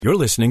You're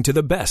listening to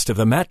the best of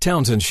the Matt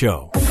Townsend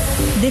Show.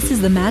 This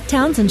is the Matt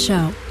Townsend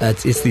Show.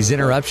 It's these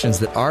interruptions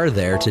that are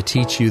there to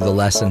teach you the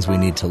lessons we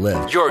need to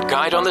live. Your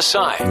guide on the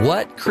side.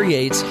 What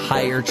creates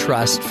higher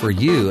trust for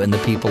you and the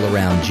people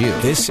around you?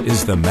 This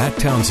is the Matt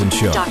Townsend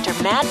Show.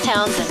 Dr. Matt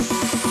Townsend.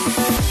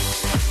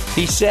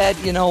 He said,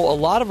 a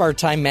lot of our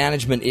time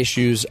management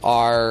issues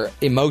are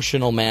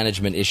emotional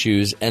management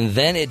issues. And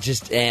then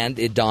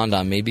it dawned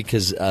on me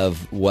because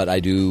of what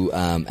I do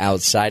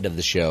outside of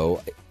the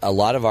show. A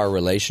lot of our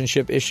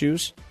relationship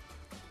issues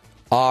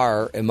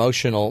are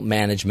emotional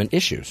management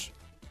issues.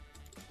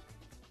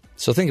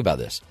 So think about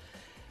this.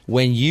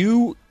 When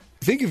you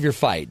think of your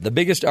fight, the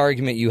biggest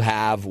argument you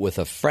have with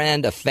a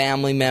friend, a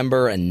family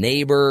member, a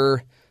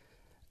neighbor,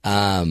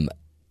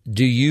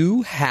 do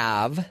you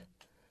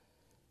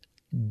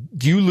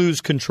lose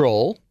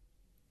control?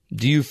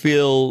 Do you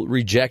feel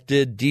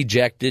rejected,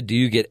 dejected? Do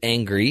you get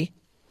angry?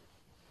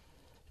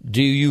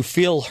 Do you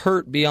feel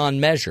hurt beyond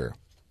measure?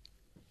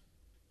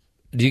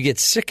 Do you get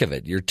sick of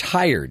it? You're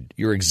tired.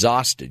 You're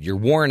exhausted. You're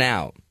worn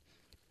out.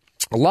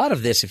 A lot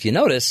of this, if you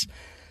notice,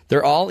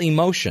 they're all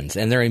emotions,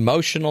 and they're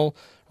emotional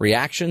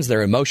reactions.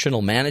 They're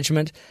emotional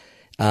management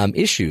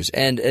issues.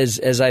 And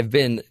as I've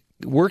been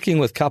working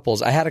with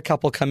couples, I had a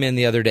couple come in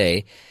the other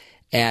day,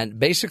 and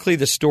basically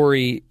the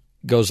story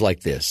goes like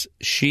this.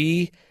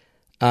 They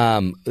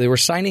were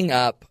signing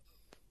up.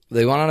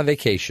 They went on a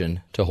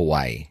vacation to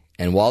Hawaii.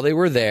 And while they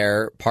were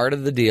there, part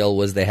of the deal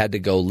was they had to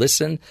go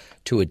listen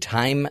to a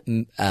timeshare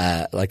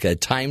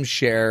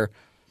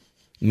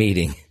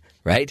meeting,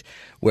 right?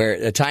 Where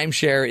a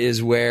timeshare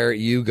is where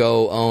you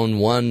go own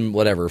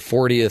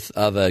 40th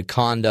of a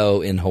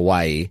condo in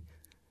Hawaii,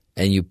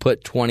 and you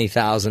put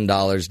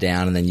 $20,000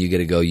 down, and then you get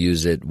to go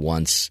use it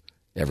once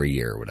every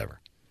year or whatever.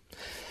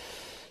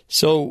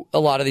 So a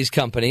lot of these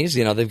companies,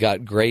 they've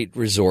got great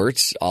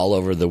resorts all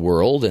over the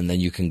world, and then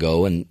you can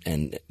go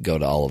and go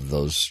to all of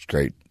those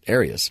great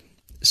areas.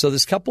 So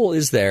this couple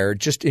is there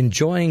just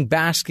enjoying,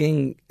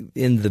 basking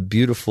in the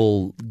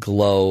beautiful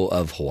glow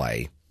of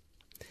Hawaii.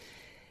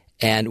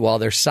 And while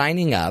they're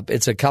signing up,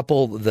 it's a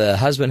couple, the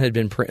husband had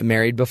been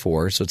married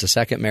before, so it's a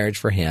second marriage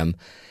for him.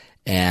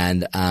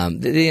 And,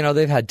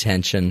 they've had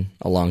tension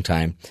a long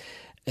time.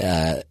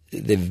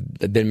 They've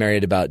been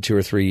married about 2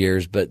 or 3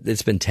 years, but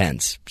it's been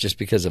tense just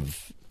because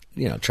of,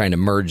 trying to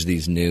merge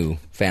these new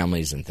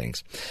families and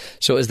things.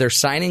 So as they're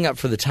signing up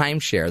for the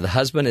timeshare, the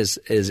husband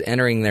is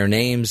entering their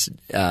names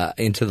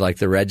into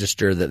the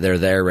register that they're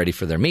there ready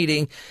for their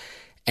meeting.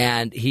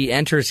 And he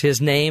enters his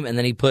name, and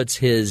then he puts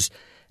his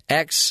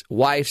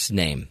ex-wife's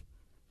name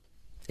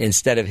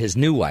instead of his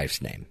new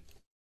wife's name.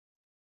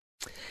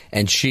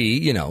 And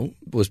she,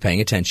 was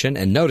paying attention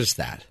and noticed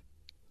that.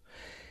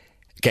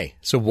 Okay,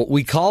 so what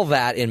we call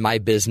that in my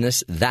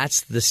business,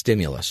 that's the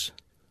stimulus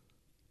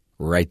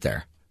right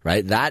there,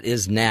 right? This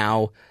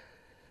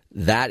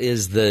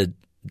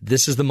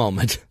is the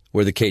moment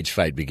where the cage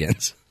fight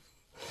begins.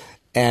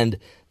 And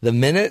the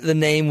minute the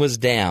name was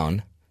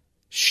down,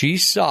 she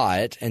saw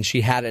it and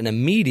she had an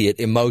immediate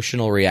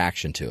emotional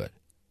reaction to it,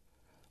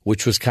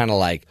 which was kind of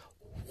like,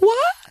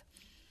 what?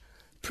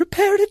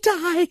 Prepare to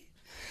die.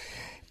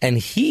 And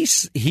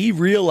he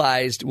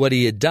realized what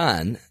he had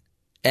done,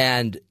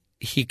 and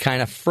he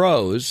kind of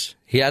froze.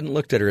 He hadn't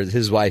looked at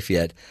his wife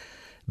yet,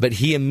 but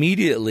he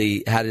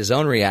immediately had his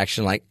own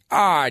reaction like,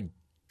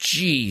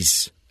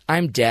 geez,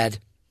 I'm dead.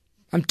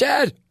 I'm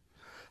dead.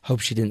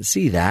 Hope she didn't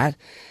see that.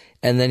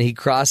 And then he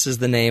crosses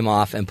the name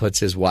off and puts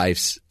his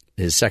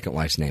second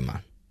wife's name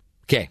on.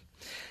 Okay.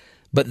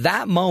 But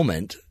that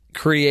moment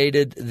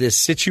created this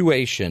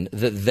situation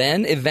that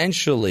then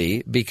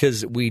eventually,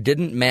 because we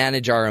didn't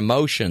manage our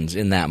emotions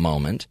in that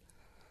moment,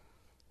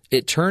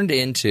 it turned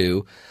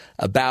into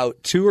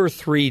about 2 or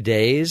 3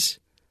 days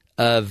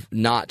of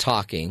not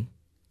talking,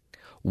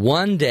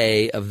 1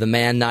 day of the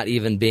man not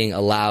even being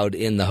allowed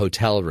in the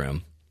hotel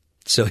room.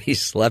 So he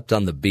slept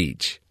on the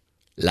beach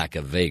like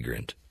a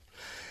vagrant.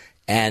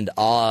 And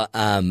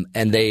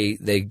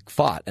they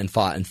fought and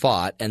fought and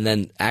fought, and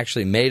then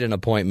actually made an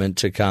appointment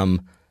to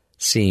come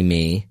see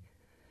me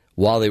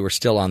while they were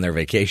still on their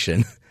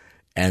vacation,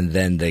 and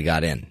then they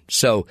got in.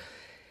 So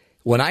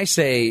when I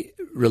say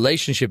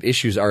relationship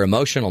issues are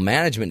emotional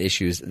management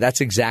issues, that's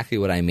exactly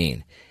what I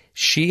mean.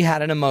 She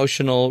had an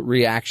emotional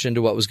reaction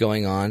to what was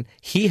going on.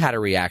 He had a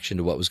reaction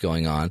to what was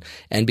going on.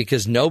 And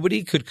because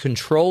nobody could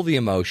control the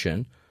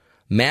emotion,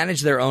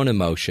 manage their own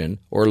emotion,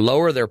 or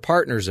lower their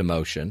partner's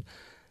emotion,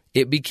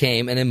 it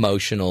became an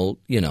emotional,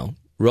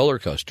 roller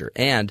coaster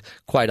and,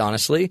 quite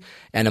honestly,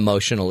 an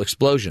emotional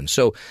explosion.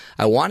 So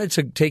I wanted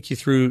to take you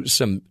through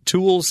some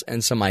tools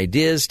and some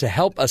ideas to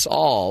help us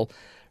all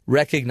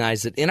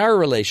recognize that in our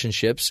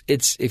relationships,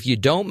 if you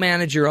don't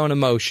manage your own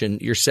emotion,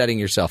 you're setting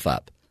yourself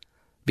up.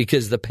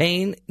 Because the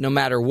pain, no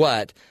matter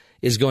what,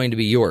 is going to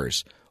be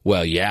yours.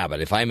 Well, yeah,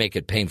 but if I make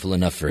it painful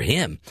enough for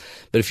him.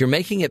 But if you're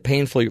making it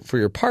painful for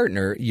your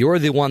partner, you're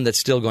the one that's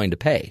still going to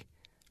pay,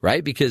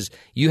 right? Because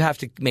you have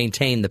to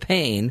maintain the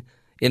pain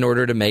in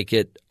order to make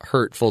it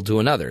hurtful to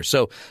another.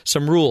 So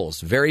some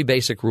rules, very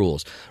basic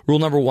rules. Rule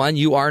number 1,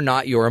 you are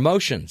not your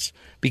emotions.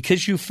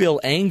 Because you feel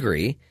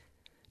angry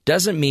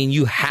doesn't mean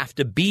you have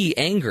to be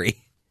angry.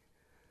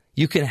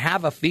 You can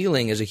have a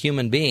feeling as a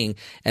human being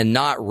and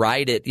not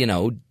ride it,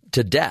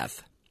 to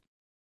death.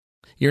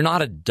 You're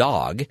not a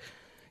dog.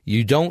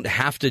 You don't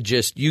have to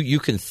just, you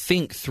can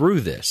think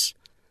through this.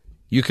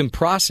 You can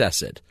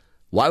process it.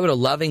 Why would a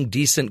loving,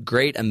 decent,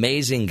 great,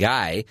 amazing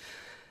guy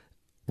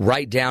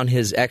write down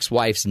his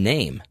ex-wife's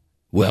name?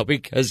 Well,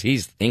 because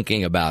he's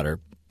thinking about her.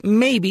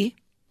 Maybe.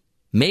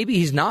 Maybe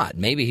he's not.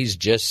 Maybe he's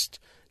just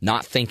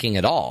not thinking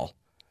at all.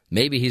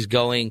 Maybe he's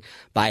going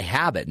by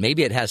habit.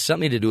 Maybe it has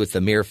something to do with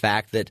the mere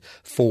fact that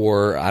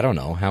for, I don't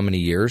know, how many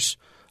years?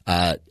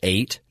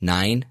 8,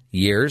 9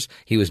 years,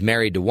 he was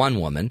married to one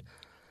woman,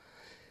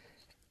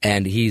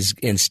 and he's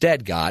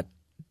instead got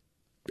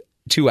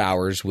 2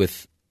 years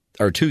with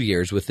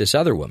this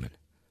other woman.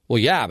 Well,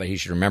 yeah, but he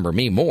should remember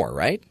me more,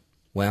 right?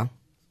 Well,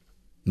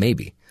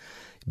 maybe.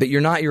 But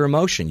you're not your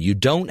emotion. You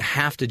don't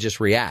have to just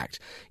react.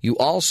 You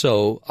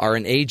also are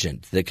an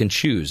agent that can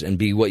choose and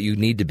be what you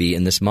need to be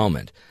in this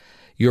moment.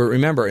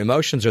 Remember,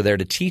 emotions are there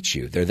to teach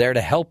you. They're there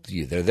to help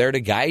you. They're there to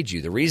guide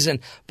you. The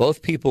reason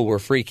both people were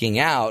freaking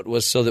out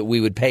was so that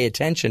we would pay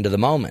attention to the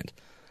moment.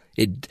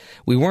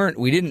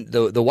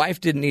 The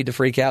wife didn't need to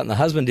freak out and the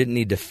husband didn't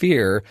need to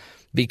fear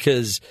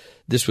because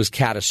this was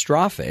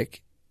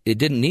catastrophic. It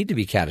didn't need to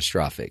be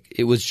catastrophic.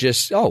 It was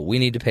just, we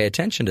need to pay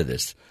attention to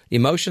this.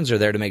 Emotions are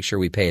there to make sure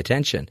we pay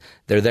attention.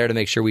 They're there to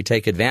make sure we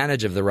take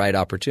advantage of the right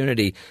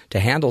opportunity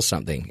to handle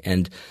something.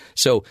 And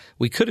so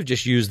we could have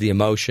just used the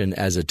emotion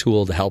as a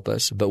tool to help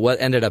us. But what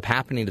ended up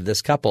happening to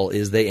this couple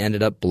is they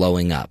ended up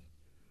blowing up.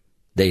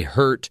 They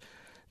hurt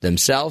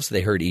themselves.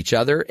 They hurt each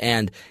other.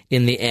 And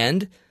in the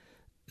end,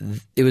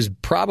 it was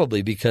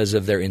probably because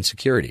of their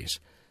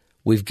insecurities.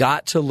 We've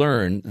got to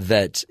learn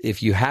that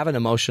if you have an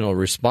emotional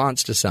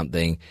response to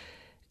something,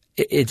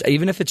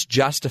 even if it's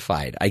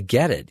justified, I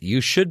get it. You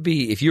should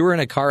be, if you were in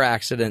a car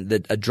accident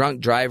that a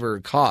drunk driver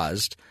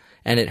caused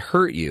and it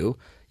hurt you,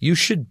 you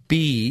should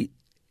be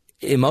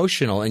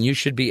emotional and you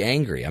should be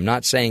angry. I'm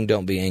not saying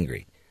don't be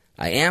angry.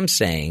 I am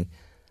saying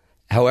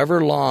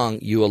however long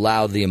you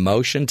allow the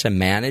emotion to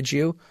manage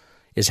you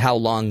is how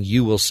long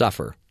you will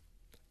suffer.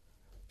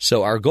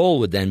 So our goal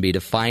would then be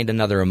to find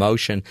another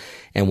emotion.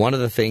 And one of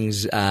the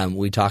things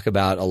we talk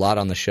about a lot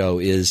on the show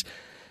is,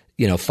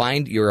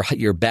 find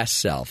your best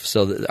self.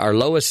 So our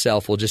lowest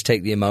self will just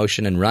take the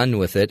emotion and run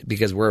with it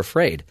because we're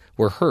afraid,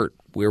 we're hurt,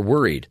 we're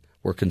worried,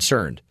 we're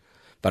concerned.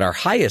 But our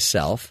highest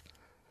self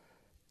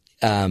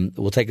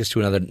will take us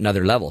to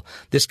another level.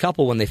 This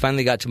couple, when they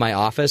finally got to my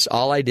office,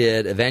 all I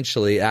did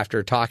eventually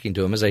after talking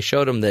to them is I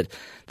showed them that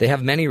they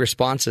have many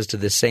responses to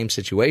this same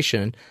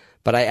situation.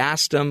 But I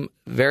asked them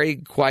very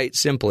quite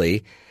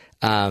simply,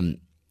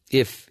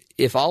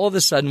 if all of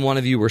a sudden one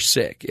of you were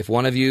sick, if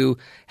one of you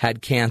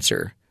had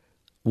cancer,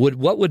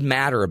 what would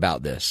matter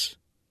about this?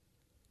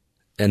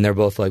 And they're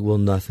both like, well,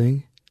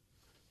 nothing.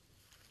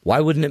 Why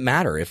wouldn't it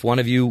matter if one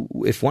of you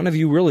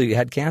really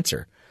had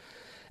cancer?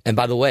 And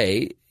by the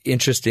way,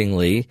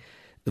 interestingly,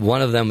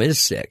 one of them is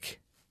sick,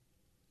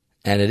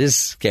 and it is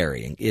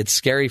scary. It's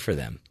scary for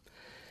them.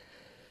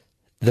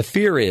 The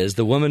fear is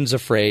the woman's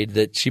afraid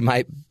that she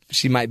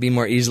might be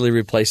more easily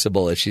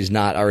replaceable if she's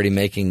not already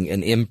making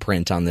an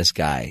imprint on this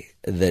guy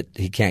that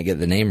he can't get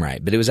the name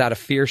right. But it was out of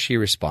fear she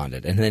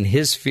responded. And then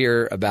his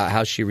fear about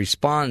how she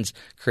responds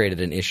created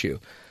an issue.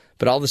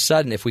 But all of a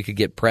sudden, if we could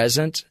get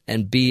present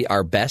and be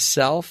our best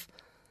self,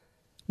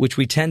 which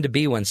we tend to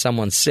be when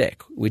someone's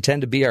sick, we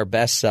tend to be our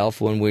best self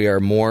when we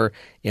are more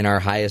in our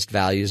highest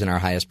values and our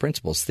highest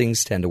principles.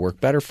 Things tend to work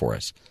better for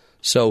us.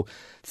 So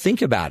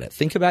think about it.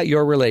 Think about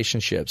your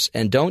relationships.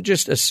 And don't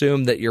just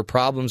assume that your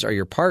problems are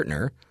your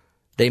partner.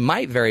 They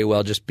might very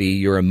well just be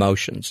your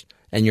emotions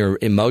and your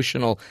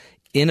emotional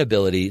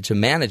inability to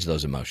manage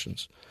those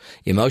emotions.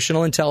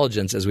 Emotional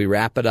intelligence, as we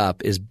wrap it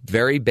up, is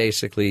very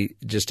basically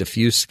just a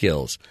few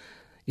skills.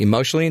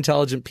 Emotionally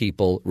intelligent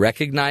people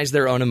recognize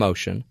their own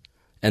emotion,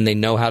 and they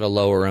know how to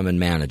lower them and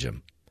manage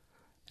them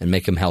and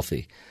make them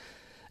healthy.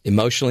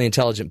 Emotionally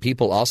intelligent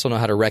people also know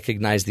how to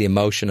recognize the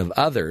emotion of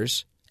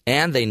others,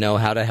 and they know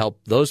how to help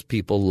those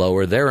people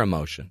lower their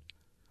emotion.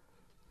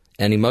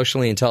 And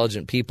emotionally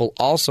intelligent people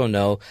also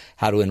know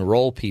how to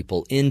enroll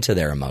people into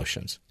their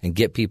emotions and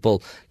get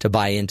people to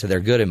buy into their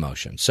good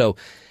emotions. So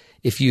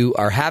if you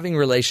are having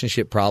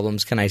relationship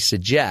problems, can I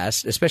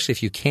suggest, especially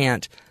if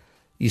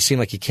you seem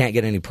like you can't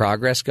get any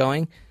progress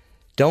going,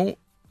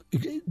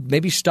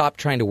 maybe stop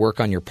trying to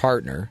work on your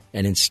partner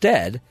and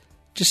instead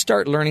just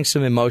start learning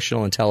some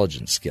emotional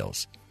intelligence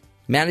skills,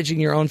 managing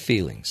your own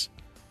feelings,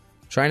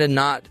 trying to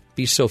not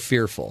be so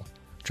fearful,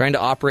 trying to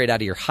operate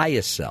out of your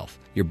highest self,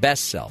 your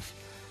best self,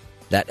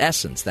 that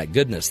essence, that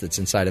goodness that's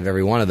inside of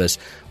every one of us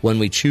when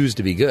we choose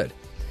to be good.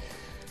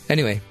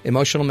 Anyway,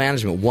 Emotional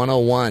Management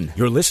 101.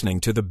 You're listening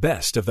to the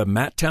best of the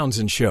Matt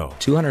Townsend Show.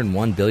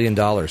 $201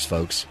 billion,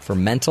 folks, for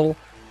mental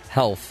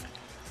health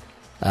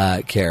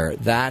care.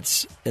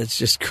 It's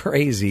just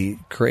crazy,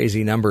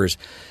 crazy numbers.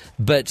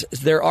 But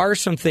there are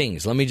some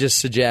things, let me just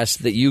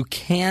suggest, that you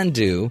can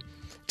do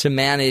to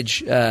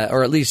manage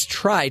or at least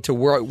try to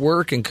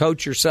work and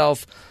coach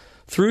yourself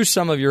through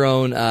some of your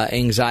own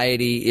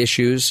anxiety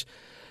issues.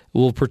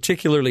 We'll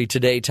particularly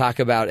today talk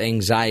about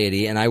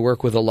anxiety, and I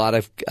work with a lot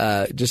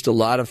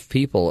of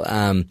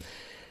people.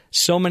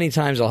 So many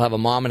times I'll have a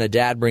mom and a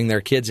dad bring their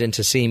kids in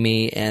to see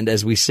me, and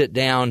as we sit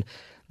down,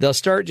 they'll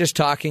start just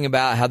talking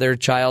about how their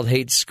child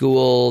hates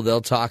school. They'll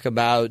talk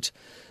about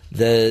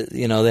they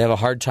have a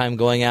hard time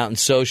going out and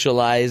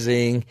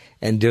socializing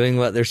and doing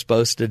what they're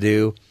supposed to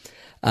do.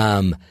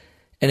 And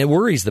it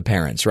worries the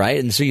parents, right?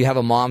 And so you have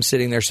a mom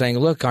sitting there saying,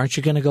 look, aren't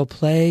you going to go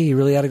play? You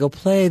really ought to go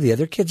play. The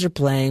other kids are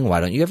playing.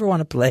 Why don't you ever want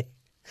to play?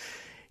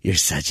 You're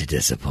such a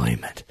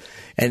disappointment.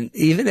 And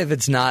even if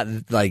it's not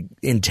like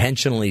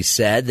intentionally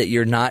said that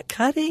you're not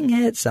cutting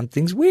it,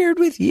 something's weird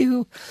with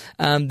you,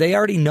 they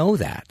already know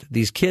that.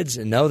 These kids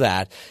know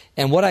that.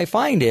 And what I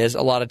find is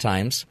a lot of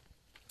times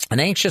an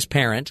anxious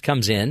parent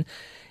comes in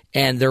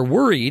and they're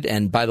worried,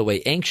 and by the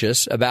way,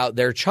 anxious about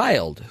their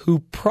child who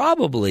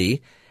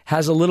probably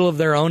has a little of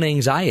their own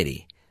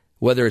anxiety,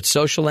 whether it's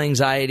social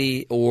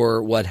anxiety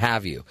or what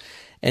have you.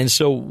 And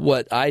so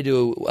what I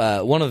do,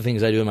 one of the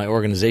things I do in my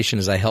organization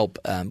is I help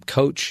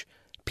coach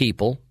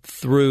people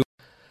through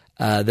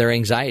their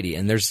anxiety.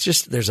 And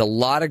there's a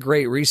lot of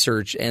great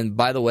research. And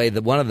by the way,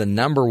 one of the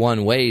number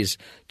one ways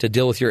to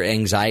deal with your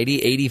anxiety,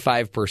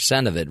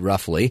 85% of it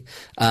roughly,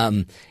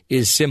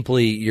 is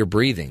simply your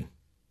breathing,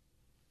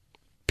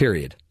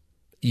 period.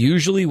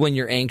 Usually when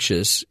you're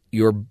anxious,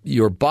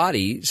 your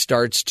body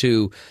starts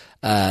to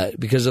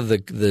because of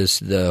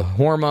the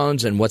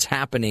hormones and what's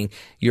happening,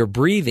 your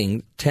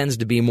breathing tends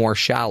to be more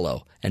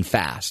shallow and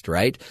fast,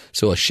 right?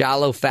 So a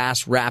shallow,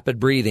 fast, rapid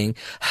breathing,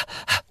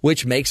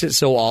 which makes it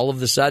so all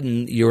of a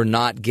sudden you're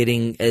not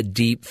getting a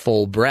deep,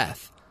 full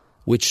breath,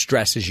 which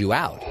stresses you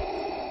out.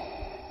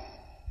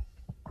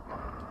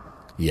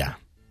 Yeah.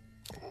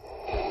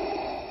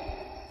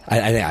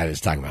 I think I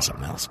was talking about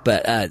something else.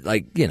 But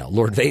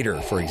Lord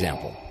Vader, for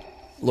example.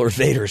 Lord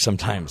Vader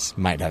sometimes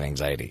might have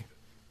anxiety.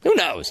 Who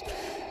knows?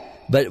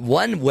 But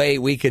one way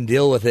we can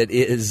deal with it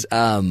is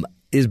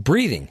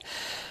breathing.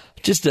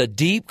 Just a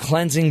deep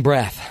cleansing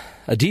breath.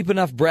 A deep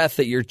enough breath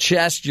that your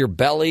chest, your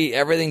belly,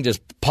 everything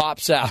just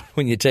pops out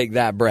when you take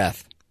that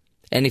breath.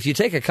 And if you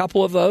take a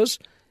couple of those,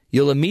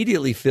 you'll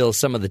immediately feel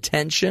some of the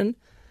tension,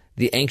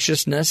 the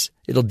anxiousness.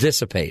 It'll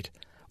dissipate.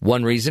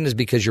 One reason is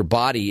because your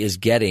body is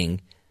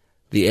getting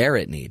the air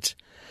it needs.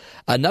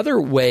 Another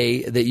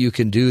way that you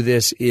can do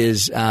this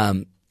is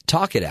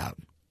talk it out.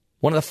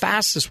 One of the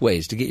fastest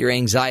ways to get your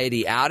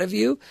anxiety out of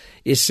you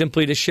is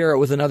simply to share it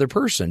with another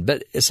person.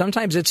 But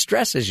sometimes it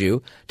stresses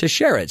you to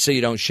share it, so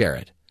you don't share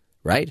it,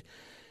 right?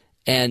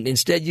 And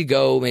instead you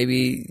go,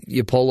 maybe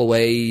you pull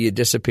away, you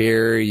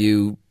disappear,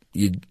 you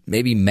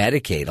maybe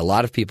medicate. A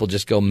lot of people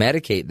just go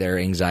medicate their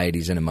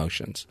anxieties and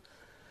emotions.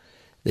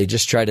 They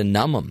just try to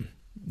numb them.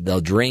 They'll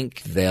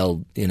drink,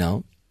 they'll,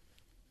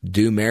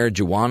 do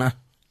marijuana.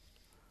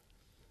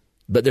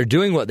 But they're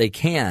doing what they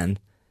can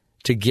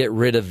to get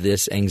rid of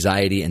this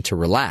anxiety and to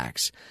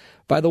relax.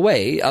 By the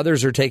way,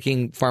 others are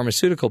taking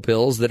pharmaceutical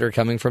pills that are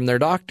coming from their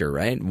doctor,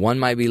 right? One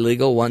might be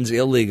legal, one's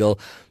illegal.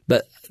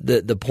 But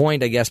the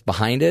point, I guess,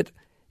 behind it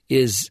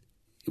is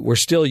we're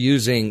still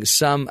using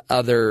some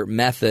other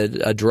method,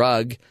 a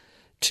drug,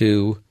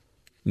 to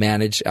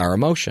manage our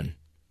emotion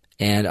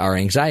and our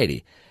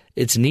anxiety.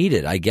 It's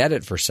needed. I get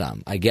it for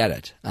some. I get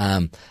it.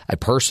 I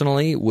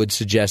personally would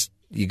suggest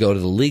you go to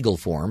the legal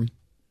form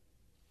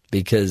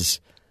because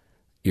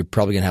you're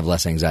probably going to have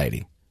less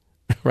anxiety,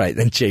 right,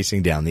 than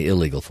chasing down the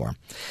illegal form.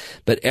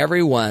 But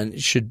everyone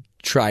should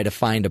try to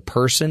find a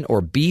person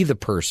or be the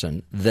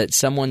person that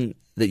someone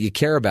that you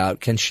care about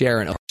can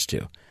share an OS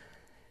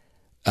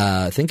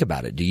to. Think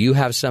about it. Do you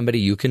have somebody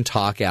you can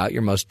talk out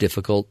your most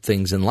difficult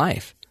things in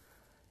life?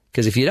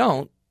 Because if you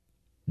don't,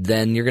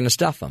 then you're going to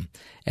stuff them.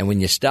 And when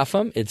you stuff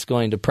them, it's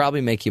going to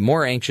probably make you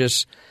more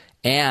anxious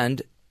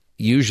and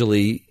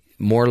usually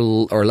more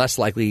or less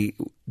likely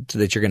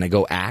that you're going to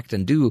go act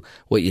and do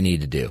what you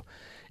need to do.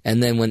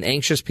 And then when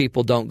anxious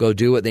people don't go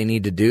do what they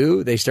need to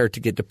do, they start to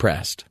get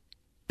depressed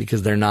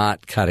because they're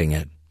not cutting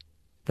it.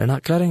 They're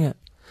not cutting it.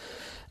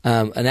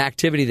 An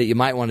activity that you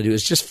might want to do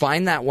is just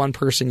find that one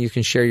person you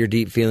can share your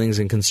deep feelings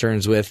and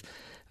concerns with,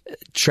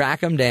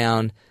 track them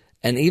down,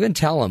 and even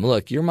tell them,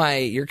 look, you're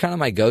kind of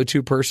my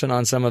go-to person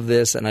on some of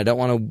this, and I don't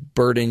want to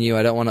burden you.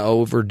 I don't want to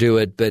overdo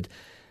it, but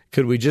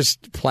could we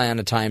just plan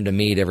a time to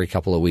meet every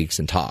couple of weeks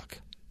and talk?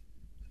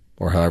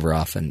 Or however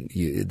often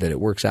that it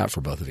works out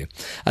for both of you.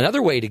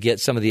 Another way to get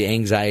some of the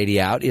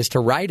anxiety out is to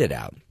write it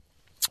out.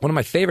 One of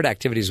my favorite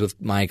activities with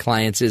my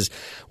clients is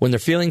when they're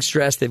feeling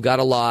stressed, they've got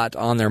a lot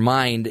on their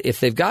mind. If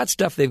they've got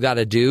stuff they've got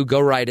to do, go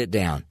write it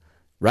down.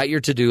 Write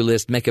your to-do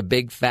list. Make a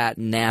big, fat,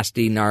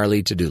 nasty,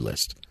 gnarly to-do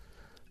list.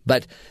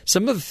 But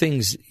some of the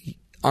things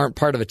aren't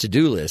part of a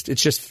to-do list.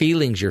 It's just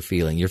feelings you're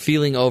feeling. You're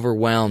feeling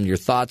overwhelmed. Your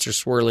thoughts are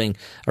swirling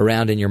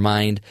around in your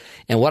mind.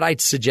 And what I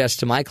suggest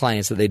to my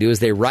clients that they do is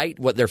they write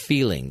what they're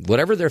feeling.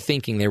 Whatever they're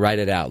thinking, they write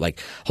it out.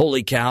 Like,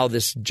 holy cow,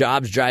 this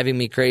job's driving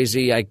me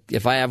crazy.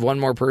 If I have one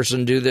more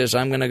person do this,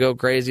 I'm going to go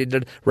crazy.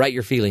 Write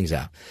your feelings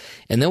out.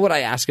 And then what I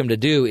ask them to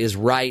do is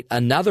write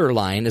another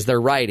line as they're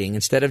writing.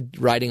 Instead of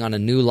writing on a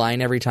new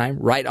line every time,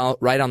 write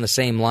on the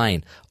same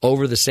line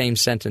over the same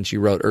sentence you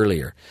wrote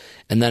earlier.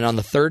 And then on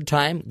the third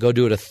time, go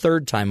do it a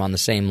third time on the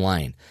same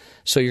line.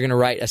 So you're going to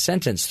write a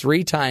sentence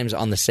 3 times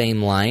on the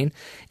same line.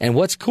 And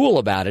what's cool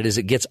about it is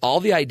it gets all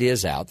the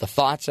ideas out, the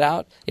thoughts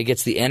out, it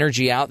gets the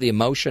energy out, the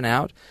emotion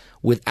out,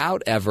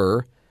 without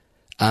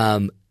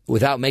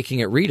making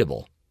it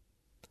readable.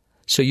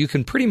 So you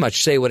can pretty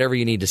much say whatever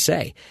you need to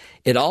say.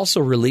 It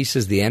also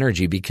releases the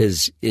energy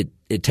because it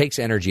takes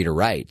energy to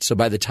write. So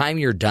by the time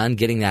you're done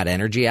getting that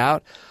energy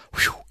out,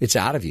 it's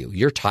out of you.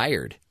 You're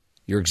tired.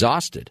 You're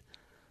exhausted.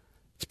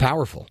 It's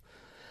powerful.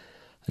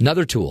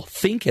 Another tool,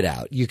 think it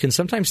out. You can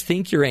sometimes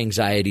think your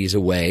anxieties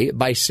away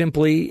by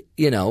simply,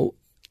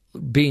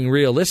 being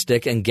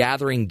realistic and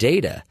gathering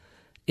data.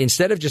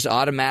 Instead of just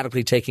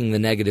automatically taking the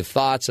negative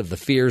thoughts of the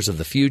fears of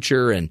the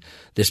future and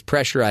this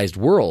pressurized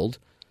world,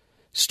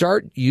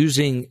 start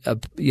using a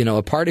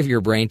part of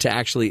your brain to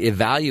actually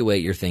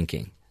evaluate your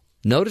thinking.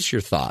 Notice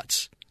your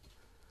thoughts.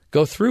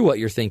 Go through what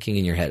you're thinking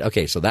in your head.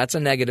 Okay, so that's a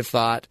negative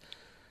thought.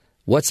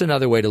 What's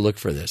another way to look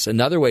for this?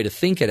 Another way to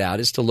think it out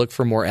is to look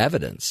for more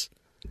evidence.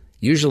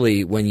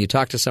 Usually when you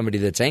talk to somebody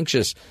that's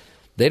anxious,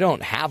 they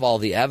don't have all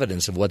the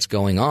evidence of what's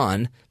going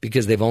on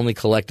because they've only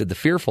collected the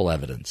fearful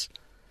evidence.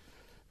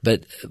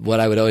 But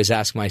what I would always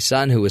ask my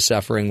son who was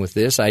suffering with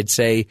this, I'd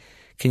say,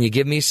 can you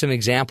give me some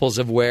examples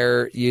of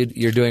where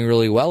you're doing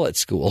really well at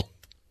school?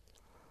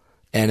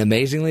 And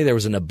amazingly, there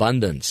was an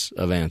abundance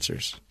of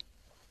answers.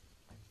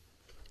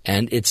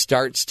 And it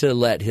starts to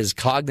let his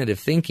cognitive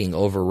thinking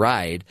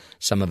override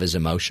some of his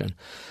emotion.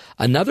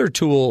 Another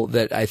tool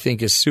that I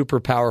think is super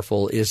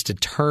powerful is to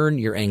turn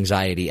your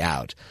anxiety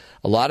out.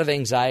 A lot of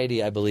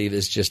anxiety, I believe,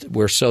 is just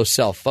we're so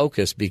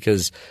self-focused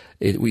because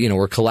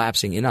we're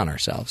collapsing in on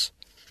ourselves.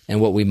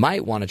 And what we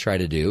might want to try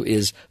to do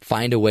is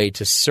find a way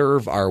to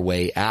serve our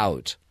way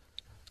out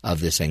of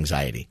this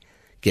anxiety.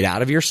 Get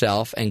out of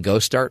yourself and go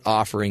start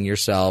offering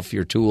yourself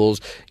your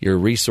tools, your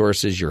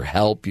resources, your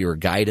help, your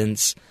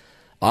guidance.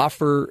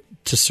 Offer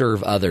to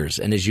serve others.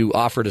 And as you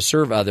offer to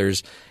serve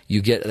others,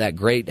 you get that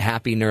great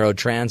happy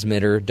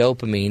neurotransmitter,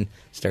 dopamine,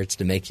 starts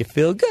to make you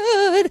feel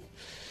good.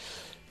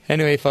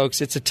 Anyway,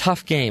 folks, it's a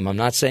tough game. I'm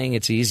not saying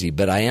it's easy,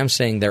 but I am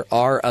saying there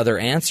are other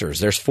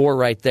answers. There's 4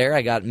 right there.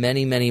 I got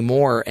many, many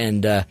more,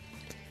 and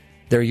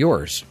they're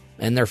yours,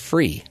 and they're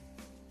free.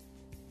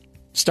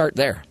 Start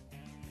there.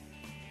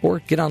 Or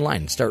get online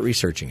and start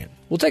researching it.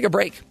 We'll take a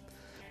break.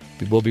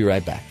 We'll be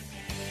right back.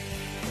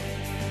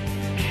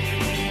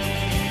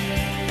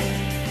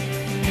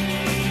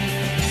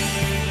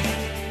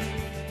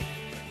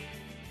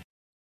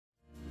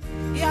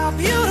 You're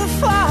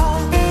beautiful.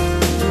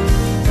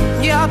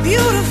 You're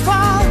beautiful.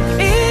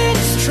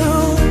 It's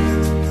true.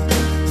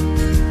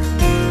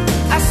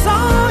 I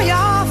saw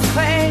your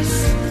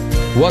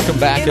face. Welcome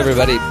back,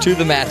 everybody, to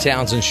the Matt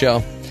Townsend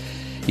Show.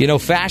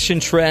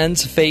 Fashion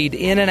trends fade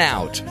in and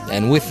out,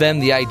 and with them,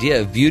 the idea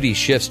of beauty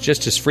shifts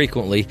just as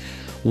frequently.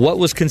 What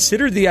was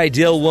considered the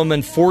ideal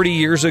woman 40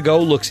 years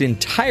ago looks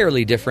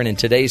entirely different in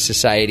today's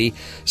society.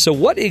 So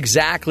what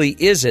exactly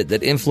is it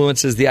that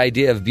influences the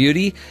idea of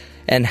beauty?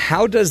 And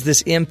how does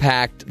this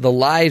impact the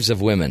lives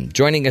of women?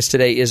 Joining us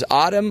today is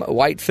Autumn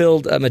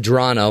Whitefield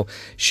Medrano.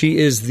 She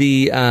is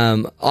the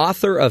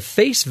author of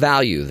Face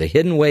Value, The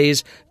Hidden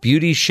Ways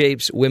Beauty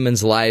Shapes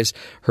Women's Lives.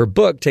 Her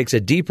book takes a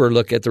deeper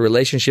look at the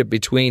relationship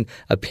between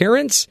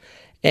appearance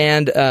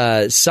and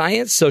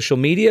science, social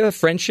media,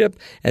 friendship,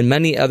 and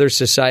many other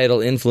societal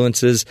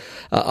influences.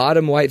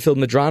 Autumn Whitefield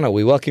Medrano,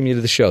 we welcome you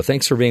to the show.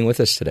 Thanks for being with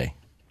us today.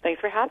 Thanks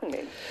for having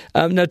me.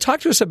 Now, talk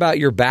to us about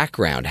your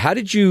background. How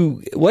did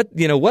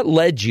what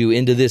led you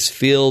into this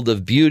field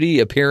of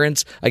beauty,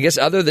 appearance, I guess,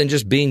 other than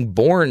just being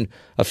born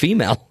a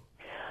female?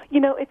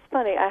 It's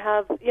funny. I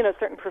have,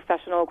 certain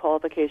professional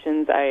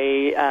qualifications.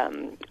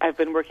 I've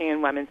been working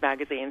in women's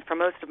magazines for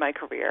most of my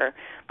career,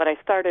 but I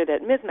started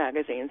at Ms.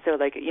 Magazine, so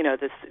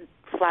this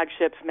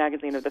flagship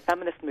magazine of the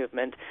feminist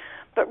movement.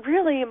 But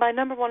really, my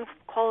number one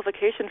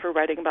qualification for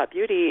writing about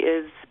beauty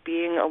is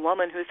being a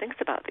woman who thinks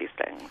about these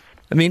things.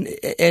 I mean,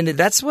 and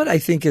that's what I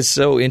think is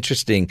so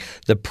interesting.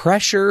 The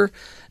pressure,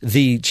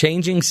 the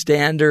changing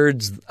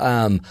standards,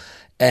 and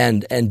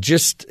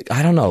just,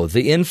 I don't know,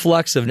 the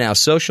influx of now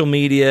social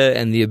media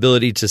and the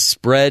ability to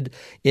spread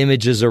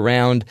images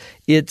around.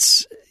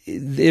 It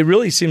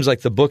really seems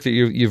like the book that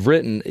you've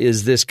written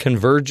is this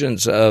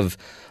convergence of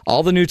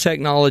all the new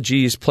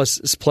technologies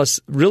plus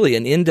really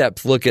an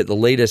in-depth look at the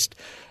latest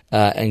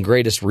and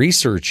greatest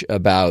research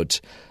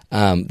about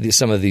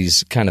some of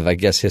these kind of, I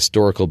guess,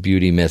 historical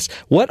beauty myths.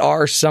 What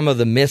are some of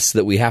the myths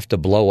that we have to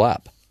blow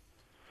up?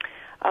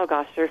 Oh,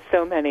 gosh, there's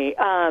so many.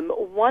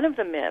 One of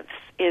the myths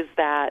is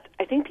that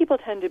I think people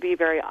tend to be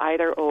very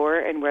either-or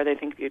in where they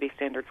think beauty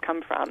standards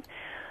come from.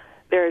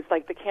 There's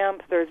like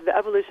there's the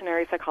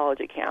evolutionary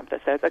psychology camp that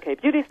says, okay,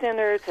 beauty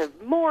standards have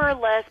more or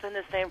less been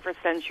the same for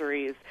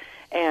centuries,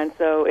 and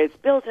so it's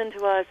built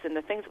into us, and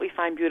the things that we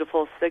find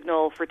beautiful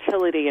signal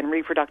fertility and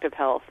reproductive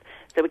health,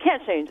 so we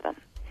can't change them.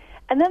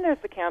 And then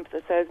there's the camp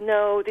that says,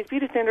 no, these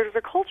beauty standards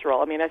are cultural.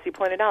 I mean, as you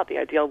pointed out, the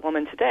ideal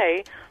woman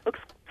today looks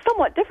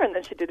somewhat different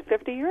than she did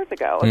 50 years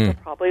ago, and will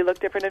probably look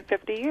different in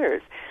 50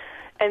 years.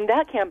 And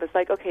that camp is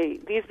like, okay,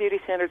 these beauty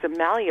standards are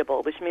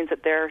malleable, which means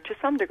that they're to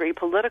some degree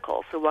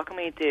political. So what can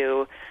we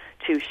do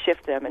to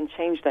shift them and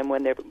change them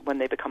when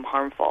they become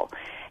harmful?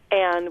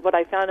 And what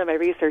I found in my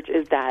research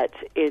is that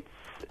it's,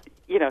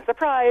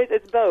 surprise,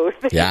 it's both.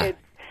 Yeah.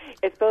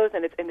 It's both,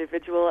 and it's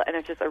individual, and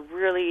it's just a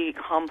really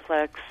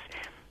complex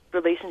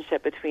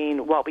relationship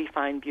between what we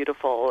find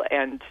beautiful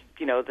and,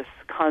 this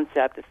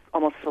concept, this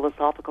almost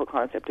philosophical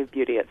concept of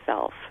beauty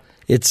itself.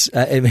 It's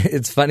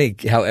funny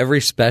how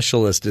every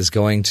specialist is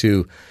going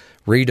to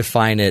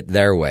redefine it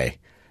their way,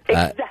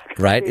 Exactly.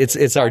 right?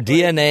 It's our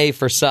DNA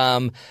for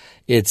some.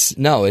 It's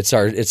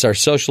our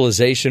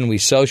socialization. We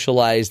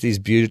socialize these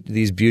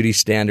beauty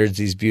standards,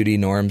 these beauty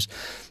norms.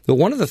 But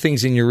one of the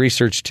things in your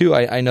research too,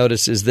 I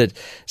noticed, is that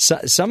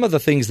some of the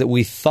things that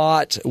we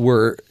thought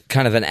were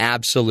kind of an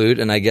absolute,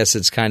 and I guess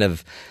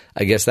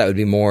that would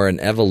be more an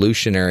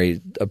evolutionary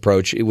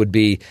approach. It would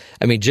be,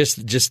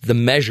 just the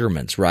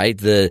measurements, right?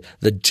 The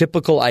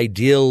typical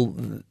ideal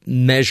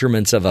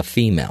measurements of a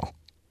female.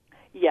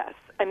 Yes.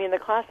 The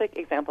classic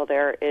example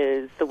there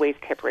is the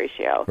waist-hip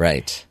ratio.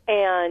 Right.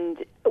 And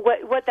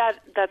what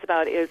that's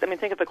about is,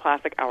 think of the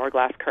classic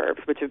hourglass curves,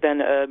 which have been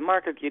a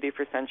mark of beauty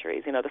for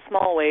centuries. The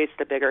small waist,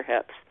 the bigger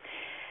hips.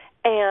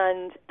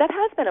 And that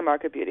has been a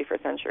mark of beauty for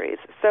centuries.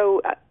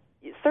 So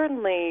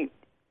certainly,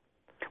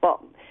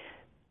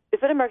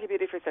 it's been a mark of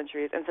beauty for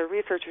centuries, and so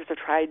researchers have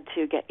tried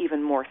to get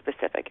even more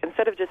specific.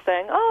 Instead of just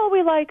saying, oh,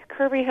 we like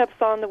curvy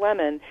hips on the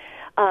women,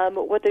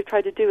 what they've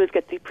tried to do is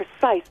get the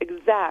precise,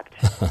 exact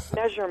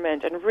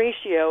measurement and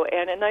ratio.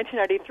 And in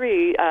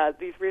 1993,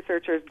 these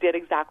researchers did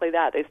exactly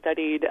that. They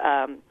studied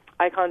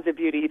icons of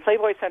beauty,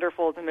 Playboy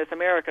centerfolds and Miss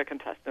America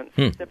contestants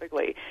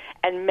specifically,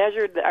 and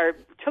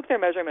took their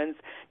measurements,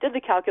 did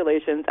the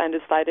calculations, and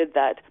decided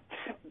that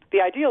the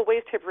ideal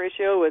waist-hip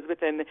ratio was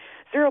within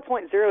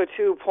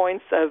 0.02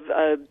 points of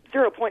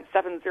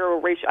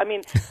 0.70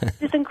 ratio.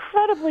 This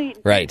incredibly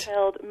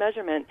detailed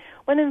measurement,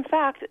 when in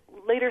fact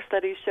later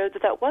studies showed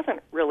that wasn't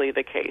really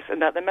the case,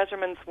 and that the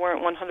measurements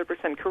weren't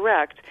 100%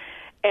 correct.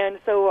 And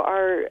so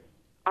our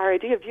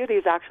idea of beauty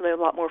is actually a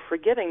lot more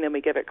forgiving than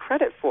we give it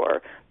credit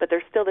for, but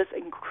there's still this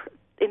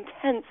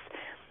intense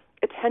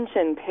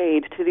attention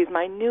paid to these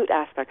minute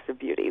aspects of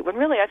beauty, when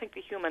really I think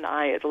the human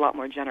eye is a lot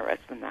more generous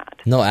than that.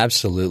 No,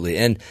 absolutely.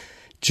 And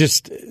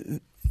just,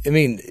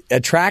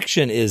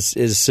 attraction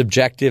is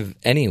subjective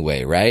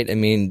anyway, right?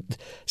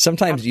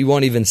 Sometimes you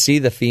won't even see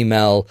the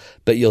female,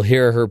 but you'll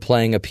hear her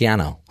playing a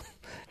piano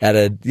at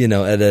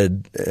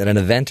an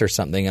event or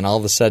something, and all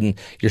of a sudden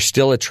you're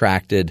still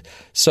attracted.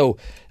 So,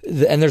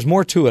 and there's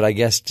more to it, I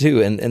guess,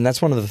 too. And that's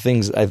one of the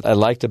things I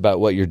liked about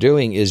what you're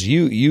doing is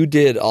you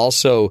did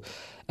also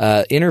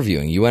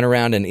interviewing. You went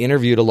around and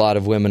interviewed a lot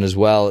of women as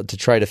well to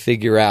try to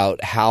figure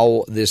out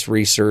how this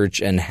research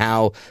and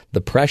how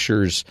the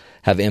pressures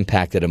have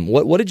impacted them.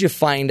 What did you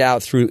find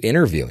out through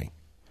interviewing?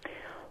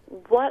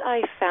 What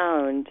I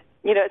found,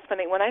 it's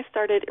funny, when I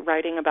started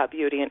writing about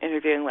beauty and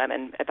interviewing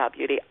women about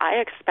beauty, I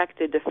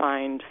expected to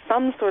find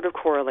some sort of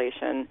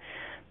correlation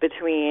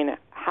between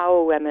how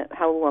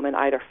a woman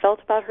either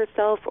felt about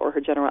herself or her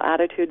general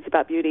attitudes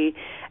about beauty,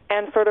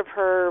 and sort of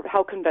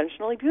how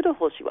conventionally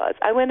beautiful she was.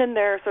 I went in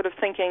there sort of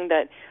thinking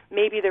that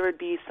maybe there would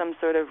be some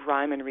sort of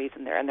rhyme and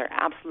reason there, and there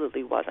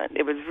absolutely wasn't.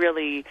 It was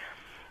really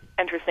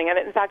interesting. And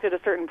in fact, at a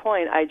certain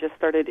point, I just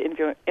started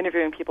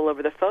interviewing people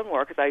over the phone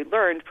more, because I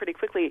learned pretty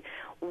quickly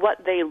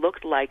what they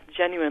looked like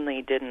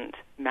genuinely didn't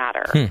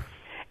matter.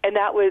 And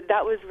that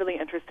was really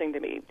interesting to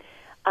me.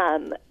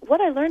 What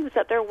I learned was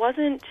that there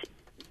wasn't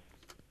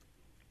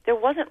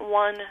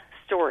one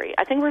story.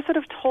 I think we're sort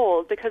of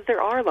told, because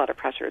there are a lot of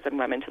pressures on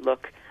women to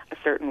look a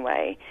certain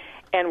way,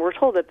 and we're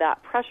told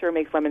that pressure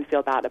makes women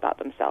feel bad about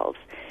themselves.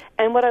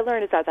 And what I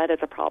learned is that is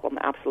a problem,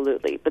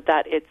 absolutely, but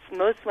that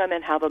most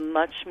women have a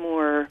much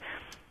more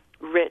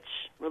rich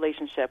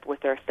relationship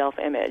with their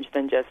self-image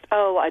than just,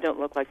 oh, I don't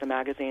look like the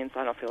magazine, so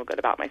I don't feel good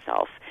about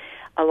myself.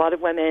 A lot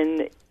of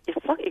women,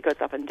 it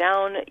goes up and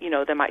down.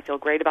 They might feel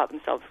great about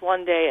themselves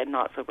one day and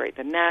not so great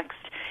the next.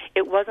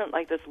 It wasn't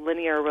like this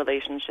linear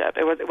relationship.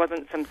 It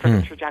wasn't some sort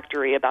of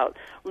trajectory about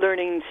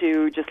learning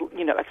to just,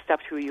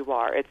 accept who you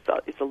are.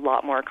 It's a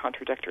lot more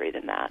contradictory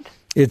than that.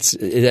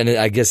 And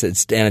I guess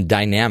it's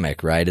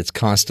dynamic, right? It's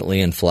constantly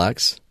in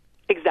flux.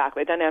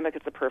 Exactly. Dynamic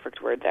is the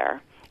perfect word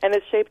there. And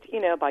it's shaped,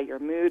 by your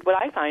mood. What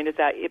I find is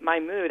that my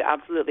mood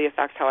absolutely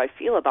affects how I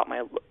feel about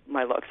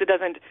my looks. It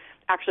doesn't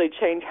actually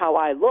change how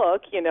I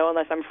look,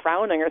 unless I'm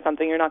frowning or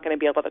something. You're not going to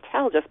be able to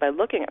tell just by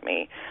looking at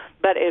me.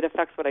 But it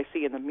affects what I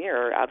see in the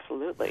mirror,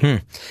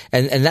 absolutely.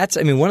 And that's,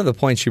 one of the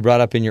points you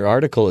brought up in your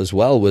article as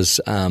well was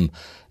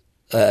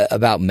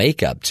about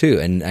makeup too.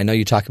 And I know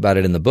you talk about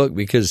it in the book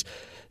because,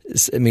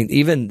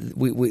 even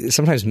we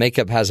sometimes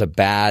makeup has a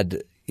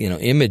bad,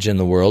 image in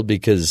the world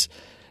because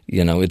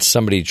it's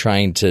somebody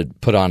trying to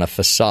put on a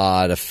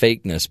facade, a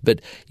fakeness.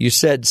 But you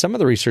said some of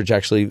the research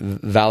actually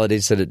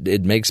validates that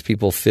it makes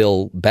people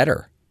feel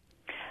better.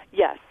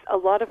 Yes. A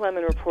lot of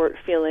women report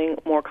feeling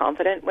more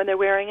confident when they're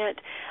wearing it.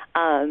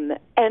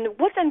 And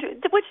which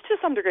to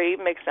some degree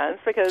makes sense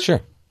because,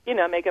 sure.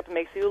 Makeup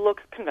makes you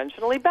look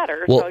conventionally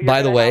better. Well, so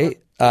by the way,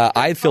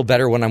 I feel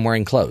better when I'm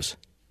wearing clothes.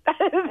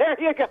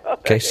 There you go.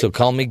 Okay, so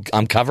call me,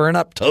 I'm covering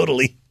up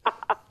totally.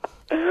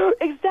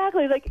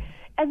 Exactly.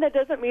 And that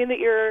doesn't mean that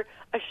you're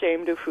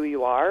ashamed of who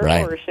you are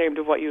right. or ashamed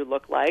of what you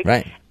look like.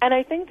 Right. And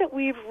I think that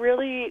we've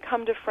really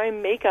come to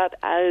frame makeup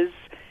as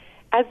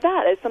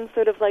some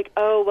sort of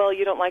oh, well,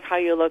 you don't like how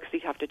you look, so you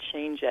have to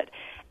change it.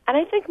 And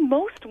I think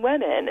most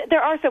women,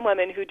 there are some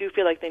women who do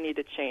feel like they need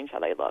to change how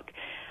they look.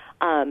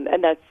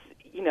 And that's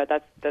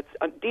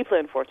deeply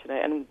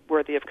unfortunate and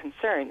worthy of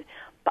concern.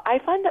 But I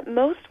find that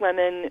most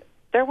women,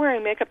 they're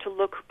wearing makeup to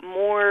look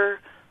more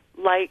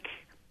like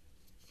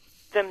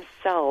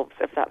themselves,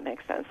 if that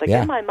makes sense.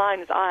 In my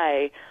mind's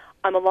eye,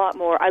 I'm a lot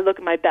more, I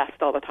look my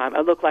best all the time.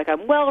 I look like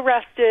I'm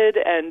well-rested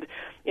and,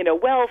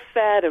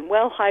 well-fed and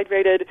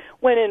well-hydrated,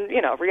 when in,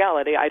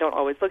 reality, I don't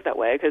always look that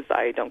way because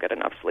I don't get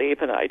enough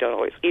sleep and I don't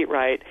always eat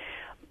right.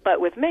 But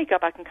with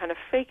makeup, I can kind of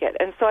fake it.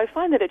 And so I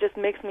find that it just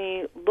makes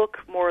me look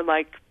more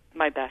like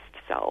my best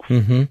self.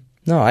 Mm-hmm.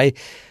 No, I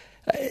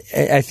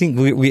think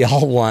we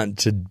all want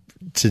to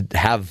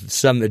have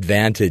some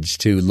advantage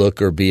to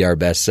look or be our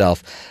best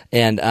self.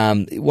 And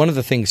one of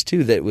the things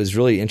too that was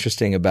really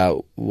interesting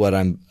about what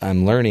I'm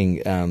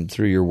learning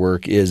through your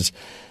work is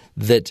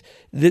that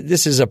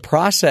this is a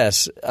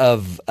process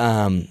of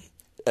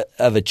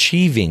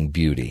achieving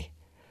beauty,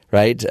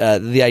 right?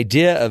 The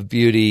idea of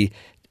beauty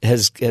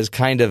has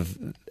kind of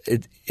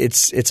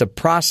it's a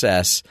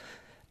process.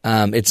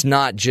 It's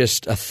not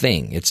just a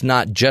thing. It's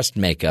not just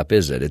makeup,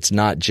 is it? It's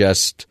not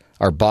just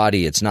our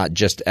body. It's not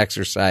just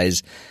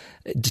exercise.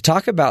 To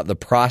talk about the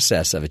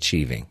process of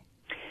achieving.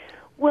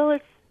 Well,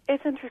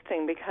 it's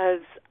interesting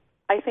because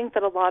I think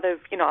that a lot of,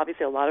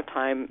 obviously a lot of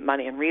time,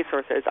 money, and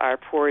resources are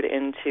poured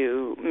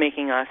into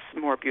making us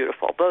more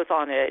beautiful, both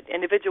on an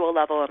individual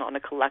level and on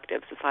a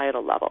collective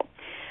societal level.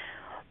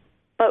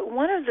 But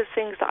one of the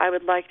things that I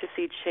would like to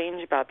see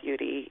change about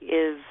beauty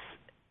is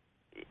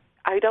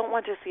I don't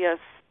want to see us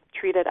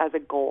treat it as a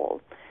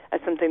goal,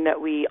 as something that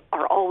we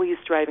are always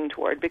striving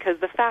toward, because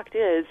the fact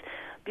is,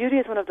 beauty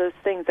is one of those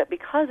things that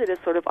because it is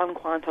sort of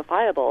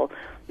unquantifiable,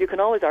 you can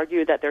always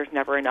argue that there's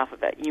never enough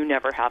of it. You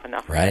never have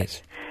enough of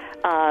it.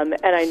 And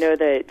I know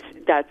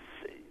that's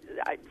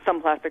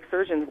some plastic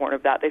surgeons warn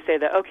of that. They say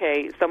that,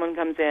 okay, someone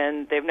comes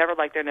in, they've never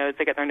liked their nose,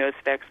 they get their nose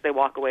fixed, they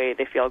walk away,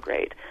 they feel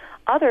great.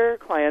 Other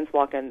clients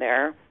walk in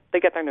there, they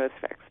get their nose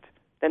fixed.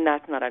 Then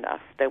that's not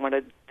enough. They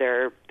wanted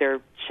their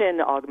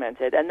chin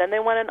augmented, and then they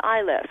want an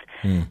eye lift.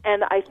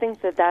 And I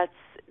think that's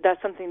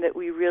something that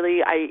we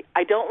really,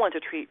 I don't want to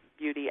treat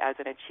beauty as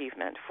an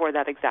achievement for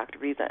that exact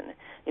reason.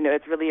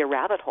 It's really a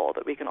rabbit hole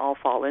that we can all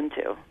fall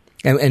into.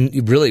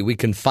 And really, we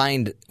can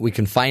find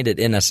it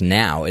in us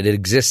now. It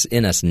exists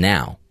in us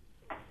now.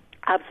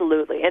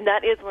 Absolutely. And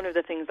that is one of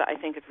the things that I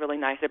think is really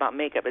nice about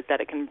makeup, is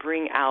that it can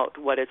bring out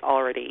what is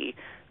already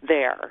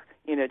there,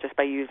 just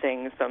by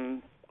using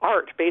some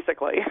art,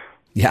 basically.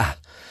 Yeah.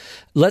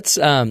 Let's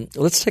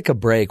take a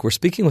break. We're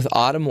speaking with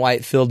Autumn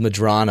Whitefield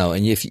Medrano,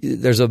 and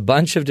there's a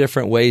bunch of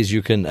different ways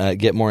you can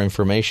get more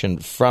information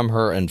from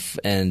her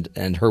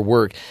and her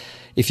work.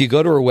 If you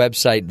go to her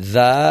website,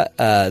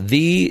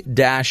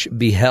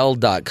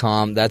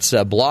 the-beheld.com, that's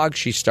a blog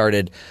she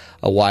started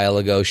a while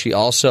ago. She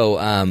also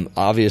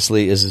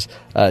obviously is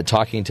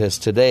talking to us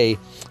today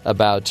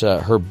about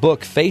her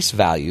book, Face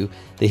Value,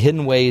 The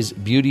Hidden Ways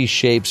Beauty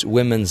Shapes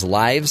Women's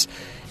Lives.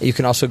 You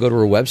can also go to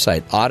her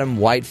website,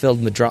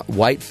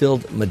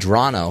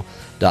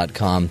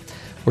 autumnwhitefieldmedrano.com.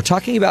 We're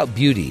talking about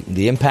beauty,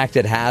 the impact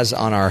it has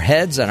on our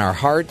heads and our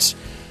hearts.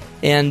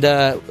 And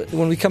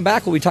when we come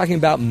back, we'll be talking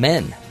about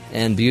men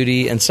and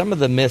beauty and some of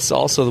the myths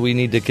also that we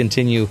need to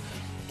continue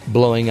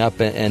blowing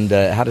up and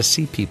how to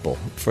see people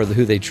for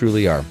who they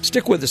truly are.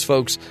 Stick with us,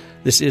 folks.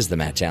 This is The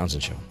Matt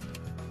Townsend Show.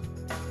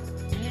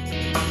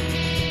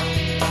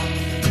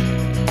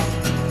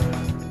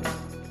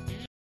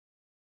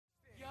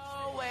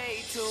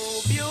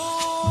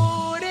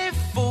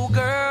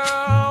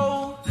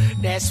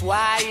 That's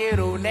why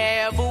it'll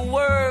never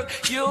work.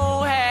 You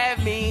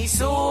have me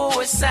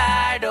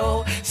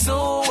suicidal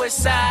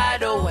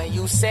when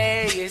you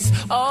say it's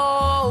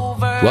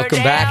over.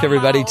 Welcome back,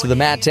 everybody, to the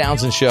Matt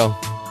Townsend Show.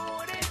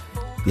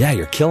 Yeah,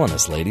 you're killing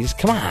us, ladies.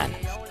 Come on.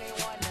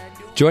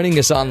 Joining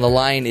us on the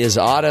line is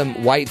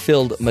Autumn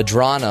Whitefield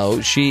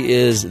Medrano. She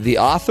is the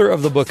author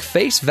of the book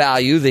Face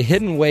Value, The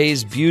Hidden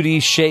Ways Beauty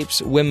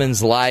Shapes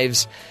Women's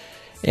Lives.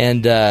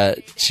 And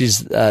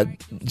she's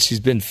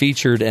been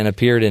featured and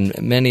appeared in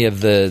many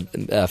of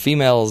the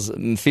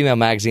female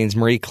magazines,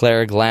 Marie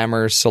Claire,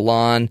 Glamour,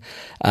 Salon,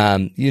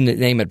 you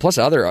name it, plus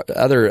other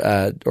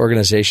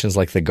organizations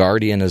like The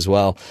Guardian as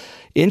well.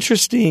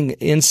 Interesting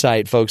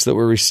insight, folks, that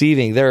we're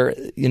receiving. There,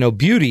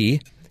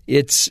 beauty,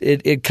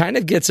 it kind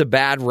of gets a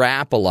bad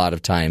rap a lot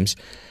of times.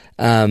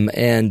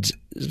 And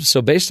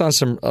so based on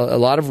a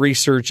lot of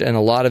research and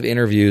a lot of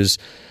interviews,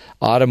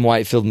 Autumn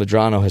Whitefield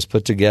Medrano has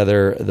put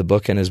together the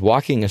book and is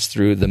walking us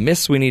through the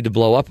myths we need to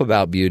blow up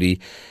about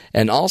beauty,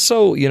 and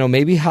also,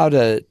 maybe how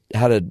to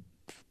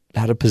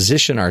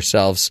position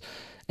ourselves,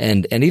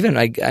 and even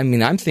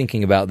I'm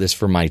thinking about this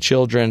for my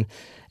children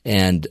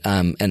and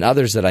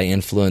others that I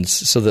influence,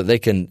 so that they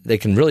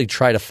can really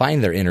try to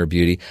find their inner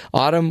beauty.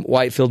 Autumn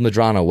Whitefield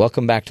Medrano,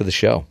 welcome back to the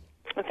show.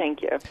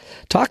 Thank you.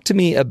 Talk to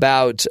me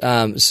about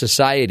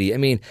society. I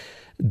mean,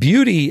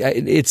 beauty.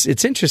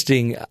 It's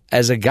interesting.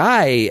 As a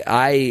guy,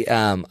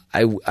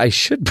 I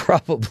should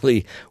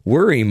probably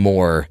worry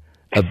more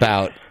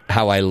about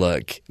how I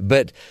look,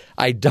 but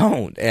I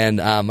don't. And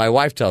my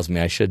wife tells me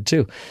I should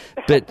too.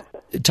 But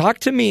talk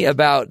to me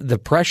about the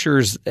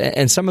pressures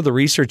and some of the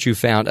research you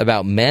found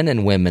about men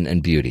and women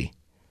and beauty.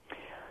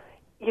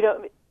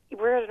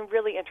 We're at a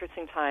really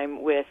interesting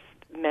time with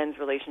men's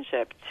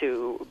relationship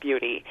to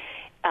beauty,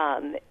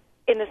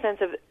 in the sense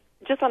of,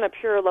 just on a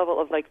pure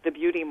level of like the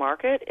beauty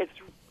market, it's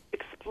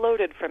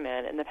exploded for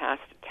men in the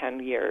past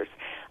 10 years.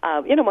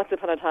 Once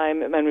upon a time,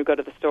 men would go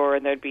to the store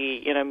and there'd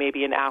be,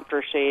 maybe an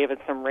aftershave and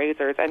some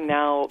razors, and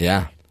now,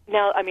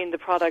 I mean, the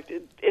product,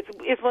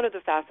 it's one of the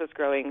fastest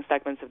growing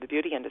segments of the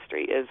beauty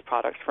industry is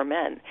products for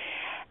men.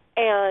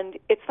 And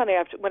it's funny,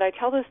 when I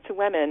tell this to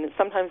women,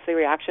 sometimes the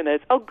reaction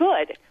is, oh,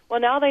 good. Well,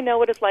 now they know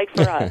what it's like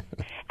for us.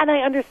 And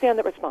I understand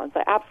that response.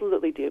 I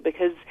absolutely do,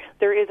 because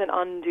there is an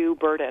undue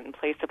burden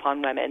placed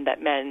upon women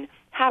that men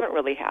haven't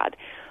really had.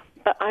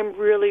 But I'm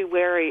really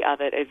wary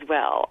of it as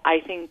well. I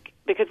think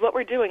because what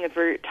we're doing is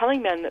we're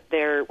telling men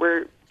that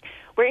we're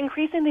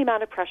increasing the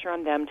amount of pressure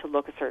on them to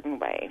look a certain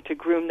way, to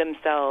groom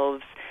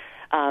themselves,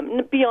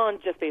 beyond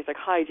just basic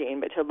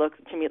hygiene, but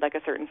to meet like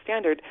a certain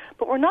standard.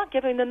 But we're not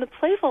giving them the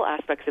playful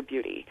aspects of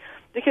beauty.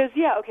 Because,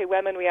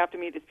 women, we have to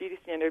meet this beauty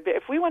standard. But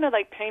if we want to,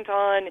 paint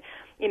on,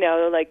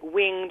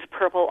 winged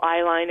purple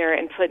eyeliner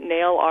and put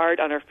nail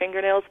art on our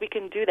fingernails, we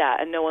can do that,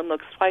 and no one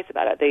looks twice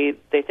about it.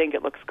 They think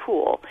it looks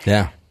cool.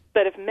 Yeah.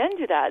 But if men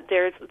do that,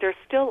 there's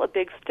still a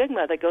big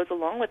stigma that goes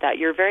along with that.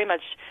 You're very much,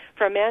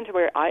 for a man to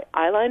wear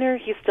eyeliner,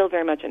 he's still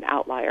very much an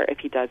outlier if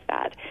he does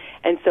that.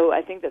 And so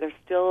I think that there's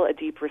still a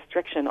deep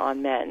restriction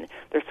on men.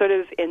 They're sort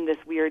of in this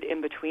weird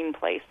in-between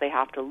place. They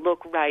have to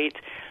look right,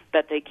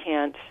 but they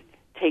can't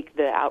take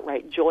the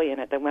outright joy in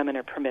it that women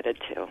are permitted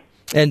to.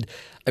 And,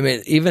 I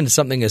mean, even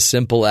something as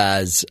simple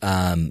as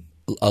a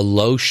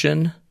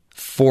lotion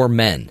for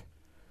men.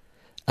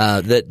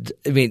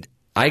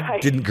 I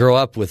didn't grow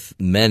up with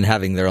men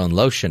having their own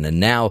lotion, and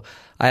now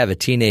I have a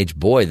teenage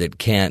boy that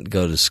can't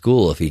go to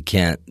school if he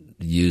can't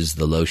use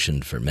the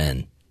lotion for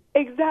men.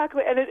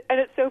 Exactly, and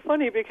it's so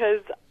funny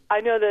because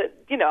I know that,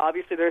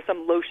 obviously there are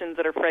some lotions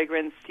that are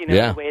fragrance,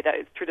 the way that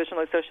it's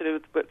traditionally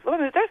associated with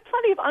women. There's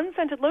plenty of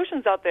unscented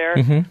lotions out there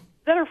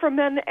that are for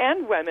men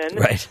and women.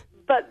 Right.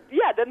 But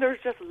then there's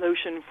just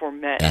lotion for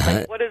men.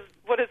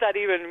 What does that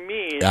even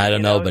mean? I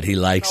don't know, but he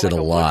likes it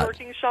a lot.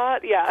 Woodworking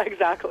shot? Yeah,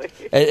 exactly.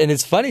 And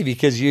it's funny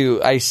because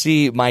I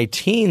see my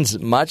teens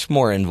much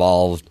more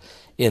involved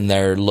in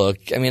their look.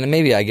 I mean,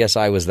 maybe I guess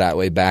I was that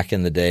way back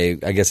in the day.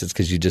 I guess it's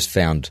because you just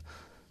found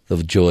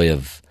the joy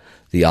of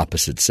the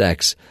opposite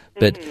sex.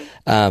 But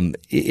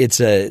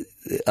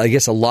I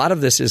guess a lot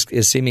of this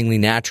is seemingly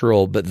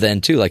natural, but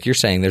then too, like you're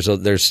saying,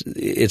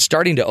 it's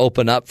starting to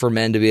open up for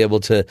men to be able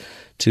to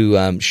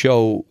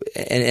show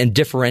and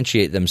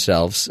differentiate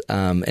themselves,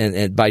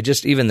 and by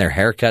just even their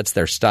haircuts,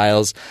 their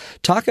styles.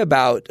 Talk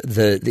about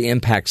the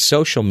impact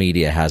social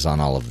media has on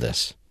all of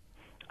this.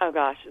 Oh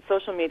gosh,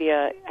 social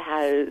media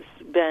has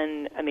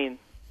been,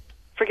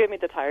 forgive me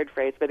the tired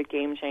phrase, but a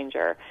game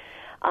changer.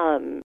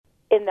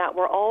 In that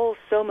we're all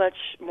so much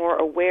more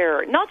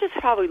aware, not just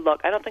how we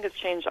look. I don't think it's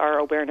changed our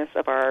awareness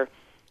of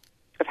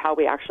how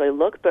we actually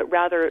look, but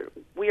rather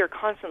we are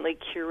constantly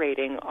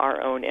curating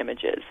our own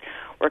images.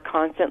 We're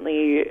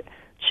constantly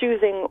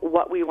choosing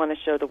what we want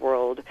to show the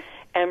world,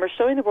 and we're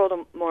showing the world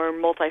a more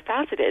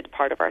multifaceted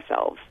part of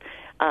ourselves.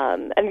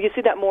 And you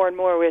see that more and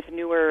more with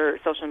newer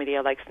social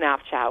media like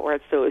Snapchat, where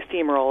it's so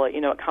ephemeral, it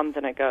comes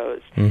and it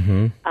goes,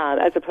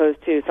 as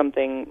opposed to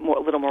something a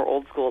little more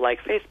old school like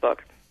Facebook.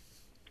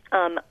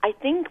 I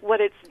think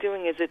what it's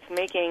doing is it's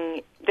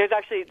making,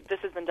 this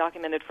has been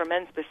documented for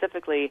men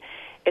specifically,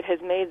 it has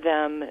made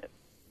them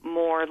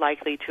more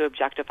likely to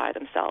objectify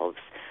themselves,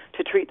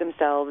 to treat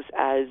themselves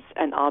as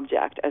an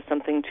object, as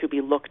something to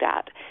be looked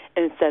at,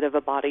 instead of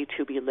a body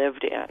to be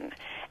lived in.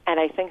 And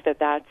I think that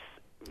that's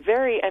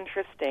very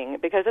interesting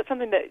because it's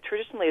something that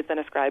traditionally has been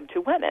ascribed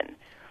to women.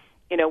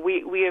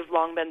 we have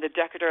long been the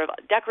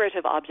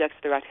decorative objects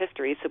throughout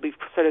history, so we've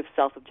sort of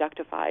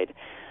self-objectified.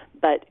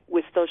 But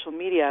with social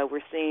media,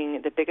 we're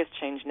seeing the biggest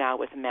change now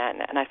with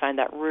men, and I find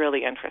that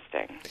really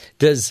interesting.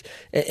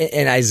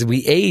 And as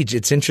we age,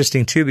 it's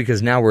interesting too,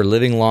 because now we're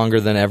living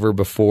longer than ever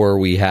before.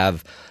 We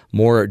have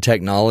more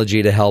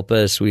technology to help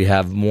us. We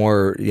have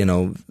more,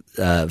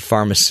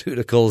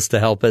 pharmaceuticals to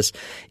help us.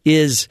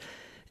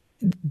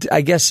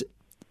 I guess,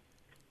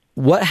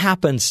 what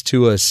happens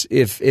to us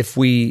if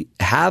we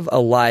have a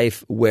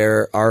life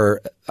where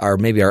our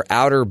maybe our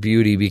outer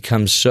beauty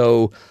becomes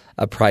so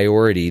a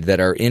priority that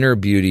our inner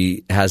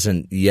beauty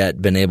hasn't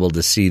yet been able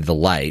to see the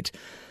light?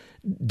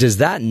 Does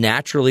that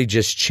naturally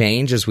just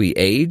change as we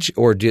age,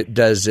 or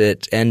does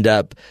it end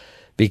up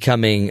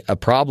becoming a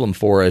problem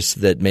for us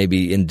that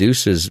maybe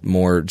induces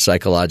more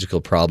psychological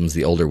problems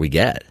the older we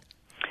get?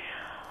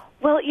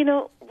 Well,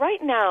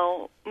 right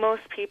now,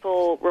 most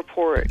people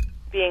report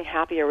being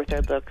happier with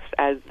their looks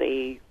as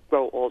they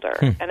grow older.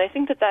 And I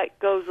think that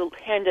goes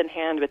hand in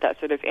hand with that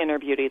sort of inner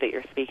beauty that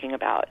you're speaking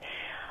about.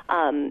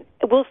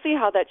 We'll see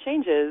how that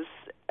changes,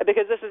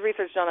 because this is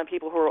research done on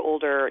people who are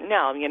older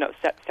now, 70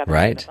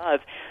 right. and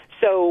above.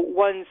 So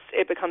once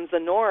it becomes the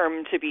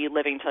norm to be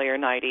living till you're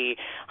 90,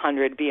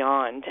 100,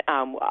 beyond,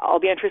 I'll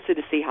be interested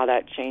to see how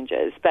that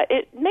changes. But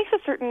it makes a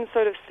certain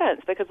sort of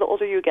sense, because the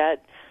older you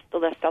get, the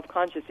less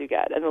self-conscious you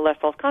get. And the less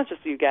self-conscious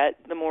you get,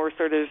 the more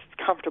sort of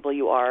comfortable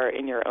you are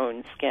in your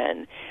own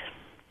skin.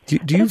 Do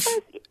you as far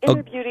as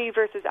inner beauty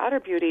versus outer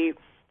beauty,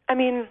 I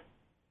mean,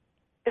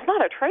 it's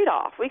not a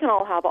trade-off. We can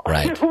all have all,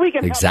 right. we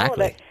can exactly. have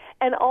all of it.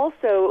 And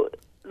also,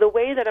 the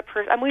way that a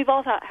person, we've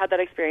all had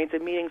that experience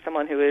of meeting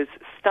someone who is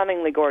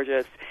stunningly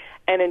gorgeous,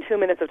 and in 2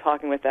 minutes of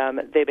talking with them,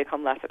 they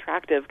become less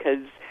attractive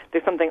because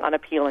there's something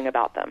unappealing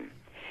about them.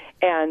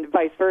 And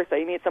vice versa.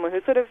 You meet someone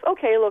who's sort of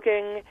okay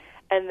looking,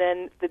 and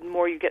then the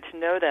more you get to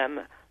know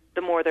them,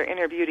 the more their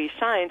inner beauty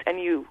shines,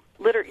 and your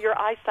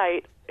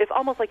eyesight, it's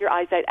almost like your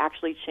eyesight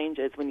actually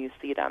changes when you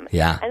see them.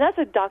 Yeah. And that's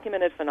a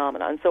documented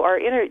phenomenon. So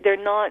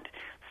they're not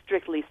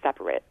strictly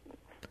separate.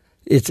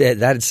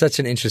 That's such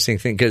an interesting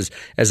thing, because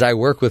as I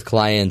work with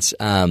clients,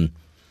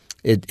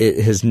 it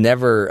has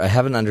never, I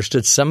haven't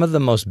understood, some of the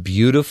most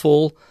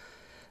beautiful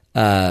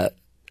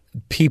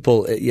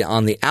people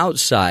on the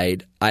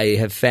outside I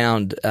have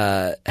found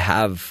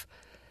have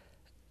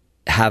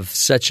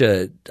such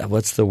a,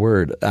 what's the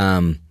word?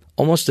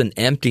 Almost an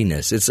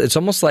emptiness. It's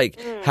almost like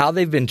how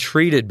they've been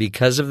treated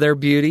because of their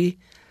beauty.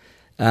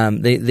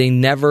 They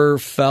never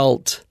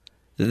felt.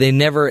 They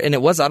never, and I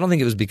don't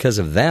think it was because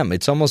of them.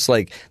 It's almost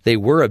like they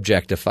were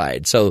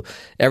objectified. So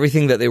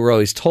everything that they were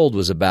always told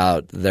was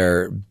about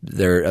their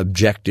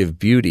objective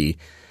beauty.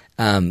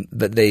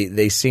 But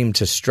they seemed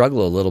to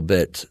struggle a little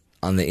bit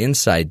on the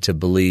inside to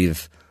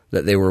believe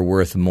that they were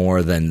worth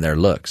more than their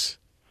looks.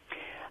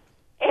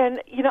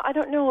 And, I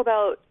don't know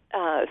about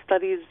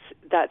studies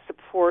that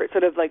support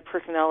sort of like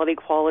personality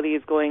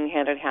qualities going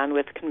hand in hand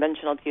with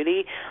conventional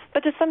beauty,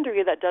 but to some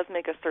degree that does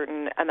make a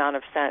certain amount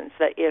of sense,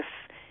 that if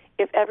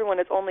everyone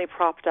is only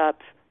propped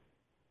up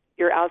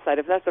your outside,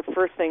 if that's the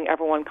first thing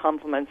everyone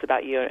compliments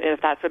about you, and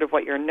if that's sort of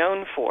what you're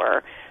known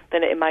for,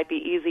 then it might be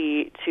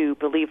easy to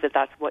believe that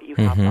that's what you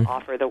have to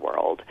offer the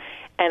world.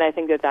 And I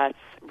think that that's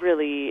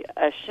really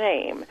a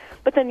shame.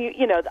 But then,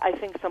 I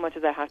think so much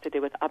of that has to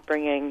do with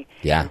upbringing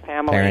and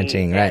family.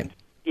 Parenting, right.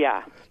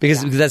 Yeah.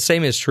 Because that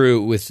same is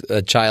true with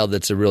a child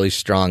that's a really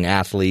strong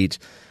athlete,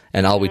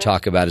 and all we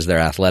talk about is their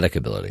athletic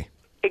ability.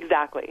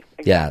 Exactly.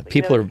 Yeah,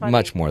 people are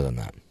much more than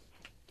that.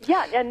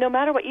 Yeah, and no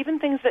matter what, even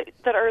things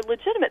that are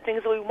legitimate,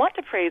 things that we want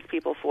to praise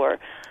people for.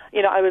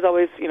 I was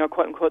always,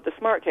 quote unquote, the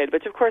smart kid,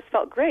 which of course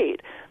felt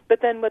great.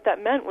 But then what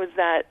that meant was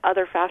that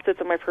other facets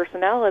of my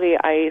personality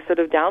I sort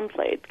of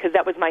downplayed, because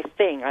that was my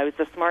thing. I was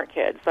the smart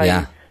kid. So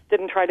I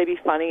didn't try to be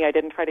funny. I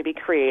didn't try to be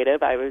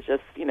creative. I was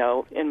just,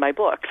 in my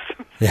books.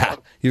 Yeah,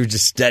 you were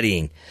just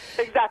studying.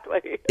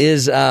 Exactly.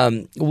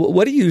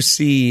 What do you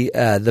see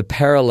the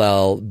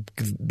parallel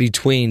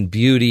between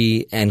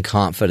beauty and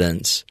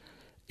confidence?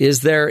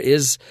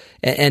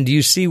 And do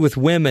you see with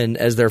women,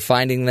 as they're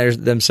finding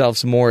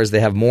themselves more, as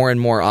they have more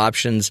and more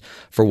options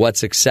for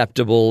what's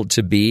acceptable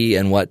to be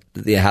and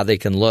how they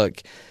can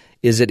look,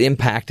 is it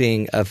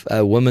impacting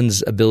a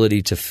woman's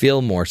ability to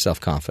feel more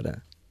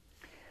self-confident?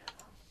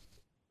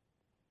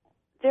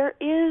 There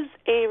is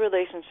a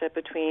relationship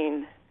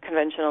between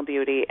conventional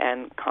beauty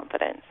and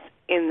confidence,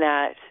 in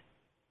that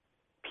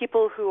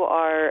people who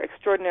are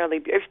conventionally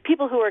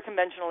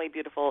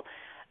beautiful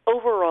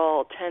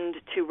overall tend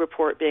to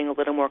report being a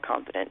little more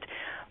confident.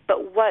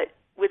 But what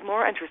was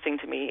more interesting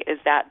to me is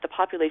that the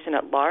population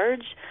at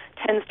large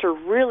tends to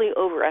really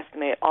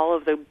overestimate all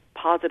of the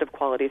positive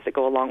qualities that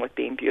go along with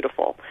being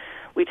beautiful.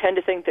 We tend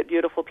to think that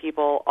beautiful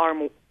people are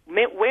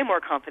way more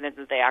confident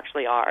than they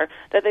actually are,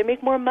 that they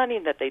make more money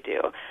than they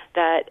do,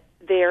 that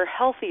they're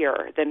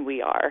healthier than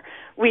we are.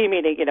 We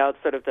meaning,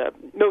 sort of the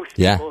most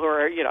people who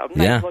are,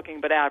 nice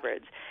looking but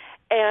average.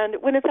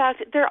 And when in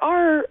fact there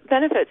are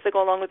benefits that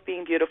go along with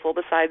being beautiful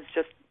besides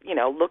just,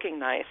 looking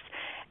nice.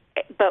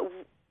 But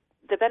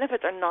the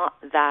benefits are not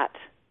that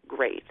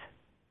great.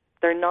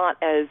 they're not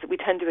as, we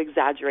tend to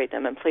exaggerate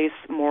them and place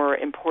more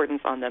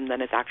importance on them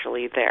than is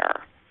actually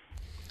there.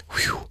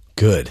 Whew,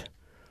 good.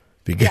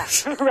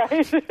 Because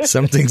right.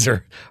 some things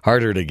are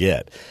harder to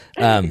get.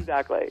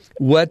 Exactly.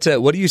 What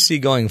do you see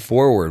going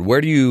forward?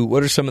 What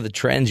are some of the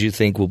trends you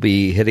think will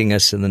be hitting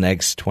us in the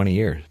next 20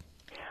 years?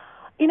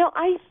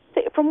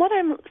 From what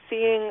I'm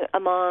seeing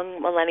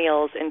among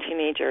millennials and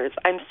teenagers,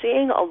 I'm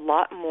seeing a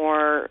lot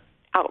more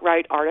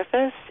outright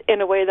artifice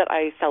in a way that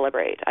I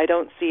celebrate. I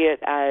don't see it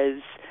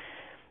as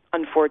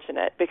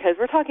unfortunate, because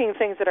we're talking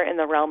things that are in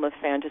the realm of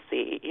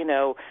fantasy,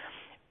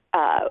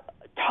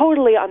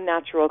 totally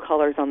unnatural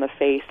colors on the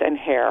face and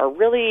hair,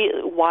 really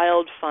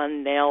wild,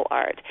 fun nail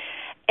art.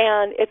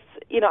 And it's,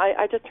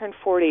 I just turned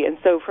 40, and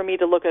so for me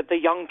to look at the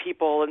young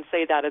people and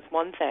say that is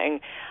one thing,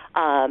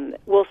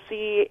 we'll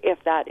see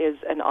if that is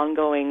an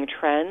ongoing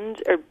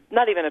trend, or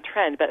not even a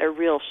trend, but a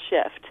real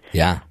shift.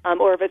 Yeah.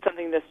 Or if it's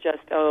something that's just,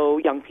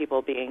 young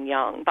people being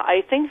young. But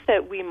I think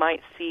that we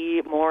might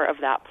see more of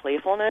that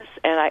playfulness,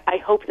 and I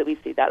hope that we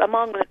see that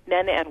among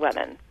men and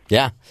women.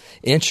 Yeah.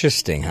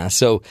 Interesting, huh?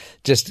 So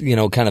just,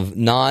 kind of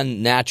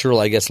non-natural,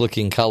 I guess,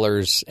 looking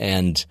colors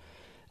and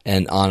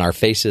on our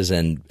faces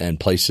and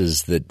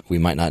places that we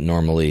might not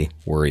normally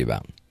worry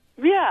about.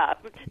 Yeah.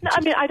 No,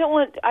 I don't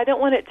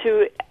want it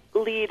to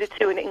lead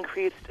to an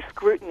increased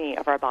scrutiny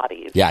of our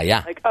bodies.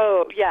 Yeah. Like,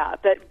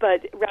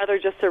 but rather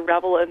just to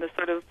revel in this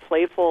sort of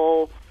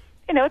playful,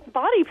 it's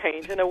body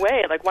paint in a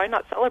way. Like, why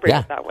not celebrate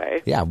it that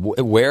way? Yeah,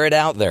 wear it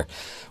out there.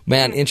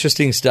 Man,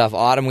 interesting stuff.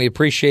 Autumn, we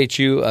appreciate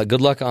you.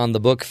 Good luck on the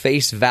book,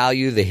 Face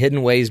Value, The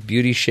Hidden Ways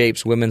Beauty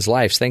Shapes Women's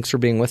Lives. Thanks for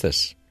being with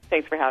us.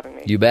 Thanks for having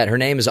me. You bet. Her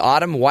name is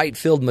Autumn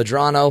Whitefield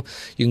Medrano.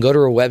 You can go to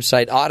her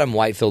website,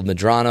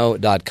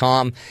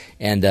 autumnwhitefieldmedrano.com,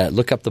 and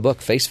look up the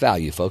book, Face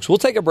Value, folks. We'll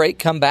take a break,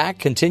 come back,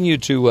 continue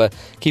to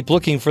keep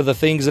looking for the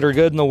things that are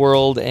good in the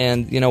world,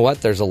 and you know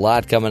what? There's a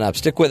lot coming up.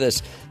 Stick with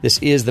us. This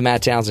is The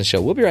Matt Townsend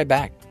Show. We'll be right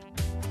back.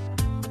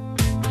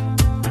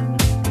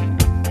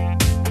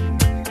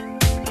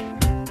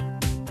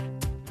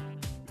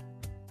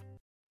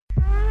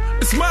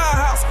 It's my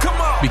house, come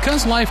on!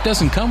 Because life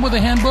doesn't come with a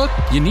handbook,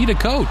 you need a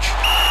coach.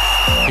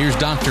 Here's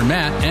Dr.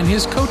 Matt and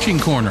his Coaching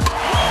Corner.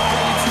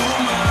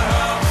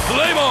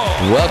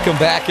 Welcome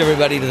back,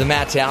 everybody, to the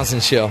Matt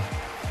Townsend Show.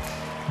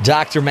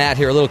 Dr. Matt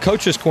here, a little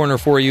Coach's Corner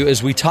for you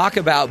as we talk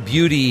about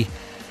beauty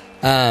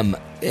and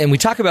we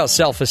talk about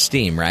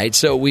self-esteem, right?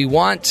 So we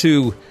want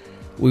to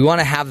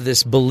have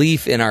this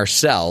belief in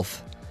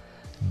ourself,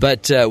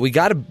 but we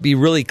got to be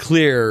really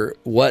clear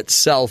what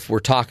self we're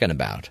talking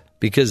about.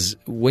 Because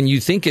when you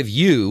think of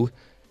you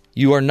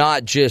are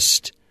not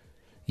just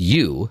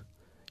you.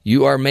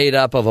 You are made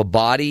up of a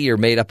body, you're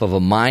made up of a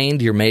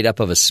mind, you're made up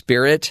of a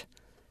spirit.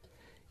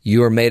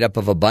 You are made up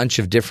of a bunch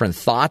of different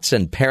thoughts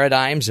and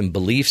paradigms and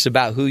beliefs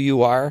about who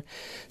you are.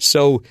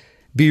 So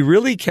be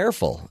really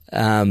careful.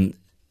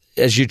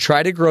 As you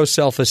try to grow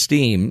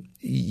self-esteem,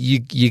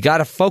 you got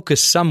to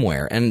focus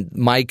somewhere. And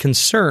my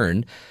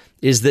concern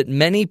is that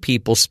many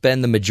people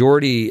spend the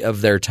majority of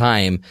their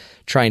time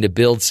trying to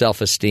build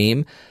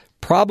self-esteem,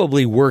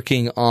 probably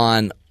working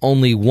on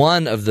only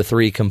one of the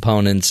three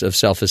components of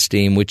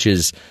self-esteem, which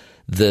is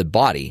the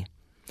body.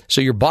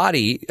 So your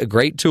body, a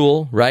great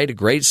tool, right? A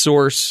great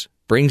source,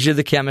 brings you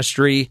the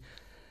chemistry,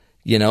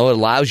 it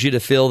allows you to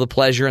feel the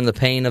pleasure and the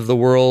pain of the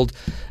world.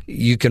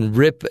 You can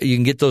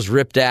get those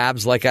ripped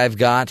abs like I've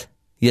got,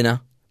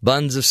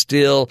 buns of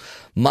steel,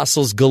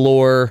 muscles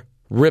galore,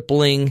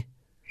 rippling.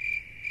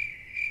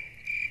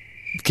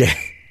 Okay,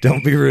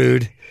 don't be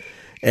rude.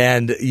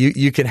 And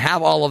you can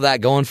have all of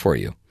that going for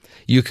you.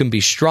 You can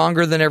be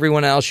stronger than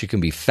everyone else. You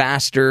can be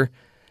faster.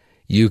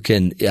 You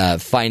can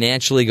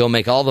financially go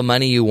make all the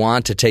money you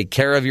want to take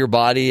care of your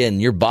body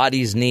and your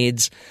body's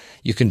needs.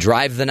 You can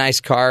drive the nice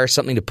car,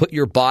 something to put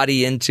your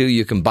body into.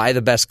 You can buy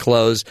the best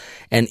clothes.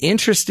 And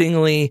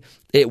interestingly,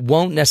 it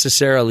won't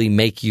necessarily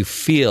make you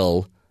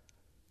feel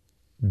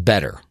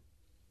better.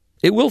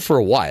 It will for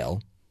a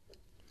while.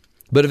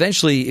 But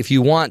eventually, if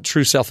you want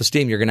true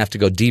self-esteem, you're going to have to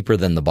go deeper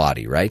than the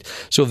body, right?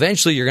 So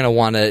eventually, you're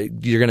going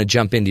to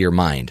jump into your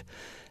mind.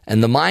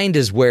 And the mind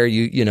is where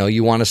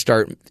you want to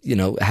start,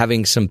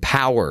 having some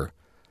power.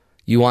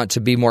 You want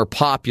to be more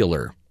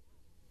popular.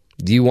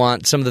 You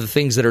want some of the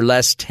things that are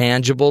less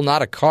tangible,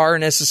 not a car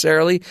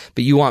necessarily,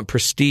 but you want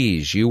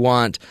prestige. You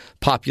want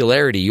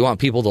popularity. You want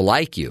people to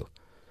like you.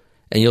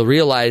 And you'll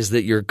realize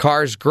that your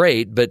car's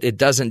great, but it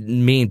doesn't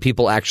mean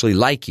people actually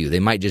like you. They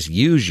might just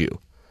use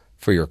you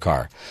for your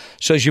car.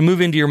 So as you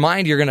move into your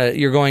mind, you're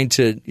going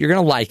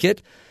to like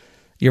it.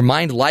 Your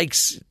mind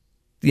likes,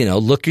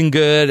 looking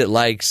good. It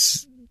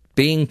likes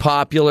being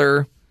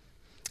popular.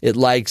 It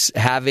likes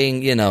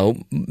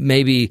having,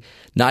 maybe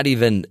not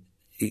even,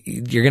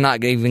 you're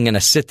not even going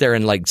to sit there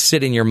and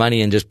sit in your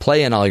money and just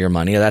play in all your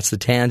money. That's the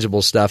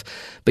tangible stuff.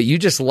 But you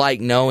just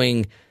like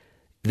knowing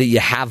that you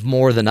have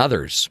more than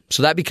others.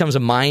 So that becomes a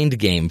mind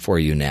game for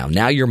you now.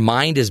 Now your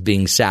mind is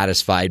being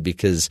satisfied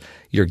because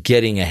you're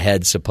getting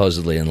ahead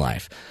supposedly in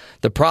life.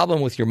 The problem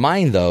with your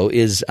mind, though,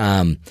 is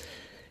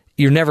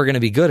you're never going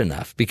to be good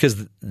enough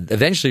because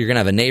eventually you're going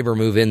to have a neighbor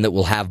move in that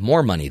will have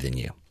more money than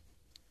you.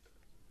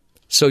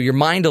 So your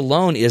mind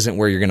alone isn't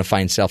where you're going to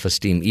find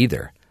self-esteem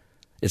either.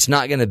 It's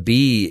not going to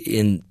be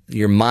in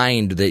your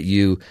mind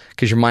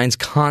because your mind's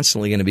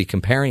constantly going to be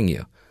comparing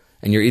you.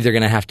 And you're either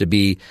going to have to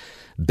be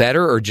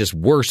better or just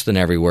worse than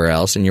everywhere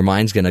else, and your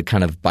mind's going to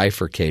kind of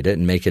bifurcate it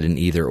and make it an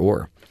either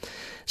or.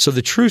 So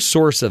the true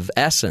source of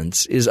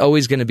essence is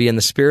always going to be in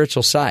the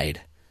spiritual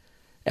side.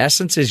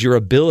 Essence is your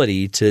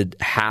ability to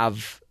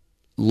have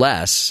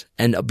less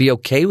and be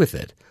okay with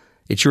it.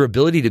 It's your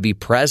ability to be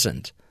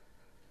present.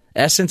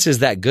 Essence is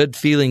that good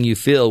feeling you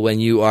feel when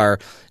you are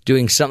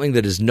doing something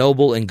that is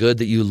noble and good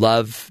that you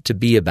love to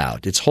be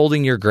about. It's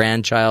holding your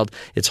grandchild.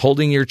 It's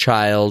holding your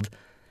child.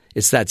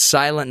 It's that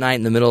silent night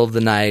in the middle of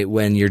the night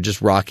when you're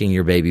just rocking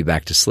your baby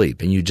back to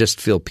sleep and you just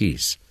feel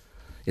peace.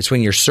 It's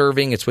when you're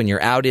serving. It's when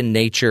you're out in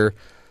nature.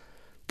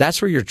 That's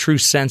where your true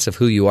sense of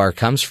who you are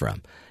comes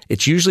from.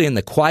 It's usually in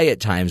the quiet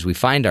times we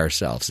find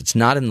ourselves. It's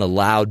not in the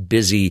loud,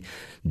 busy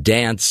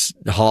dance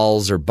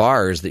halls or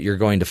bars that you're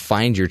going to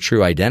find your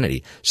true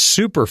identity.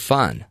 Super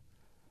fun.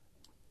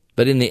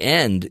 But in the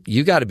end,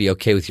 you got to be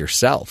okay with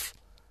yourself.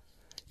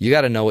 You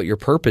got to know what your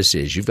purpose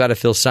is. You've got to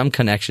feel some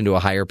connection to a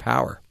higher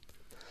power.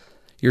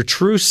 Your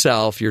true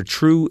self, your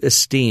true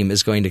esteem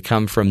is going to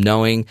come from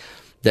knowing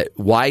that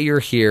why you're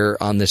here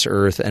on this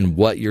earth and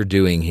what you're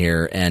doing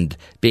here and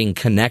being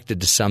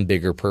connected to some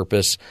bigger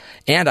purpose.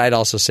 And I'd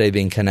also say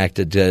being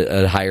connected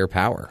to a higher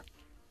power.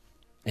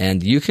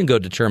 And you can go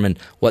determine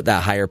what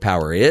that higher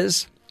power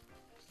is.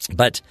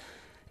 But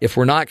if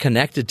we're not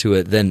connected to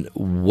it, then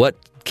what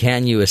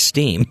can you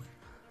esteem?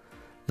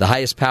 The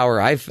highest power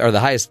the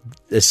highest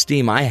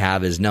esteem I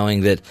have is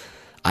knowing that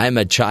I'm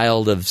a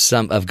child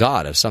of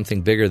God, of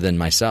something bigger than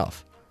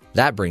myself.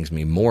 That brings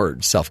me more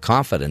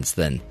self-confidence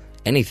than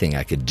anything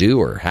I could do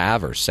or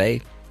have or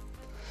say.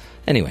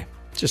 Anyway,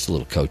 just a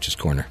little Coach's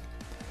Corner.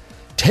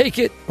 Take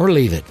it or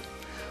leave it.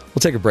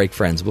 We'll take a break,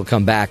 friends. We'll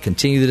come back,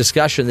 continue the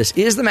discussion. This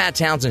is the Matt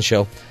Townsend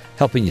Show,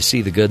 helping you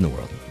see the good in the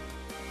world.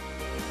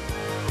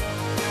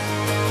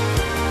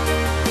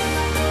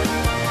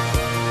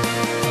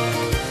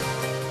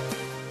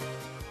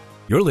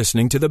 You're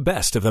listening to the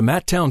best of the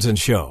Matt Townsend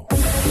Show.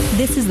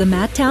 This is the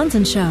Matt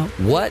Townsend Show.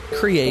 What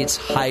creates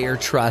higher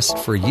trust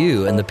for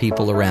you and the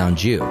people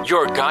around you?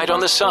 Your guide on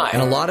the side.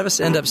 And a lot of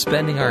us end up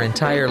spending our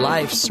entire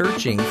life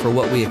searching for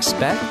what we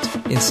expect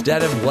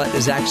instead of what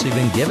has actually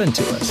been given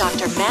to us.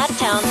 Dr. Matt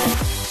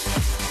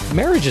Townsend.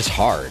 Marriage is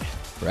hard,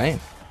 right?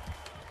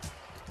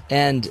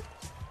 And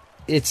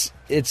it's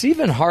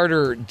even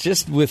harder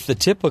just with the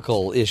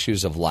typical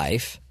issues of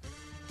life.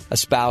 A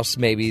spouse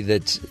maybe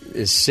that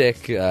is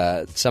sick,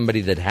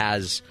 somebody that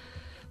has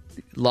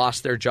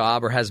lost their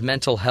job or has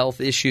mental health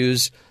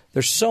issues.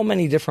 There's so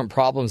many different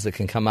problems that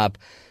can come up.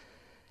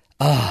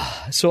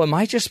 So am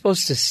I just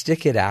supposed to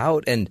stick it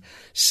out and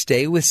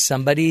stay with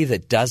somebody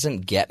that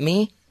doesn't get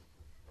me?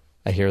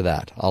 I hear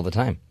that all the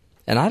time.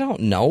 And I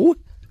don't know.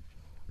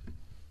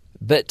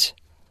 But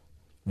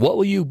what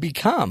will you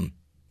become?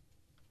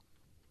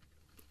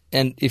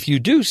 And if you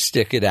do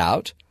stick it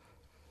out,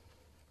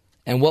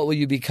 and what will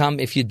you become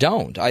if you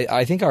don't?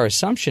 I think our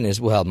assumption is,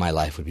 well, my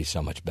life would be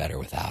so much better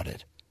without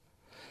it.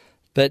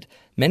 But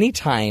many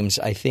times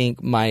I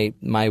think my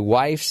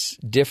wife's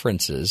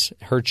differences,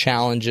 her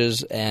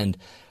challenges and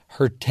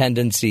her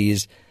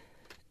tendencies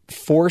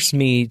force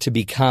me to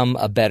become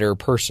a better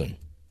person.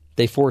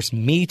 They force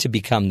me to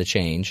become the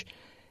change.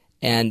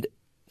 And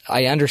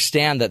I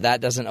understand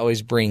that doesn't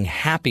always bring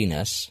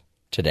happiness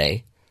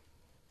today,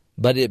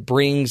 but it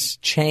brings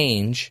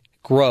change,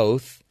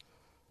 growth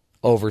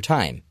over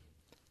time.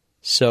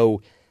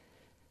 So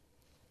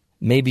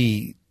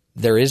maybe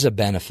there is a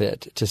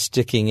benefit to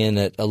sticking in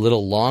it a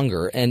little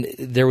longer, and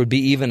there would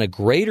be even a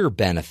greater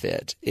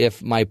benefit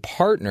if my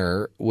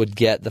partner would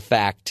get the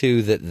fact,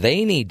 too, that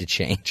they need to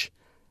change,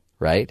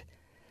 right?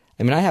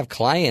 I mean, I have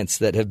clients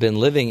that have been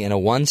living in a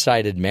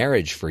one-sided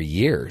marriage for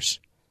years,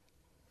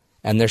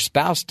 and their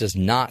spouse does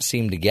not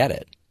seem to get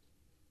it.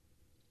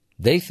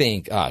 They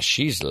think,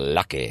 she's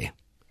lucky.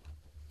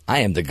 I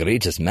am the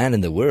greatest man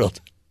in the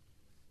world.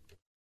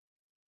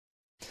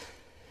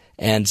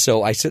 And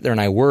so I sit there and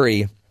I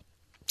worry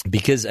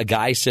because a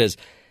guy says,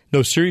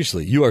 no,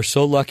 seriously, you are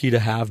so lucky to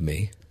have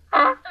me.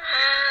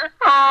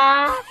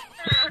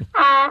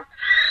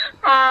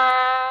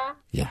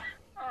 Yeah.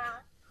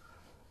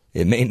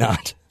 It may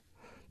not.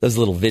 There's a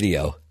little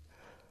video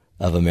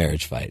of a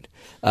marriage fight.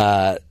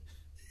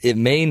 It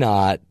may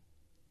not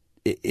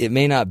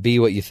be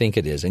what you think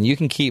it is. And you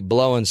can keep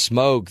blowing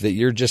smoke that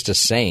you're just a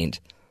saint.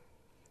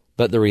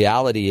 But the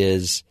reality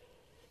is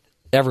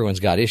everyone's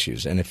got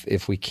issues. And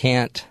if we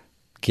can't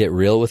get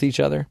real with each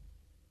other,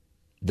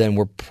 then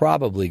we're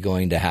probably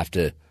going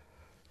to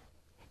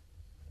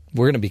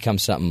we're going to become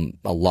something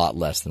a lot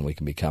less than we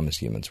can become as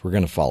humans. We're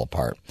going to fall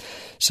apart.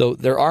 So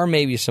there are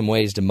maybe some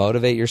ways to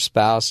motivate your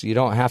spouse. You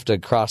don't have to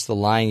cross the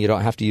line. You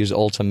don't have to use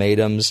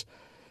ultimatums.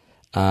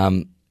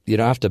 You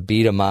don't have to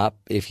beat them up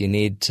if you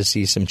need to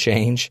see some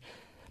change.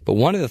 But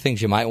one of the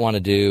things you might want to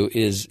do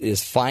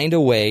is find a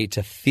way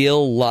to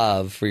feel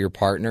love for your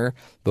partner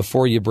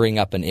before you bring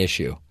up an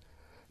issue.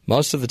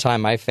 Most of the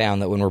time I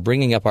found that when we're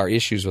bringing up our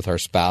issues with our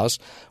spouse,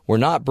 we're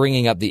not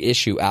bringing up the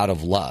issue out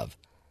of love.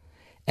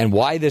 And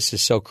why this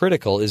is so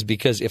critical is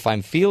because if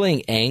I'm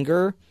feeling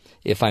anger,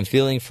 if I'm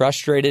feeling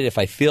frustrated, if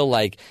I feel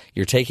like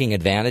you're taking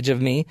advantage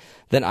of me,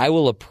 then I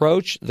will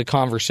approach the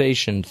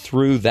conversation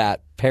through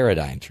that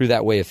paradigm, through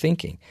that way of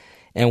thinking.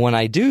 And when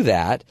I do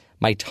that,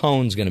 my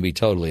tone's going to be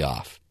totally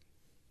off.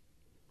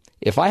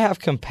 If I have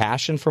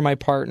compassion for my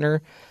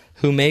partner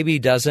who maybe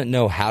doesn't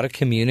know how to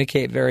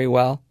communicate very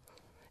well,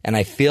 and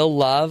I feel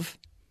love,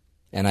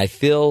 and I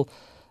feel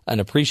an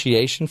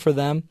appreciation for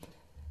them,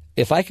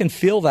 if I can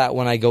feel that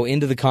when I go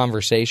into the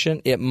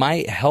conversation, it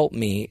might help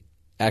me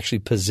actually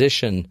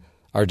position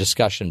our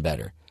discussion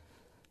better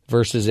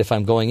versus if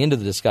I'm going into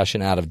the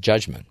discussion out of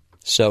judgment.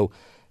 So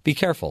be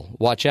careful.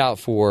 Watch out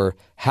for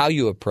how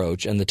you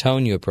approach and the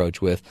tone you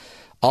approach with.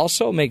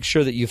 Also, make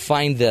sure that you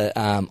find the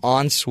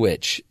on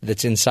switch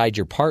that's inside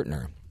your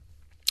partner.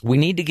 We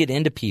need to get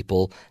into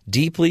people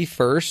deeply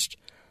first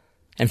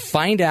and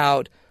find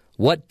out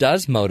what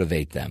does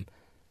motivate them.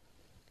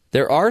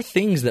 There are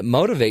things that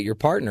motivate your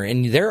partner,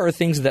 and there are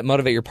things that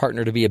motivate your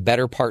partner to be a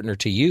better partner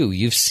to you.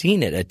 You've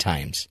seen it at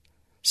times.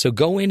 So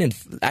go in and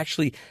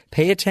actually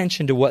pay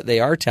attention to what they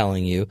are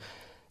telling you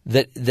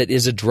that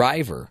is a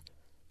driver.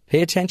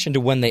 Pay attention to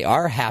when they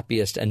are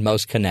happiest and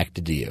most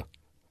connected to you.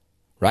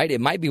 Right?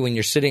 It might be when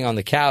you're sitting on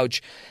the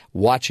couch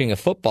watching a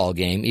football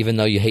game, even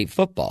though you hate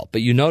football,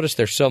 but you notice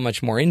they're so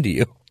much more into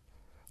you.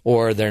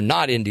 Or they're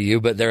not into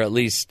you, but they're at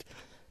least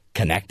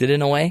connected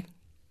in a way,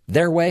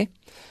 their way.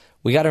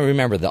 We got to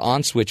remember the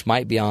on switch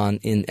might be on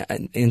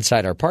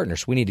inside our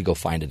partners. We need to go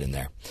find it in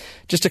there.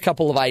 Just a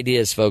couple of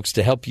ideas, folks,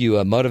 to help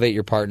you motivate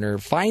your partner.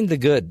 Find the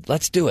good.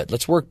 Let's do it.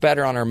 Let's work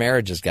better on our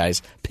marriages,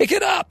 guys. Pick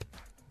it up.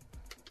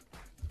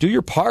 Do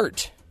your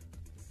part.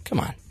 Come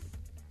on.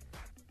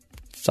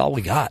 That's all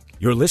we got.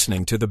 You're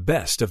listening to the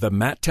best of the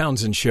Matt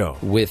Townsend Show.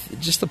 With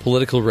just the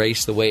political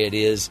race the way it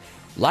is,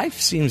 life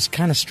seems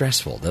kind of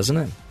stressful, doesn't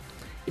it?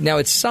 Now,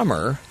 it's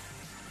summer,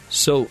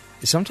 so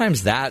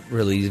sometimes that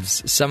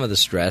relieves some of the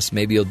stress.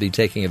 Maybe you'll be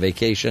taking a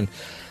vacation.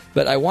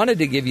 But I wanted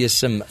to give you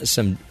some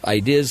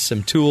ideas,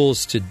 some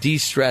tools to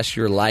de-stress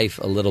your life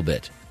a little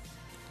bit.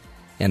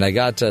 And I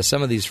got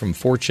some of these from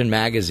Fortune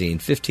magazine,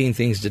 15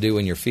 things to do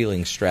when you're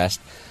feeling stressed.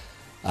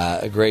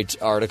 A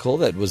great article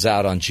that was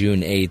out on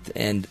June 8th.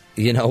 And,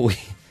 you know,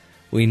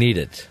 we need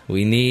it.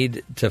 We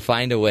need to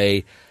find a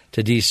way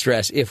to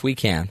de-stress if we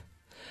can.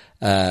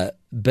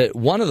 But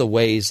one of the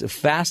ways, the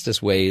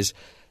fastest ways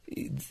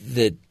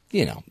that,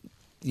 you know,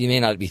 you may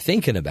not be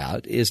thinking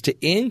about is to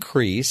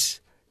decrease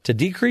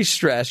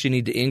stress, you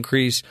need to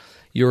increase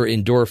your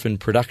endorphin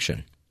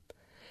production.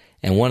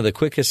 And one of the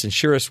quickest and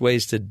surest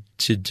ways to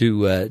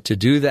do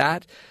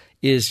that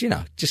is, you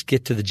know, just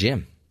get to the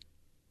gym.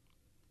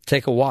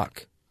 Take a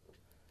walk.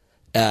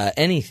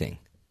 Anything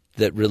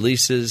that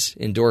releases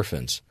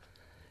endorphins.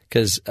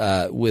 Because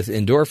with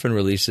endorphin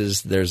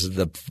releases, there's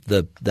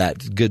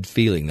that good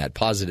feeling, that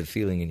positive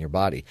feeling in your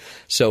body.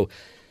 So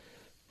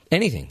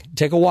anything.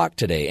 Take a walk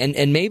today.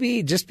 And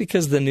maybe just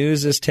because the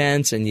news is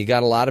tense and you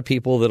got a lot of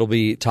people that'll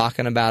be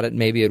talking about it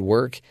maybe at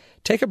work,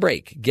 take a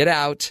break. Get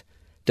out.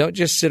 Don't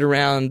just sit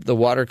around the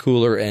water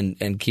cooler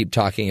and keep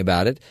talking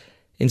about it.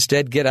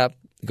 Instead, get up,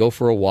 go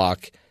for a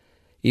walk.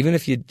 Even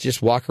if you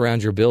just walk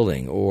around your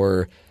building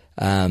or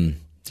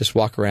just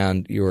walk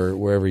around your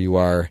wherever you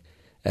are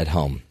at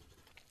home.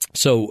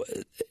 So,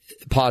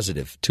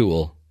 positive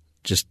tool,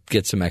 just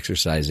get some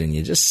exercise in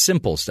you. Just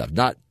simple stuff. You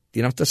don't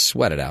have to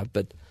sweat it out,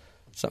 but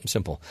something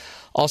simple.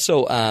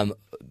 Also,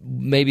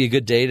 maybe a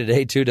good day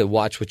today, too, to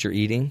watch what you're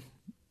eating.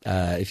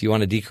 If you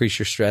want to decrease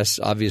your stress,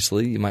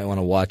 obviously, you might want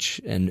to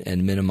watch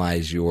and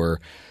minimize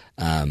your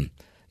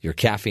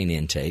caffeine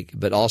intake,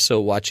 but also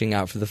watching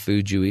out for the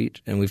food you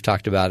eat. And we've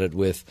talked about it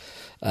with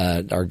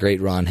our great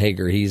Ron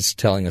Hager. He's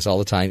telling us all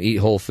the time, eat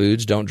whole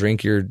foods, don't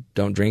drink your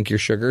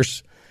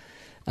sugars.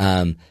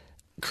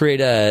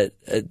 Create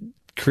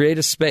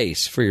a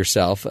space for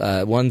yourself.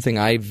 One thing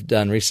I've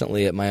done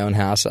recently at my own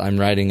house, I'm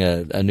writing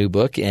a new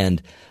book,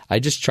 and I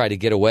just try to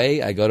get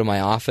away. I go to my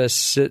office,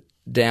 sit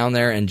down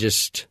there, and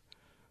just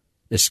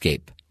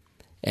escape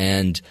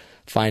and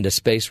find a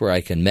space where I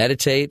can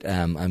meditate.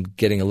 I'm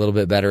getting a little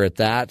bit better at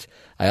that.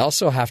 I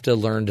also have to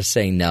learn to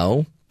say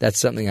no. That's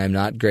something I'm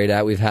not great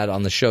at. We've had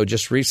on the show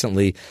just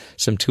recently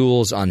some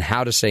tools on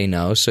how to say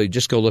no. So you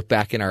just go look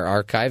back in our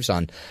archives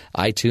on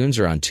iTunes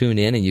or on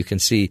TuneIn, and you can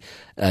see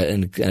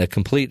a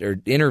complete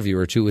interview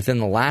or two within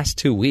the last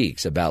 2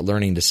 weeks about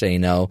learning to say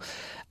no.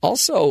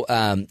 Also,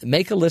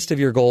 make a list of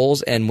your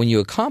goals, and when you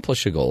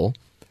accomplish a goal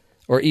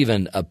or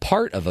even a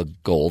part of a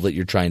goal that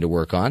you're trying to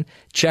work on,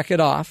 check it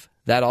off.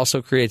 That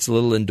also creates a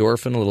little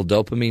endorphin, a little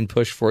dopamine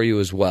push for you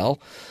as well.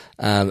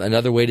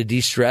 Another way to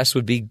de-stress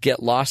would be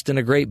get lost in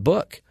a great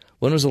book.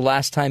 When was the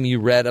last time you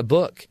read a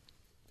book,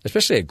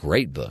 especially a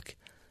great book?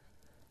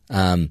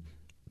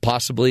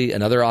 Possibly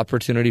another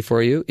opportunity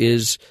for you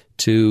is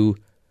to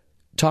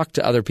talk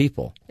to other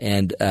people.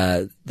 And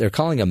they're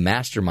calling them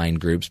mastermind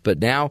groups, but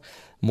now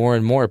more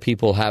and more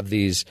people have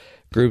these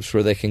groups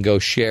where they can go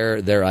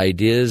share their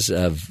ideas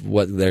of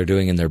what they're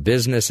doing in their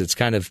business. It's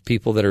kind of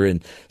people that are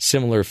in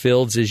similar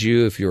fields as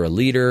you. If you're a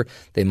leader,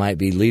 they might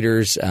be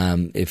leaders.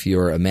 If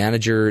you're a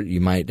manager, you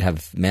might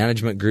have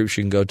management groups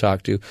you can go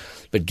talk to.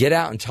 But get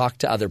out and talk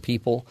to other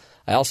people.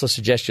 I also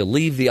suggest you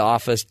leave the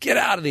office, get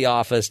out of the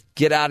office,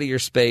 get out of your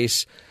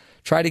space,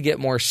 try to get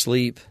more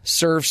sleep,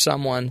 serve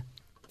someone,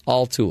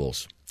 all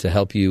tools to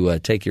help you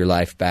take your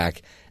life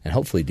back and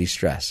hopefully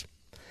de-stress.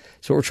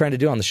 So what we're trying to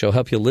do on the show,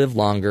 help you live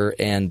longer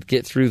and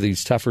get through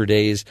these tougher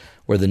days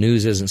where the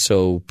news isn't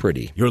so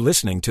pretty. You're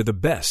listening to the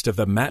best of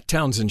the Matt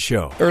Townsend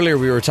Show. Earlier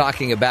we were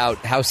talking about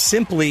how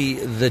simply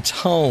the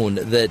tone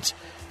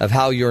of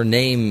how your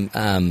name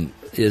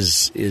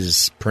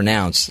is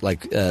pronounced,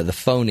 like the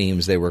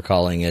phonemes they were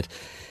calling it,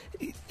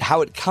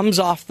 how it comes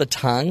off the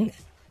tongue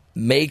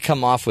may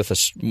come off with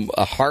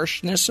a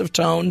harshness of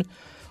tone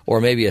or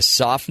maybe a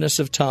softness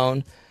of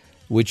tone,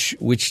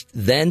 which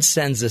then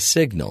sends a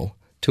signal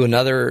to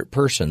another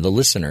person, the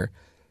listener,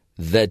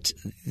 that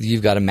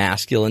you've got a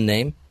masculine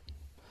name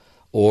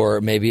or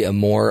maybe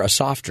a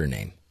softer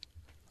name,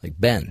 like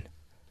Ben.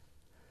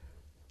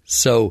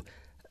 So,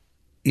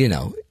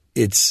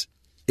 it's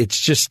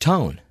just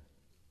tone.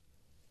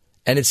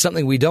 And it's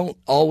something we don't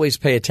always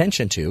pay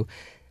attention to.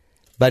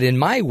 But in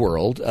my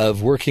world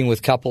of working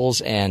with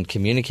couples and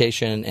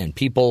communication and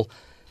people,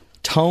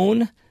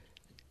 tone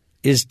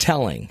is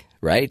telling,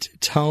 right?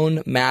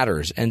 Tone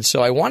matters. And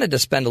so I wanted to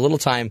spend a little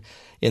time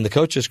in the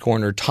Coach's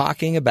Corner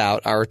talking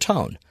about our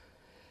tone.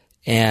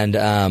 And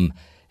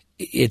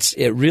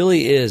it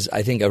really is,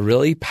 I think, a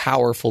really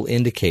powerful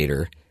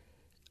indicator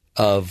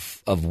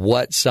of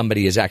what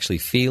somebody is actually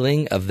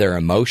feeling, of their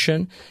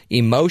emotion.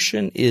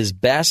 Emotion is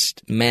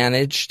best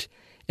managed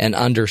and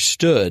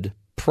understood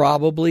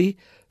probably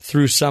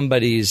through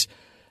somebody's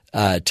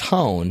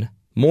tone,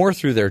 more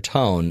through their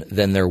tone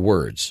than their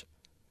words.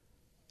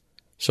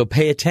 So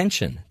pay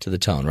attention to the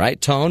tone,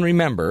 right? Tone,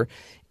 remember,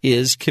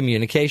 is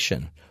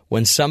communication.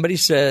 When somebody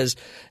says,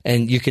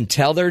 and you can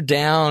tell they're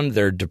down,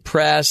 they're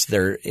depressed,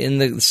 they're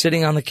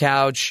sitting on the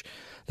couch,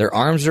 their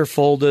arms are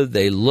folded,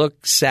 they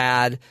look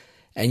sad,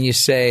 and you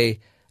say,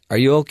 "Are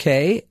you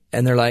okay?"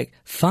 And they're like,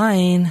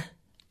 "Fine."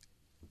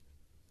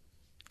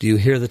 Do you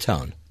hear the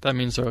tone? That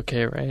means they're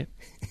okay, right?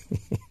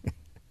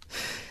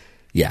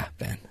 Yeah,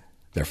 Ben,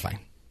 they're fine.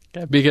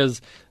 Yeah,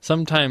 because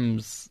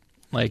sometimes,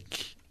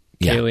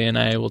 Kaylee and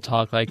I will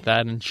talk like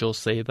that, and she'll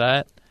say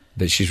that.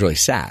 But she's really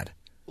sad.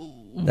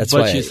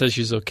 But she says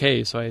she's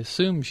okay, so I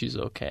assume she's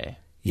okay.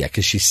 Yeah,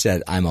 because she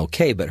said, "I'm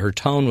okay," but her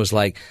tone was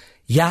like,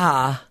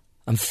 "Yeah,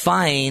 I'm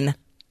fine."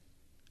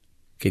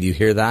 Could you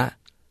hear that?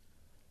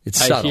 It's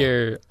subtle. I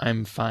hear,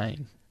 "I'm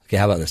fine." Okay,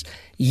 how about this?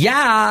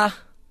 "Yeah,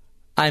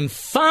 I'm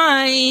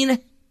fine."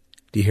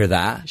 Do you hear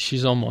that?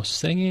 She's almost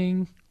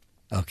singing.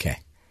 Okay.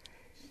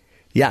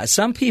 Yeah,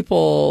 some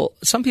people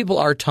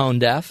are tone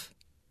deaf.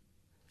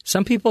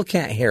 Some people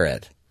can't hear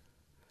it.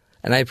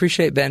 And I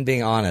appreciate Ben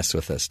being honest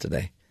with us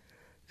today.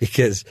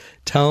 Because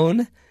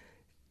tone,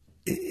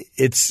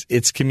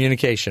 it's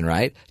communication,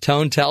 right?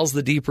 Tone tells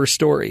the deeper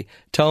story.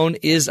 Tone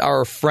is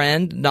our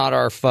friend, not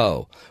our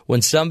foe.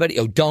 When somebody,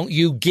 "Oh, don't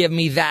you give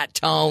me that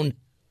tone."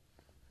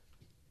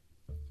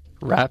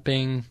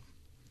 Rapping.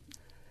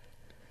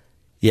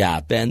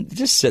 Yeah, Ben,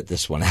 just sit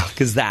this one out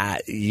because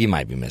you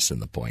might be missing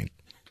the point.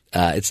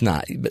 It's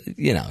not, but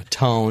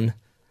tone.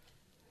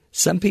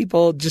 Some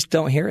people just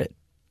don't hear it.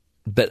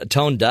 But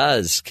tone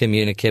does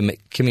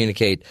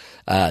communicate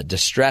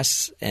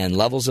distress and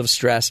levels of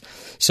stress.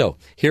 So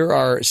here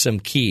are some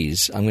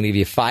keys. I'm going to give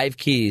you 5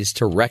 keys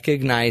to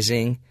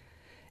recognizing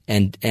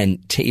and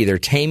to either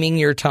taming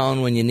your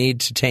tone when you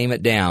need to tame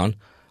it down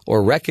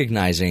or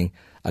recognizing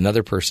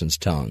another person's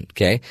tone.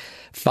 Okay?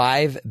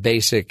 5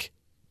 basic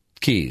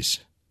keys.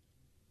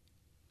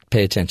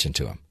 Pay attention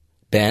to them.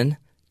 Ben,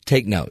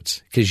 take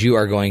notes because you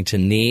are going to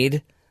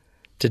need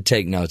to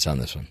take notes on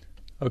this one.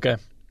 Okay.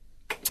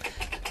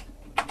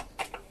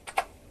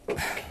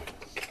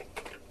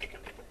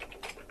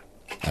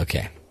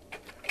 Okay.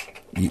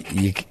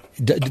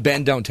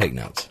 Ben, don't take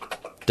notes.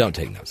 Don't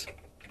take notes.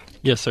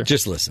 Yes, sir.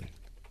 Just listen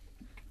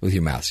with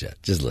your mouth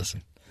shut. Just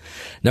listen.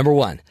 Number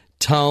 1,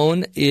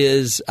 tone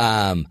is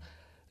not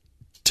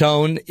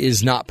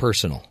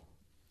personal.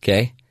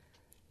 Okay?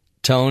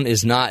 Tone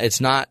is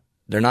not,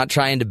 they're not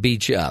trying to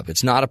beat you up.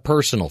 It's not a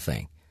personal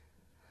thing.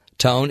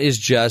 Tone is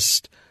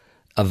just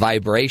a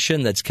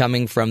vibration that's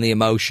coming from the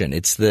emotion.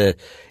 It's the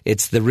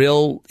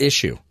real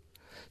issue.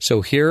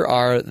 So here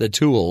are the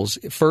tools.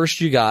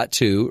 First, you got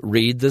to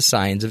read the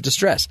signs of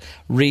distress.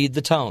 Read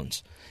the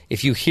tones.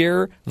 If you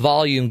hear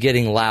volume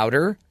getting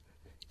louder,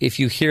 if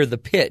you hear the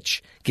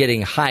pitch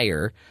getting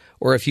higher,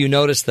 or if you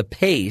notice the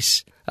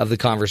pace of the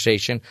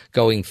conversation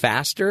going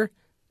faster,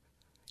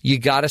 you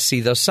got to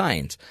see those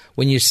signs.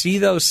 When you see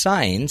those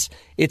signs,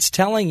 it's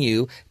telling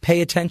you,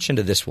 pay attention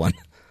to this one.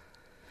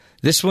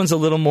 This one's a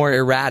little more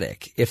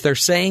erratic. If they're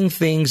saying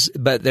things,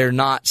 but they're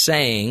not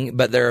saying,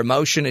 but their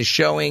emotion is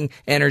showing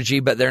energy,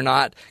 but they're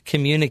not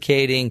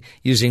communicating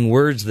using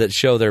words that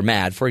show they're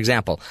mad. For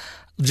example,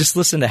 just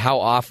listen to how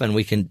often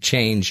we can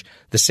change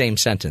the same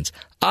sentence.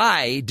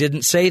 I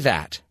didn't say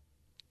that.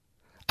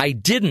 I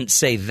didn't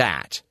say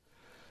that.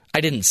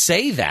 I didn't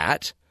say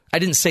that. I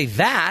didn't say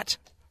that.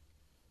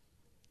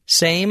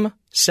 Same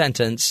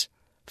sentence,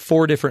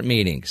 4 different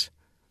meanings.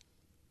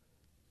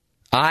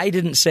 I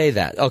didn't say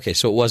that. Okay,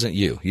 so it wasn't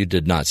you. You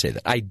did not say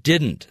that. I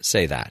didn't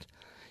say that.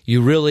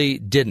 You really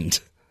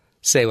didn't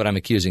say what I'm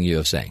accusing you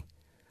of saying.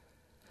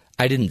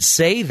 I didn't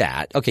say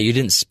that. Okay, you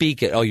didn't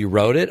speak it. Oh, you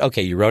wrote it?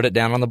 Okay, you wrote it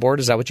down on the board.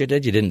 Is that what you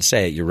did? You didn't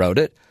say it. You wrote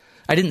it?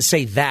 I didn't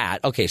say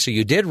that. Okay, so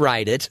you did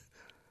write it.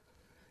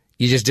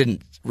 You just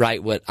didn't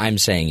write what I'm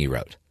saying you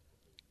wrote.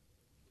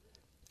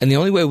 And the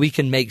only way we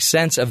can make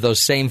sense of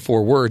those same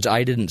 4 words,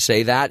 I didn't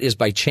say that, is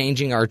by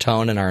changing our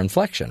tone and our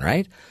inflection,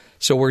 right?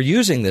 So we're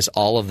using this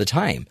all of the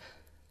time.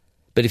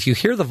 But if you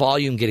hear the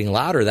volume getting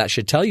louder, that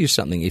should tell you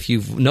something. If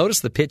you've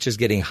noticed the pitch is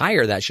getting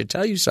higher, that should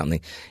tell you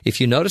something. If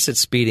you notice it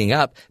speeding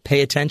up,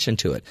 pay attention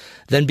to it.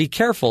 Then be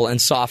careful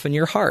and soften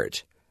your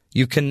heart.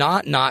 You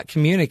cannot not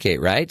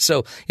communicate, right?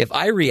 So if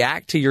I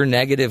react to your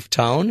negative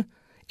tone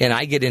and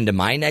I get into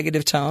my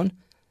negative tone,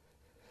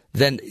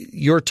 then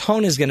your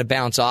tone is going to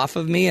bounce off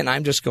of me and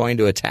I'm just going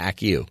to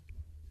attack you.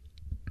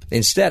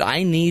 Instead,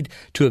 I need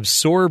to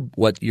absorb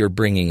what you're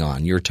bringing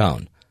on, your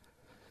tone.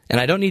 And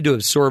I don't need to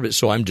absorb it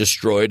so I'm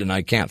destroyed and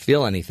I can't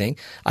feel anything.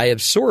 I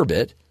absorb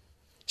it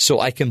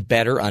so I can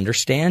better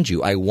understand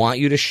you. I want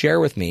you to share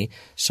with me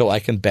so I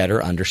can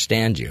better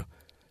understand you.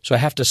 So I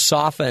have to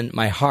soften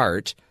my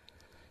heart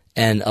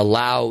and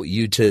allow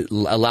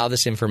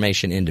this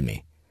information into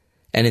me.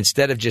 And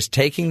instead of just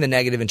taking the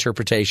negative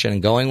interpretation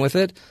and going with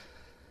it,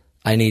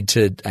 I need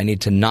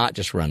to not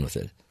just run with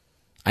it.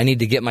 I need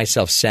to get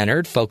myself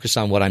centered, focus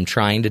on what I'm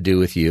trying to do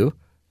with you.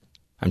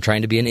 I'm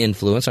trying to be an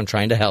influence. I'm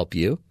trying to help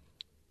you.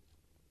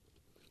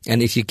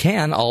 And if you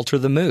can, alter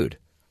the mood.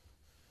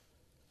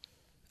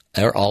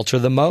 Or alter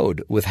the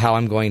mode with how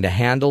I'm going to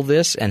handle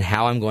this and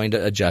how I'm going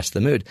to adjust the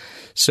mood.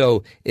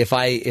 So if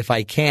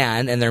I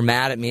can, and they're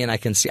mad at me and I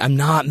can see, I'm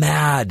not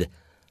mad, I'm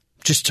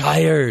just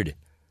tired.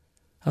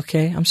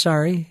 Okay, I'm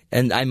sorry.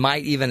 And I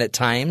might even at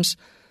times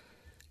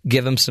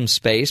give them some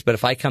space. But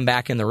if I come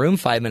back in the room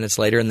 5 minutes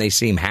later and they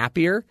seem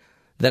happier,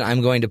 then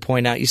I'm going to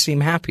point out you seem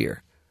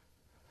happier.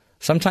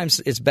 Sometimes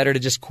it's better to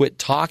just quit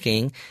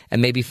talking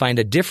and maybe find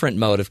a different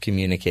mode of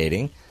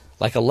communicating,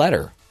 like a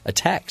letter, a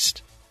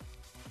text.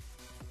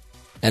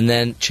 And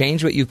then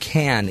change what you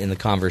can in the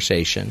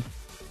conversation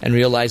and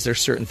realize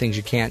there's certain things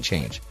you can't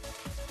change.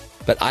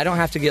 But I don't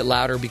have to get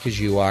louder because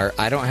you are.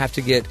 I don't have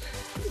to get,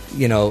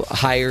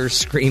 higher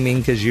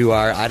screaming because you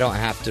are. I don't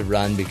have to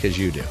run because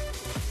you do.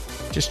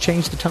 Just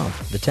change the tone,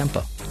 the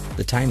tempo,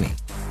 the timing.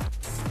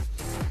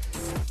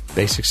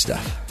 Basic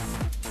stuff.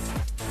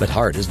 But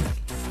hard, isn't it?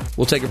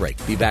 We'll take a break.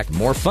 Be back.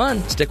 More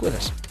fun. Stick with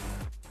us.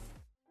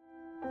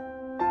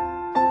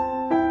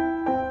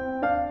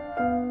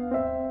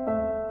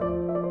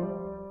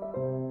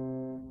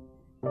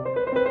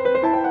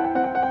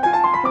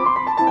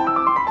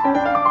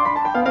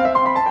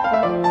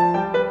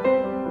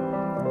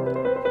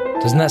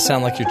 Doesn't that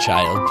sound like your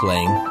child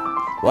playing?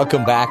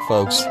 Welcome back,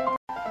 folks,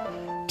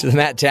 to the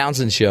Matt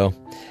Townsend Show.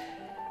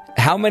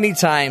 How many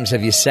times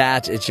have you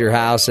sat at your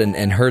house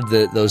and heard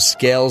those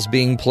scales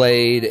being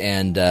played?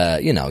 And,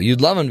 you'd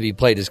love them to be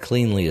played as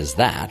cleanly as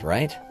that,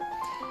 right?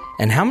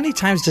 And how many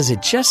times does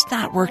it just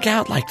not work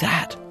out like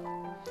that?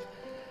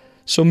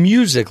 So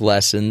music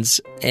lessons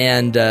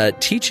and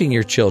teaching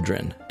your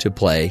children to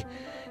play,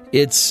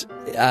 it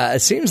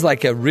seems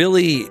like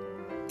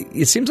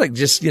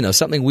just,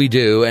 something we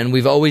do, and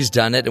we've always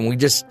done it,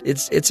 and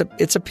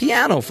it's a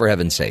piano, for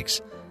heaven's sakes.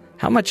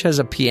 How much has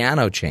a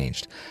piano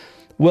changed?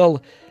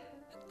 Well,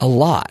 a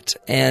lot.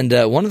 And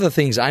one of the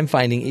things I'm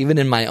finding, even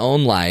in my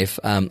own life,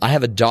 I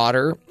have a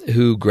daughter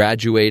who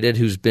graduated,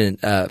 who's been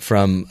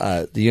from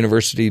the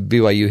University of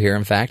BYU here,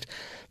 in fact.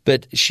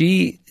 But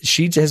she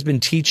has been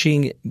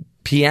teaching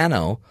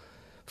piano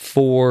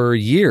for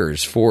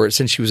years,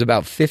 since she was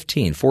about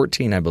 14,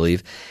 I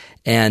believe,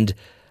 and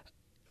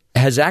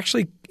has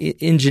actually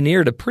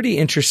engineered a pretty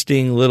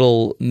interesting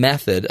little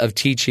method of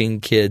teaching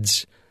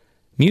kids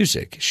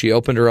music. She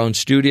opened her own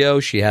studio.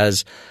 She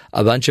has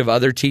a bunch of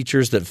other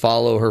teachers that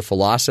follow her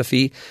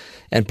philosophy.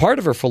 And part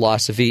of her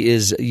philosophy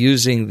is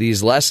using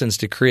these lessons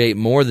to create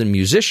more than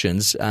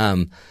musicians,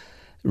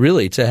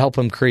 really to help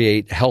them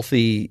create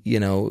healthy,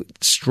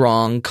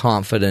 strong,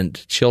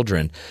 confident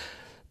children.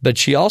 But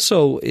she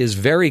also is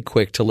very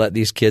quick to let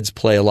these kids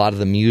play a lot of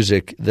the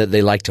music that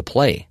they like to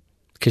play,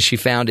 because she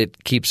found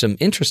it keeps them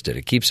interested.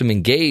 It keeps them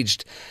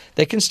engaged.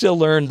 They can still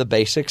learn the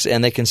basics,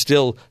 and they can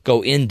still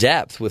go in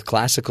depth with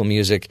classical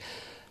music.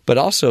 But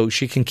also,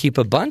 she can keep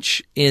a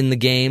bunch in the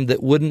game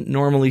that wouldn't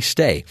normally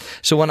stay.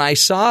 So when I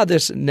saw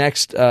this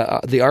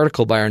the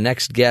article by our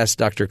next guest,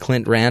 Dr.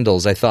 Clint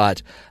Randles, I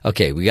thought,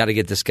 okay, we got to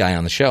get this guy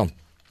on the show.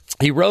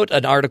 He wrote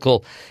an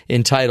article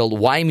entitled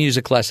Why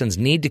Music Lessons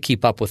Need to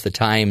Keep Up with the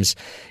Times.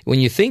 When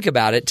you think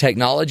about it,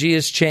 technology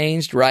has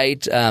changed,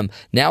 right?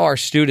 Now our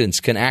students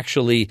can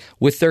actually,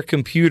 with their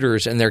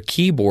computers and their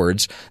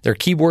keyboards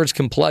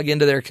can plug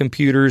into their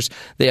computers.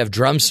 They have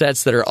drum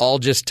sets that are all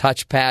just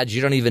touch pads.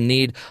 You don't even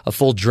need a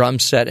full drum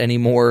set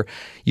anymore.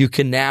 You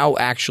can now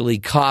actually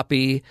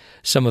copy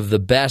some of the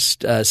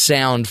best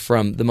sound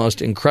from the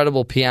most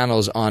incredible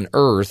pianos on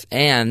earth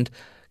and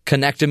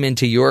connect them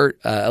into your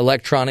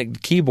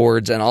electronic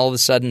keyboards, and all of a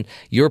sudden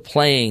you're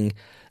playing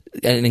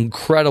an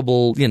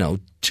incredible,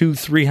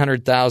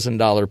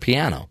 $200,000-$300,000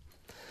 piano.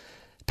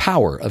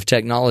 Power of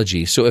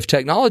technology. So if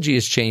technology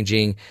is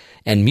changing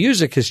and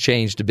music has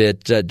changed a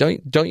bit,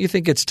 don't you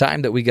think it's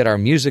time that we get our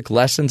music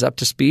lessons up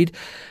to speed?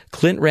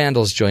 Clint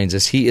Randles joins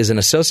us. He is an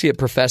associate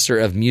professor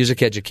of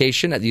music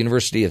education at the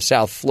University of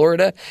South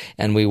Florida,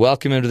 and we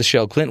welcome him to the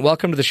show. Clint,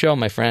 welcome to the show,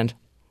 my friend.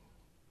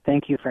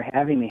 Thank you for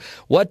having me.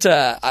 What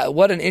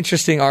an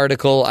interesting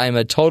article. I'm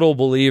a total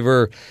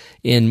believer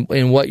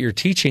in what you're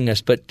teaching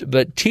us,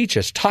 but teach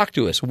us, talk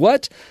to us.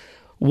 What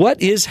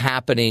is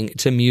happening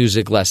to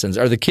music lessons?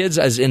 Are the kids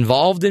as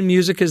involved in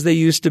music as they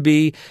used to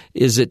be?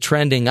 Is it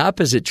trending up?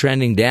 Is it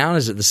trending down?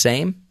 Is it the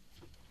same?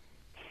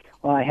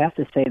 Well, I have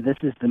to say this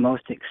is the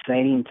most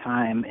exciting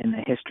time in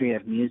the history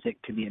of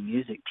music to be a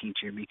music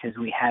teacher, because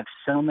we have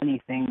so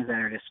many things at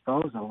our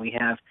disposal. We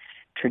have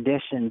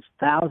traditions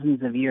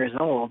thousands of years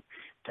old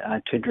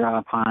to draw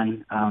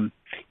upon,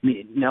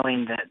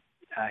 knowing that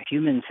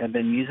humans have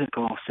been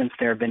musical since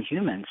there have been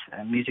humans.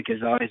 Music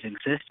has always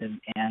existed,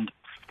 and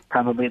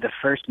probably the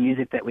first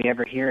music that we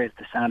ever hear is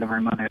the sound of our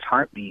mother's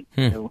heartbeat.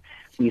 So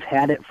we've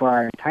had it for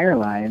our entire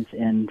lives,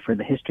 and for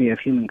the history of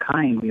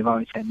humankind, we've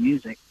always had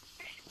music.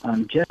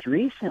 Just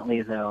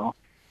recently, though,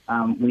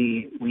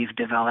 we've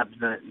developed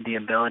the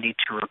ability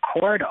to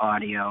record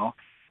audio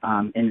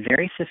in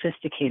very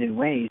sophisticated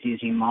ways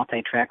using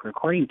multi-track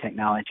recording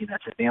technology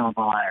that's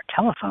available on our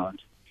telephones,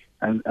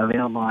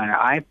 available on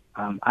our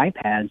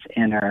iPads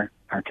and our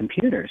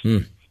computers.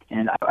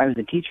 And I was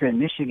a teacher in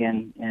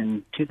Michigan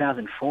in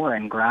 2004,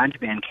 and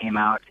GarageBand came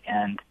out,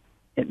 and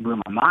it blew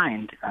my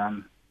mind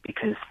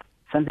because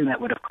something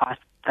that would have cost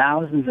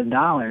thousands of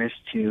dollars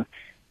to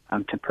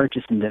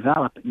purchase and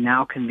develop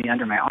now can be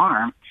under my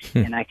arm,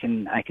 and I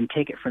can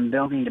take it from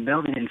building to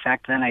building. In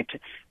fact, then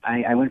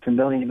I went from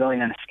building to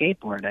building on a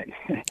skateboard to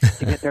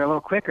get there a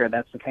little quicker.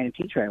 That's the kind of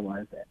teacher I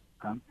was.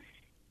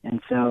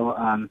 And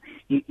so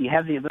you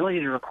have the ability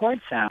to record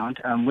sound,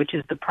 which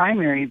is the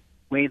primary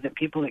way that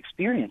people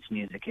experience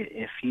music.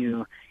 If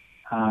you,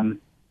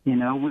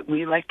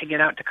 we like to get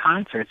out to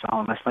concerts.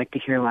 All of us like to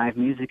hear live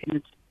music, and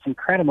it's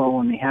incredible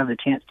when we have the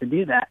chance to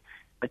do that.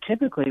 But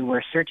typically,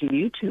 we're searching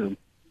YouTube.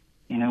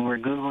 We're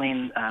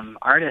Googling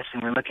artists,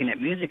 and we're looking at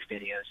music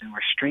videos, and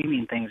we're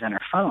streaming things on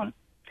our phone.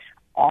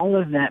 All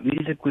of that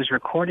music was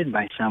recorded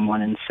by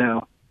someone, and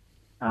so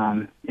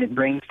it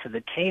brings to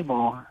the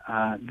table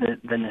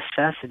the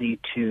necessity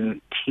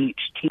to teach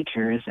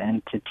teachers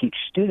and to teach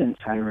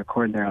students how to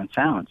record their own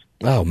sounds.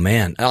 Oh,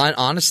 man.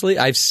 Honestly,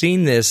 I've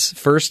seen this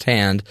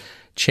firsthand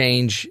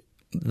change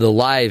the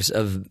lives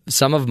of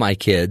some of my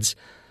kids,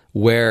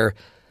 where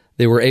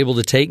they were able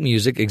to take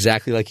music,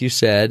 exactly like you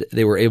said.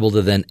 They were able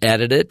to then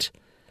edit it,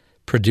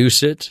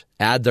 produce it,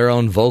 add their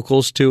own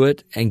vocals to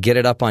it, and get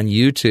it up on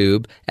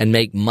YouTube and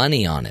make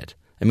money on it.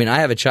 I mean, I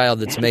have a child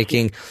that's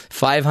making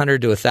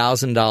 $500 to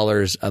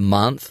 $1,000 a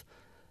month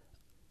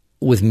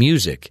with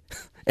music,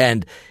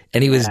 and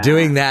he was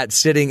doing that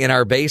sitting in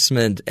our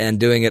basement and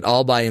doing it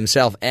all by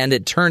himself. And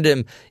it turned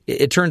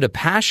a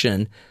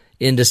passion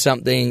into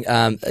something,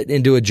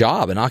 into a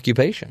job, an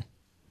occupation.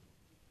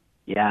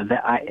 Yeah,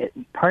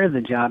 part of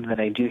the job that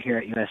I do here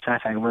at USF,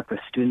 I work with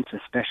students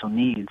with special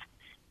needs,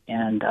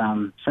 and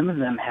some of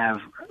them have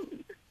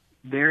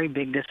very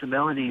big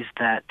disabilities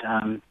that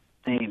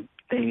they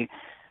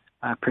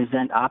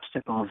present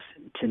obstacles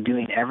to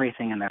doing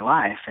everything in their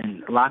life,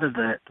 and a lot of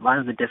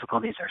the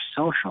difficulties are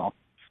social.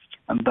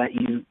 But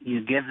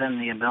you give them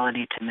the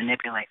ability to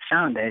manipulate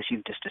sound, as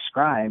you've just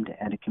described,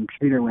 at a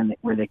computer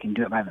where they can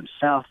do it by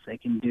themselves. They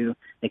can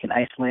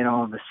isolate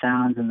all of the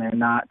sounds, and they're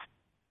not,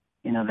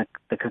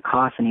 the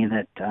cacophony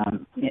that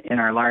in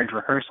our large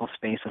rehearsal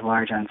space with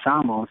large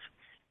ensembles.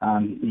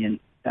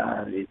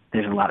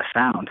 There's a lot of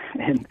sound,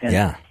 and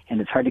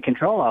it's hard to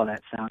control all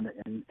that sound.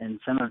 And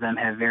some of them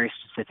have very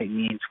specific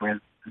needs where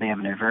they have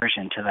an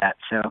aversion to that.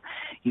 So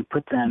you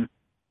put them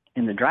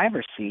in the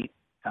driver's seat.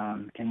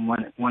 In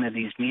one of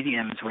these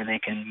mediums where they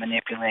can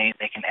manipulate,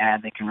 they can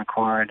add, they can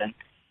record,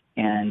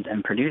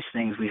 and produce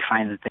things. We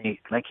find that they,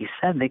 like you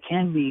said, they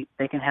can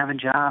have a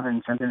job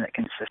and something that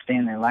can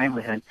sustain their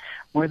livelihood.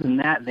 More than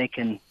that,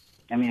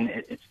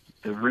 it's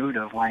the root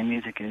of why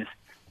music is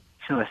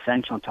so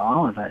essential to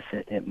all of us.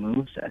 It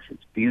moves us.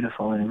 It's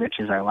beautiful. It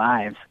enriches our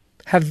lives.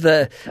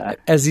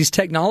 As these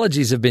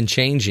technologies have been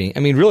changing,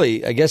 I mean,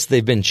 really, I guess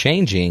they've been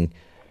changing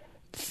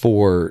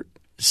for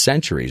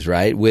centuries,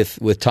 right?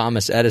 With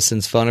Thomas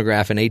Edison's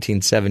phonograph in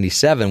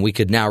 1877, we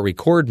could now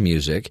record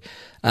music.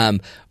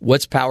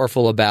 What's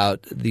powerful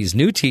about these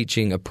new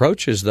teaching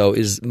approaches, though,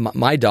 is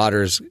my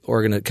daughter's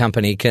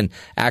company can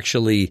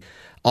actually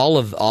all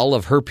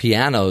of her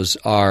pianos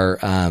are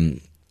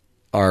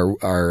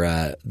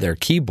their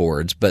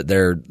keyboards, but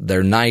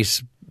they're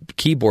nice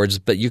keyboards.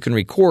 But you can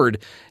record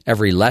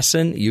every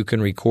lesson, you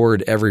can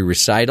record every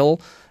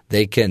recital.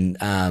 They can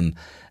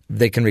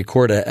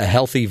record a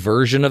healthy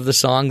version of the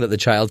song that the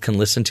child can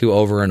listen to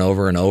over and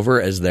over and over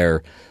as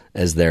they're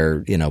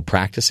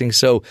practicing.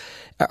 So,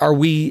 are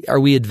we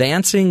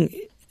advancing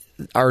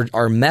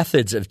our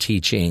methods of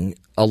teaching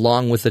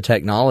along with the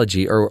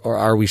technology, or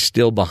are we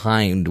still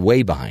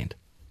way behind?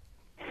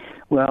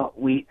 Well,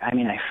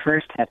 I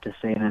first have to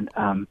say that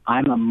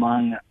I'm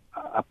among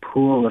a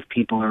pool of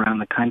people around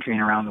the country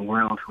and around the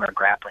world who are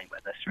grappling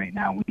with this right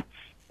now.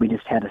 We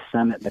just had a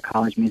summit, the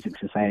College Music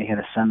Society had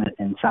a summit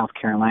in South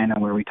Carolina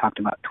where we talked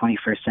about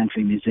 21st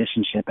century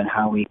musicianship and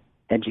how we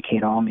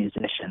educate all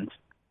musicians.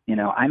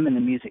 I'm in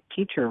the music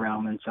teacher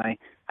realm, and so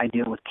I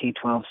deal with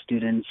K-12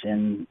 students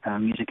and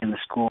music in the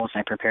schools.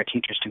 I prepare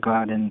teachers to go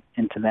out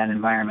into that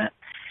environment.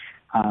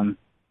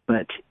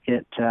 But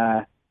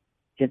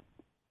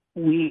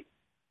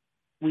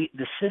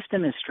the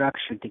system is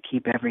structured to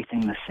keep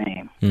everything the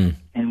same.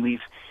 And we've,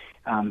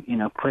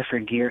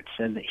 Clifford Geertz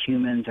said that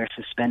humans are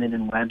suspended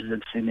in webs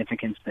of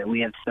significance that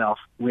we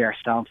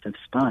ourselves have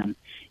spun.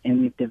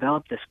 And we've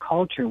developed this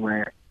culture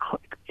where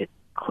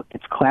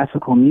it's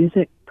classical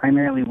music,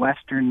 primarily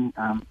Western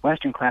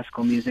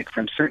classical music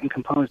from certain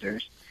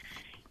composers.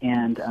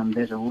 And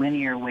there's a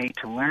linear way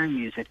to learn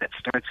music that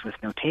starts with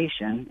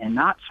notation and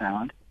not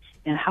sound.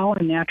 And how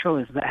unnatural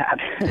is that?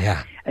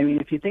 Yeah.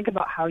 If you think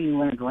about how you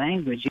learned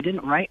language, you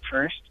didn't write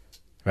first.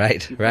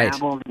 Right, you right.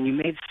 babbled and you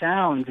made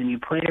sounds and you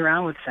played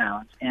around with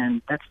sounds.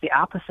 And that's the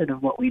opposite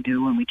of what we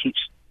do when we teach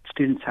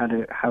students how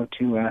to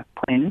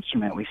play an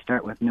instrument. We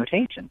start with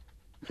notation.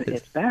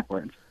 It's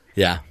backwards.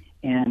 Yeah.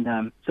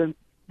 And so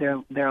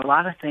there are a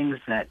lot of things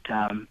that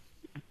are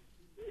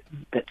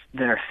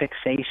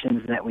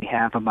fixations that we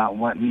have about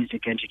what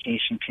music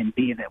education can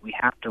be that we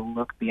have to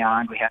look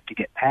beyond, we have to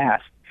get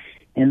past.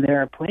 And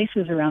there are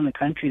places around the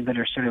country that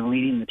are sort of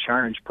leading the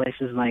charge,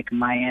 places like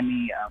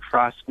Miami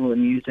Frost School of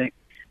Music,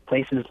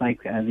 places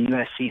like the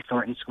USC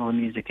Thornton School of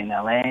Music in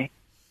L.A.,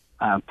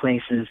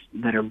 places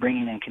that are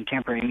bringing in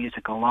contemporary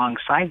music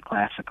alongside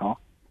classical,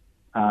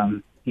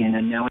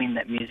 knowing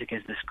that music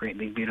is this great,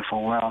 big,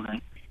 beautiful world.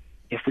 And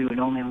if we would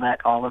only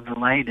let all of the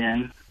light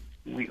in,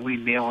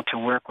 we'd be able to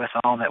work with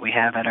all that we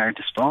have at our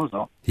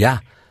disposal. Yeah.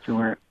 So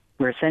we're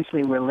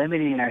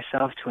limiting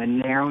ourselves to a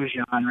narrow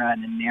genre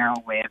and a narrow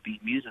way of being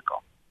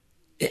musical.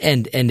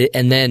 And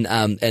then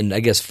I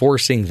guess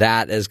forcing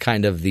that as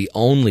kind of the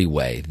only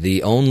way,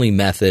 the only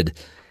method,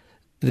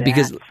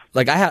 because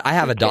like I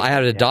had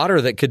a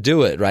daughter that could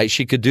do it, right?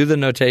 She could do the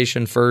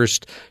notation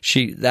first.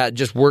 That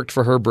just worked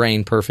for her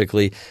brain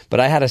perfectly. But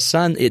I had a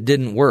son, it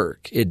didn't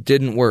work.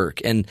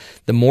 And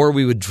the more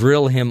we would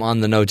drill him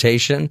on the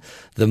notation,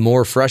 the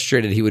more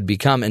frustrated he would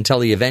become until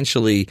he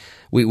eventually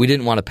we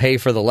didn't want to pay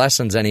for the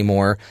lessons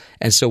anymore.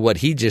 And so what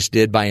he just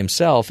did by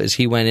himself is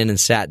he went in and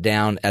sat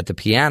down at the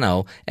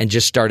piano and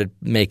just started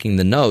making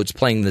the notes,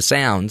 playing the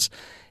sounds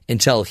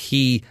until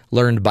he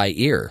learned by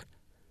ear.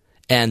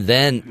 And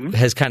then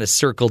has kind of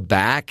circled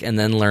back and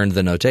then learned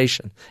the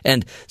notation.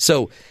 And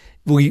so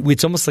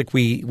it's almost like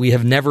we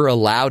have never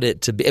allowed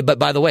it to be. But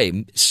by the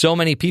way, so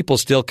many people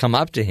still come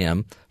up to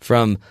him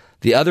from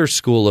the other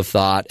school of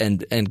thought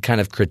and kind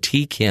of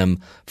critique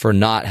him for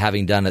not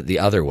having done it the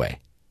other way.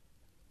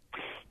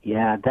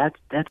 Yeah, that's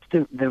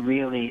the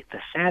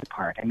sad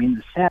part.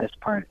 The saddest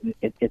part,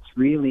 it's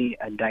really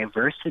a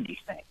diversity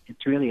thing.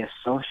 It's really a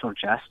social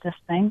justice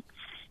thing.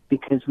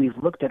 Because we've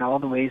looked at all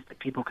the ways that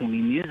people can be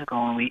musical,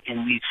 and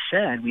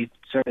we've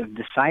sort of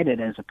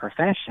decided as a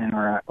profession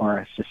or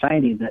a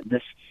society that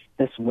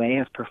this way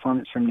of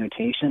performance from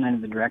notation under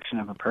the direction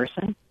of a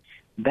person,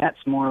 that's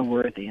more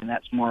worthy and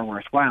that's more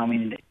worthwhile.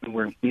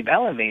 We've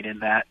elevated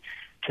that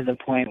to the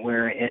point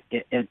where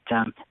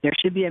there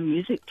should be a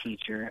music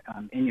teacher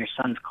in your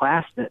son's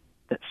class that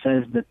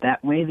says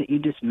that way that you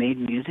just made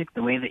music,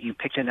 the way that you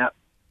picked it up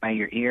by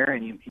your ear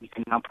and you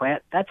can now play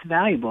it, that's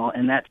valuable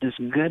and that's as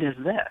good as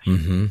this.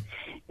 Mm-hmm.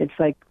 It's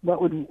like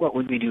what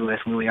would we do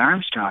with Louis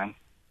Armstrong?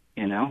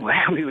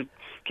 We would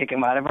kick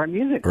him out of our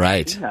music.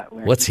 Right.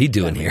 What's he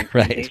doing here?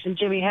 Right.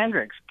 Jimi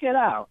Hendrix, get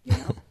out.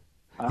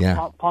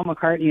 Yeah. Paul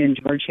McCartney and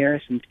George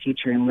Harrison's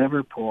teacher in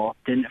Liverpool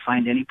didn't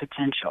find any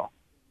potential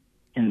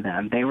in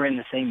them. They were in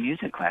the same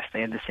music class.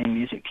 They had the same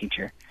music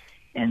teacher,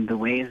 and the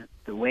way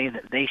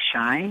that they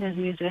shined as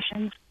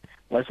musicians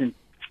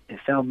it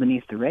fell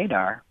beneath the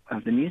radar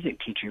of the music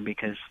teacher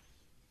because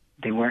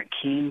they weren't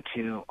keen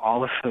to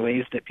all of the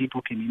ways that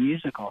people can be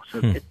musical.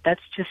 So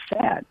that's just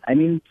sad.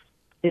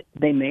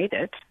 They made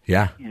it.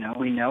 Yeah.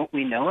 We know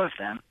of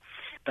them,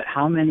 but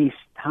how many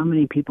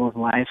people's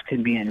lives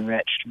could be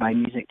enriched by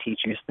music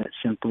teachers that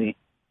simply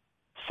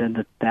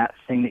said that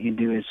thing that you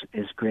do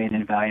is great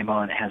and valuable,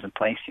 and it has a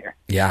place here.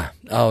 Yeah.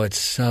 Oh, it's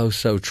so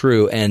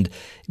true. And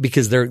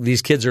because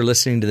these kids are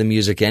listening to the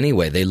music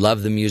anyway. They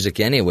love the music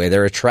anyway.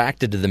 They're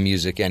attracted to the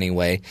music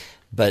anyway,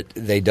 but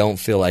they don't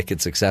feel like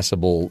it's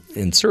accessible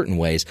in certain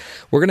ways.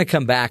 We're going to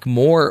come back.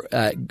 More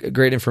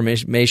great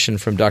information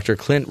from Dr.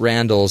 Clint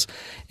Randles,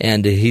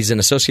 and he's an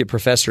associate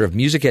professor of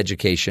music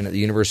education at the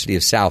University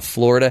of South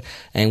Florida,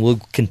 and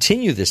we'll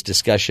continue this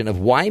discussion of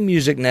why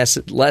music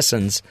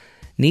lessons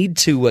need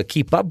to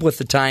keep up with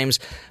the times.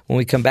 When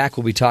we come back,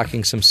 we'll be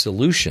talking some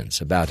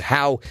solutions about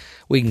how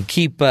we can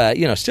keep,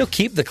 still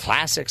keep the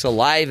classics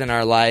alive in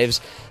our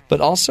lives, but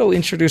also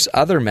introduce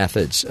other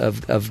methods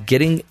of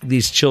getting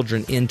these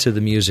children into the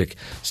music.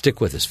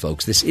 Stick with us,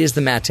 folks. This is the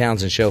Matt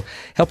Townsend Show,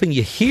 helping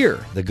you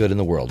hear the good in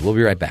the world. We'll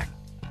be right back.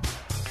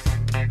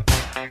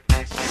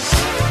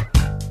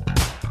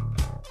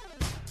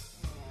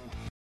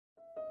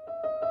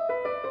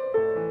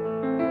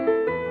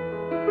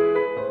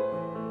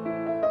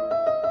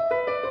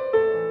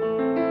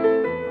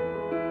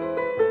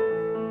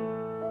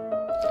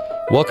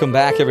 Welcome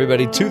back,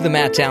 everybody, to the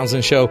Matt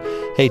Townsend Show.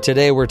 Hey,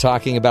 today we're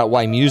talking about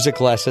why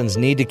music lessons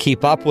need to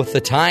keep up with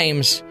the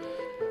times.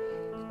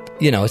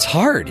 You know, it's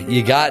hard.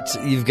 You've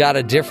got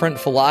a different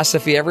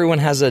philosophy. Everyone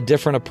has a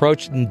different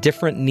approach and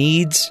different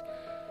needs.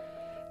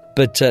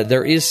 But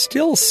there is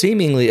still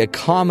seemingly a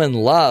common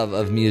love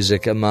of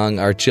music among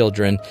our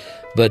children.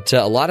 But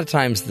a lot of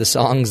times the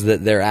songs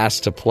that they're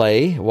asked to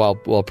play while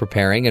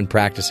preparing and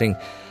practicing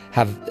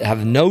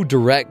have no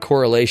direct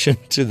correlation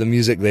to the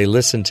music they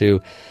listen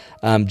to.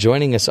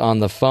 Joining us on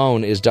the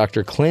phone is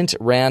Dr. Clint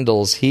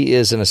Randles. He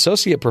is an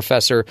associate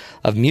professor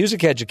of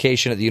music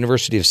education at the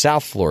University of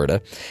South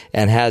Florida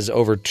and has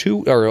over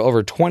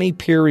 20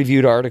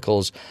 peer-reviewed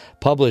articles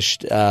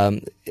published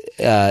in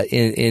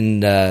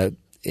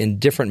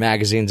different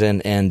magazines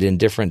and in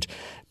different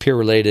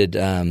peer-related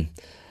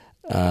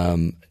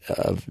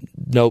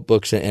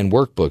notebooks and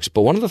workbooks.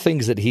 But one of the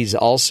things that he's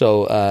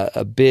also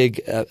a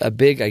big,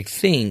 I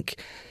think,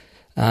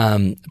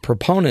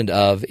 proponent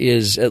of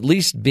is at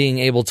least being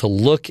able to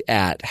look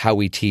at how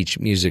we teach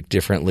music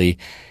differently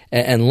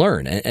and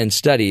learn and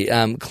study.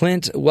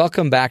 Clint,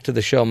 welcome back to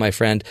the show, my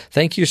friend.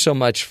 Thank you so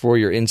much for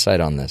your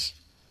insight on this.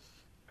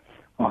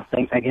 Well,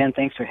 thanks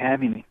for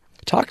having me.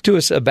 Talk to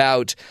us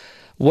about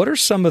what are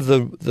some of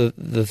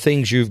the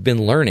things you've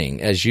been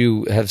learning as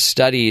you have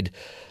studied,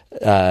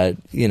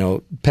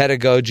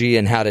 pedagogy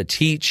and how to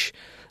teach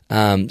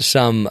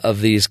some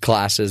of these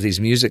classes, these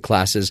music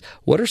classes.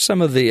 What are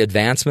some of the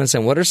advancements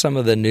and what are some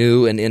of the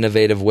new and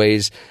innovative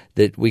ways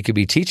that we could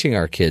be teaching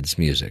our kids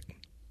music?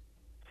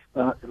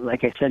 Well,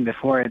 like I said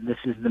before, this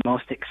is the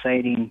most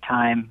exciting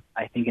time,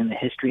 I think, in the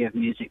history of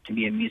music to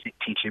be a music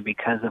teacher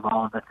because of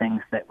all of the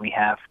things that we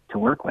have to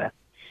work with.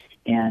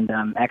 And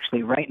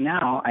actually, right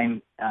now,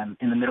 I'm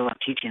in the middle of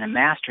teaching a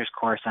master's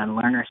course on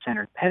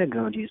learner-centered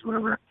pedagogies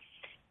where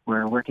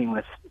we're working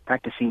with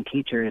practicing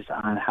teachers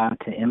on how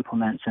to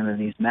implement some of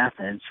these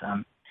methods.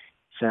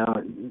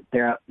 So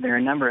there are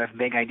a number of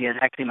big ideas.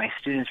 Actually, my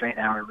students right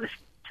now are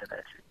listening to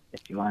this.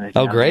 If you want to,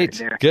 oh,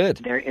 great, good.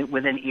 They're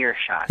within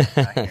earshot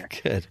here.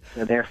 Good.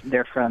 So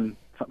they're from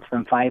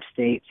 5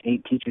 states,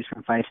 8 teachers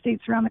from 5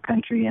 states around the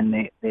country,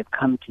 and they've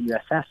come to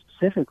USF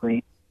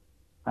specifically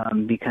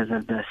because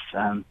of this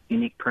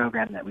unique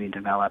program that we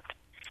developed.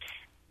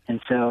 And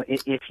so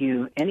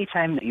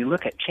anytime that you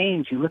look at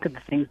change, you look at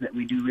the things that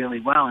we do really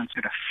well and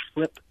sort of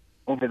flip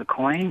over the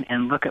coin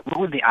and look at what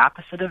would the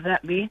opposite of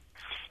that be.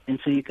 And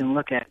so you can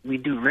look at, we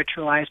do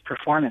ritualized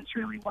performance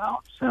really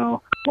well.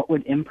 So what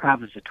would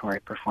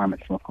improvisatory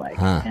performance look like?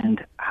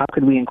 And how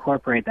could we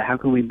incorporate that? How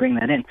could we bring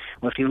that in?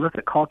 Well, if you look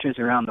at cultures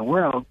around the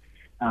world,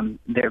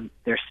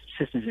 their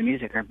systems of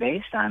music are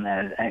based on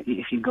that.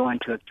 If you go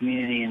into a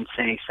community in,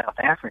 say, South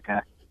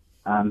Africa,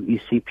 you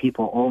see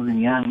people old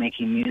and young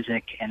making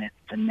music, and it's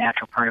a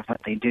natural part of what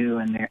they do.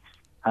 And they're,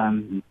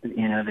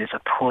 there's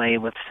a play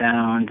with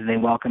sound. They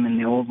welcome in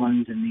the old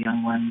ones and the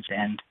young ones,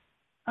 and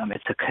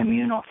it's a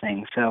communal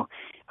thing. So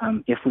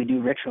if we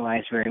do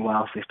ritualize very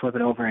well, if we flip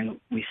it over and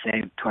we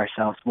say to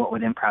ourselves, what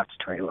would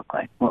improvisatory look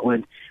like? What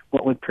would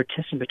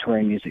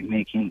participatory music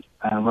making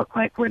look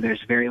like, where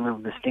there's very little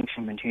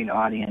distinction between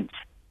audience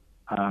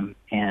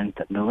and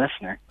the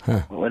listener?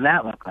 What would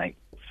that look like?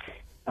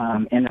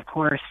 And of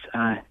course,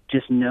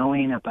 just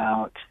knowing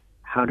about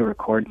how to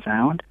record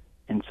sound.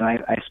 And so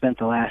I spent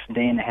the last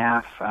day and a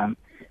half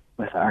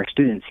with our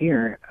students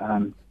here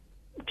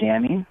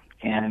jamming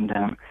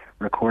and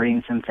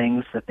recording some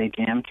things that they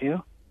jam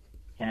to.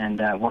 And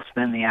we'll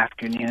spend the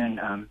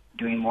afternoon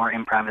doing more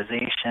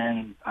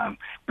improvisation,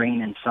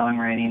 bringing in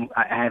songwriting.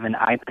 I have an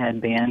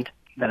iPad band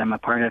that I'm a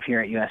part of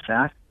here at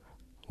USF.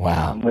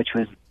 Wow. Which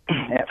was,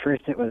 at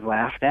first it was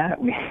laughed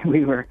at.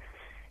 We were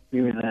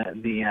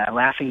the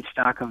laughing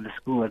stock of the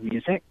School of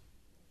Music,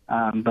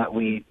 but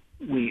we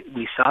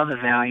saw the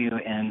value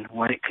in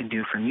what it could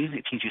do for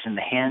music teachers in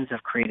the hands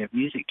of creative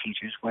music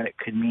teachers, what it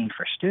could mean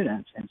for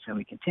students, and so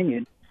we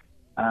continued.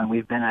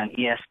 We've been on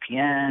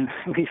ESPN.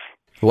 We've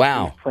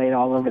played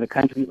all over the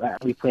country.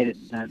 We played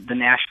at the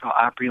Nashville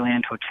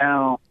Opryland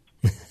Hotel.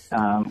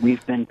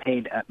 We've been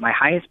paid. My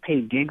highest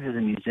paid gigs as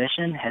a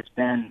musician has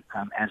been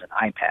as an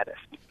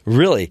iPadist.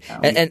 Really?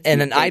 And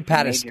an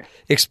iPadist.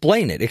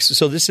 Explain it.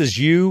 So this is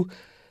you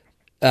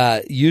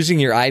using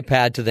your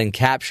iPad to then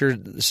capture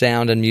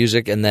sound and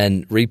music and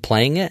then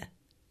replaying it?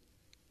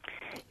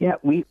 Yeah,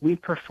 we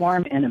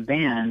perform in a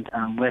band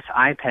with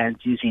iPads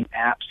using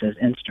apps as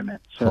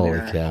instruments. So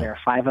there are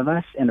 5 of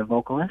us and a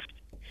vocalist.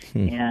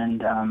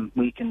 And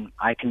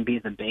I can be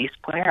the bass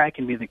player, I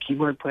can be the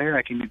keyboard player,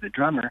 I can be the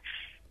drummer,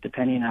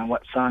 depending on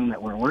what song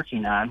that we're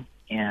working on.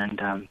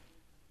 And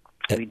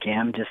we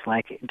jam just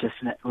like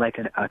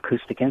an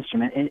acoustic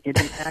instrument. It in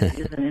fact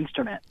is an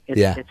instrument.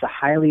 It's a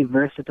highly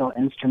versatile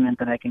instrument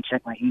that I can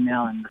check my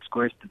email and the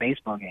scores to the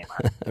baseball game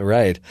on.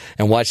 Right,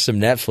 and watch some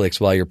Netflix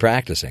while you're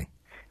practicing.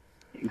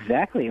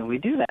 Exactly, and we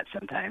do that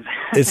sometimes.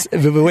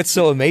 But what's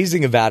so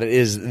amazing about it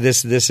is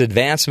this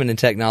advancement in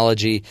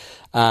technology.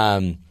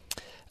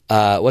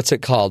 What's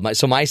it called? My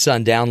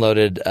son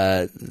downloaded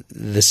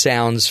the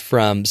sounds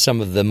from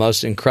some of the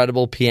most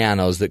incredible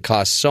pianos that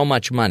cost so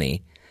much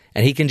money,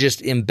 and he can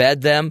just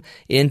embed them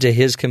into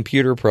his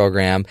computer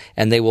program,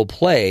 and they will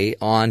play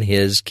on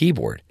his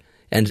keyboard.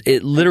 And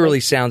it literally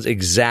sounds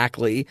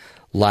exactly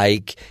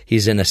like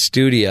he's in a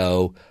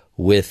studio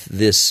with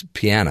this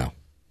piano.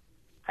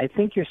 I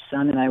think your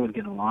son and I would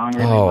get along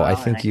really well. I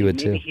think you would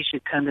too. Maybe he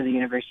should come to the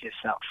University of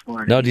South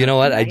Florida. No, do you know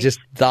what? I just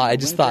thought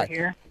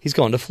he's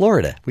going to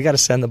Florida. We got to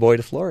send the boy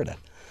to Florida.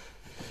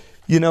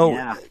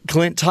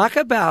 Clint, talk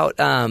about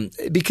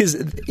because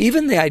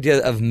even the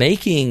idea of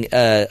making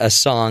a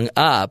song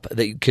up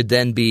that could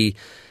then be,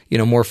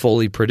 more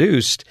fully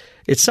produced.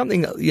 It's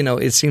something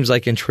it seems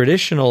like in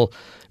traditional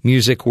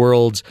music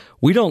worlds,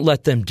 we don't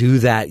let them do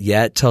that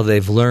yet till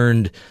they've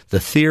learned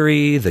the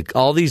theory,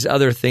 all these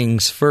other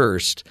things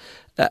first.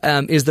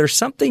 Is there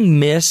something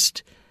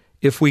missed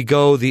if we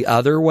go the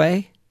other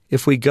way?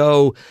 If we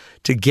go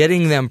to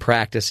getting them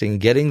practicing,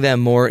 getting them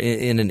more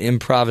in an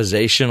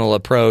improvisational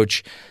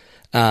approach,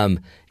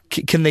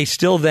 can they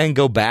still then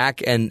go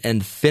back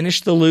and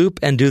finish the loop,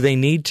 and do they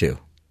need to?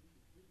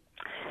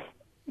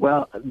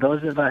 Well,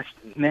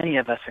 many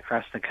of us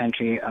across the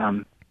country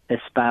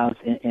espouse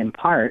in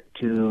part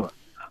to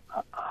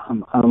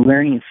a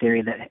learning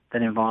theory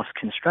that involves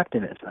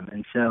constructivism.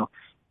 And so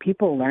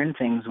people learn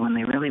things when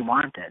they really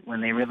want it,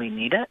 when they really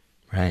need it.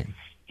 Right.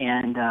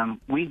 And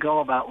we go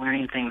about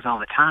learning things all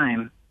the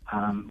time,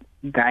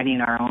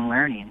 guiding our own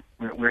learning.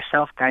 We're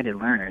self-guided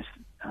learners,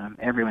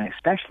 everyone,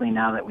 especially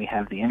now that we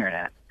have the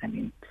internet. I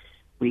mean,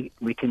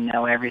 we can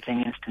know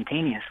everything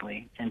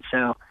instantaneously. And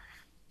so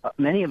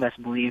many of us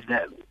believe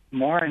that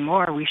more and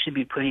more we should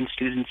be putting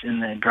students in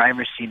the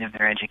driver's seat of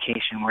their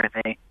education, where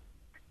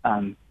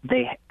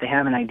they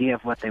have an idea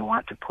of what they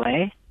want to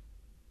play,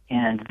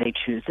 and they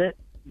choose it.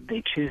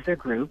 They choose their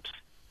groups,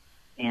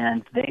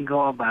 and they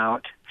go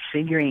about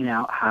figuring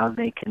out how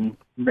they can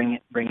bring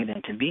it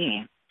into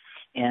being.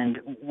 And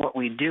what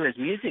we do as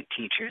music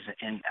teachers,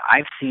 and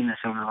I've seen this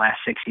over the last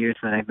 6 years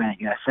that I've been at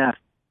USF,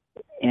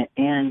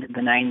 and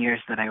the 9 years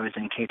that I was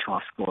in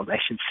K-12 schools, I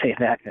should say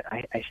that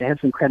I should have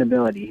some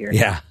credibility here.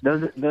 Yeah,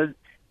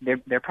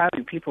 they're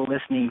probably people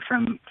listening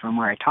from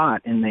where I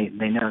taught, and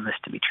they know this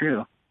to be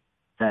true.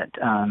 That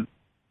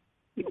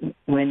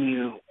when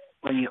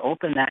you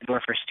open that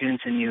door for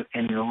students and you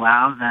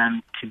allow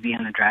them to be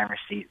in the driver's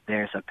seat,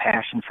 there's a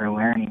passion for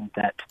learning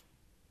that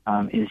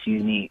is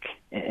unique,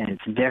 and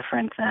it's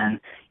different than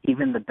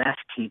even the best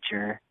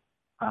teacher,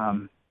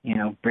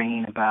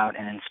 bringing about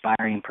an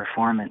inspiring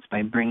performance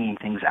by bringing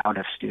things out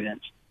of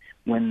students.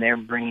 When they're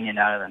bringing it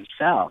out of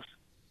themselves,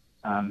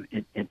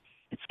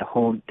 it's a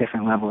whole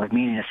different level of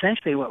meaning.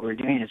 Essentially, what we're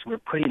doing is we're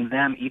putting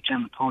them each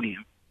on the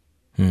podium.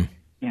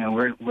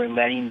 We're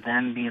letting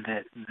them be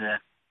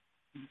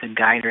the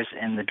guiders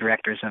and the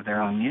directors of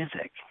their own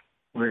music.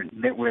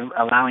 We're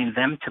allowing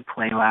them to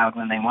play loud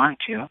when they want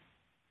to,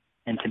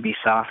 and to be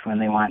soft when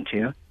they want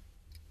to,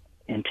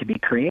 and to be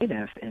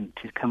creative and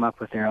to come up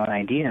with their own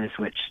ideas,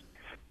 which,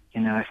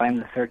 if I'm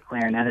the third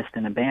clarinetist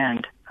in a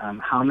band,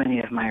 how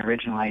many of my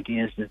original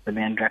ideas does the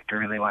band director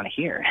really want to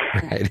hear?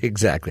 Right,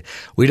 exactly.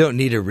 We don't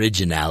need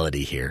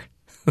originality here.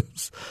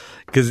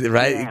 Because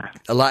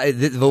a lot.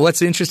 But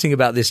what's interesting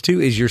about this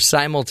too is you're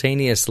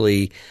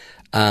simultaneously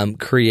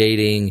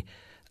creating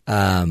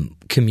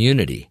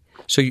community.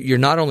 So you're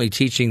not only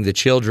teaching the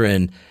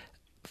children,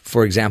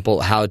 for example,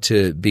 how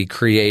to be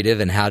creative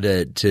and how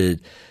to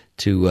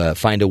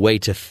find a way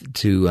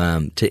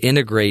to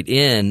integrate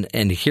in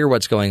and hear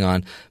what's going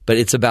on, but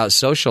it's about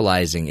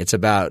socializing. It's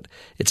about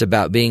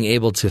being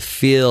able to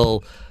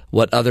feel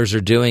what others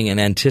are doing and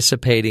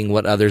anticipating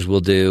what others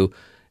will do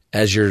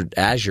as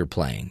you're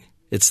playing.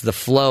 It's the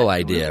flow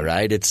idea,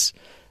 right? It's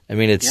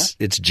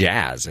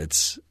jazz.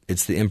 It's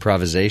the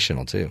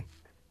improvisational too.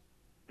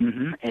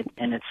 Mm-hmm.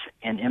 And it's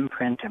an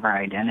imprint of our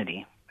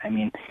identity. I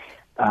mean,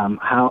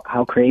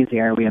 how crazy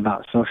are we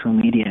about social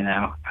media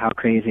now? How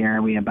crazy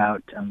are we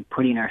about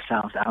putting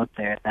ourselves out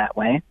there that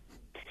way?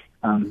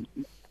 When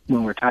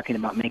we're talking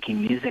about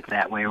making music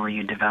that way, where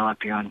you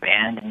develop your own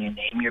band and you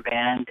name your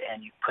band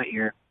and you put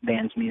your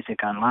band's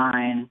music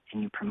online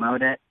and you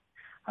promote it,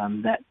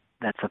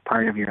 that's a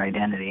part of your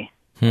identity.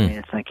 I mean,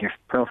 it's like your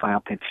profile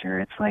picture.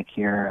 It's like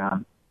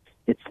your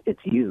it's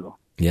you.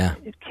 Yeah.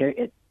 It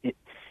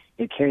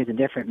carries a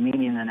different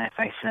meaning than if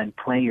I said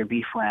play your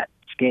B flat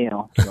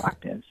scale 2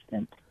 octaves.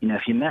 And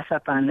if you mess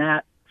up on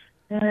that,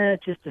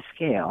 it's just a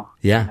scale.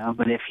 Yeah.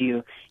 But if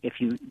you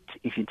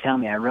tell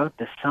me I wrote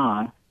this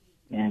song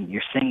and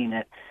you're singing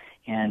it,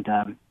 and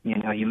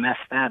you mess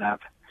that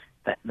up,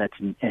 that's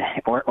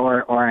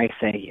or I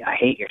say I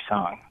hate your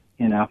song.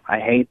 I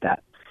hate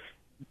that.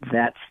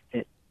 That's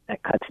it.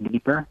 That cuts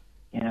deeper.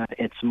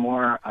 It's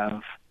more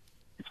of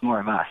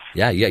us.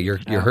 Yeah. You're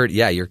hurt.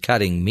 Yeah, you're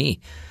cutting me.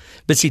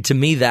 But see, to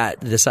me, that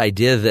this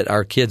idea that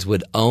our kids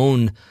would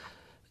own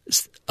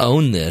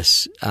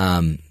this,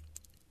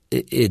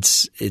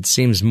 it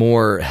seems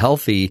more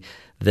healthy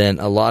than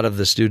a lot of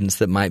the students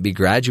that might be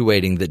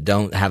graduating that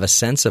don't have a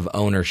sense of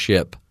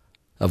ownership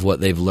of what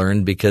they've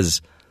learned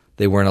because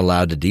they weren't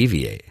allowed to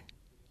deviate.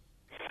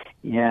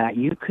 Yeah,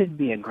 you could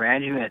be a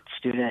graduate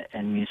student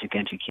in music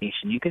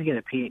education. You could get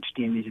a PhD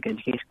in music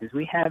education because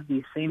we have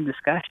these same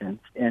discussions,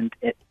 and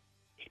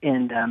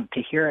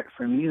to hear it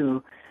from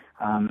you,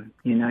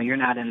 you're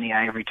not in the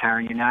ivory tower.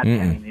 You're not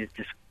having these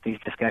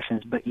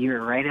discussions, but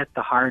you're right at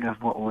the heart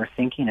of what we're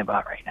thinking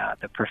about right now.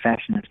 The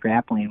profession is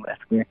grappling with.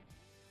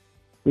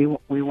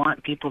 We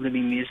want people to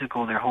be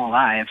musical their whole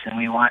lives, and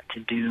we want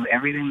to do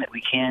everything that we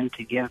can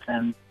to give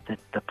them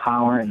the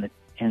power and the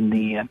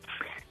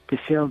to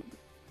feel.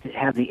 To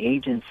have the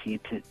agency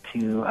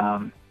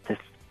to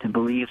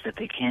believe that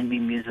they can be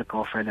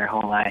musical for their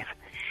whole life.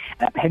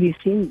 Have you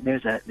seen?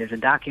 There's a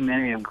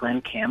documentary of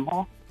Glenn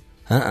Campbell.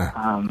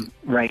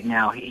 Right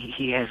now,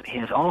 he has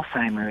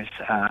Alzheimer's,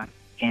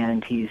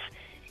 and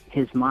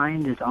his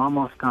mind is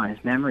almost gone.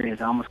 His memory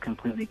is almost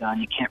completely gone.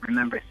 You can't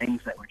remember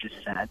things that were just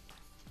said.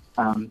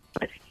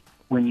 But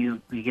when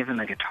you give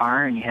him a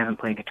guitar and you have him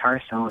play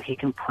guitar solo, he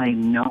can play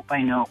note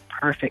by note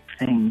perfect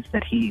things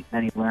that he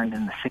learned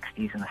in the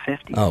 60s and the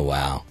 50s. Oh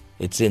wow,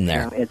 it's in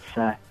there. So it's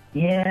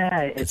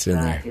in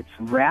there. It's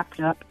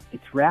wrapped up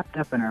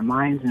in our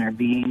minds and our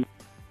being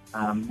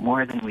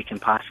more than we can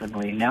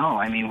possibly know.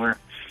 I mean,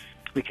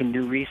 we can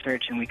do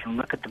research and we can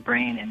look at the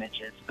brain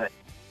images, but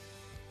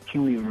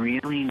can we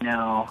really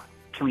know?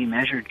 Can we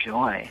measure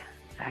joy?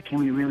 Can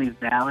we really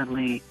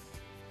validly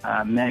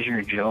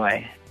measure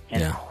joy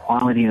and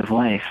quality of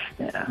life?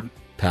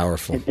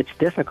 Powerful. It's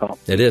difficult.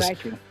 It is.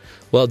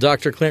 Well,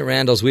 Dr. Clint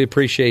Randles, we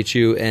appreciate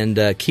you,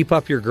 and keep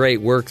up your great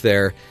work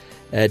there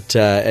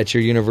at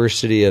your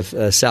University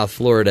of South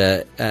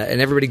Florida.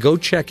 And everybody, go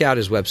check out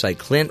his website,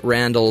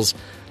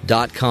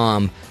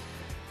 ClintRandles.com.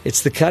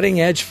 It's the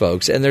cutting edge,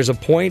 folks, and there's a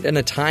point and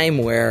a time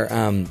where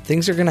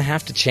things are going to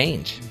have to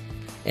change.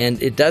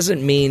 And it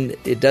doesn't mean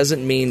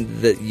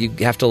that you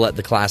have to let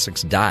the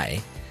classics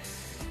die.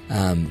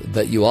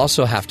 But you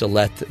also have to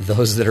let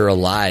those that are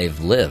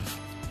alive live,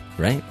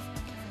 right?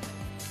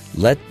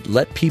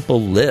 Let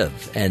people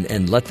live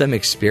and let them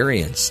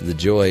experience the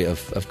joy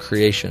of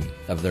creation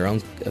of their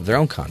own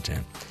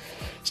content.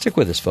 Stick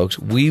with us, folks.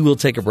 We will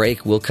take a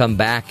break. We'll come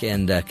back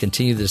and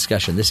continue the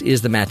discussion. This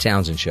is the Matt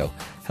Townsend Show,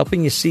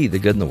 helping you see the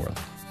good in the world.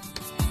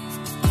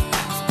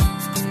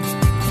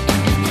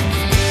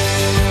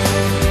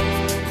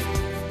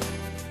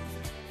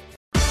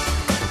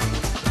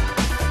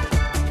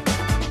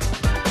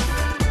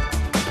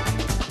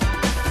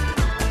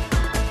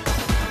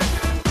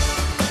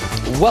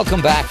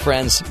 Welcome back,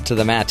 friends, to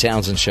the Matt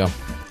Townsend Show.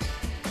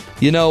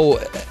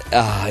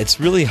 It's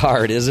really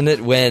hard, isn't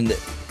it, when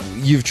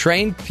you've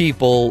trained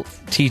people,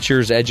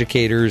 teachers,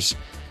 educators,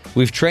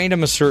 we've trained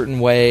them a certain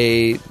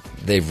way,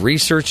 they've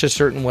researched a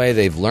certain way,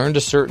 they've learned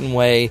a certain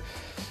way,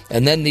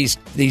 and then these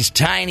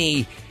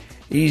tiny,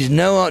 these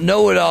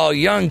know-it-all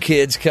young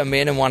kids come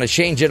in and want to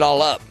change it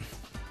all up.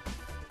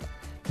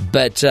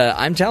 But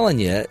I'm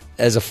telling you,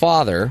 as a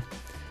father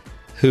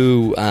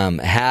who I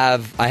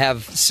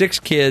have 6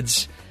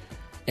 kids,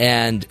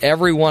 and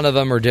every one of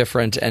them are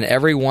different, and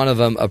every one of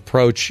them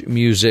approach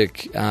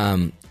music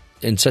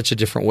in such a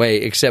different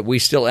way, except we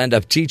still end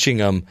up teaching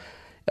them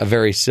a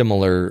very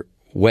similar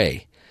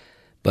way.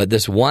 But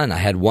I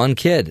had one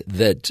kid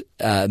that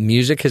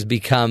music has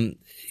become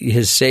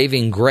his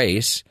saving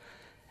grace,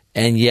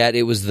 and yet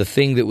it was the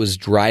thing that was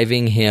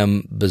driving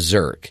him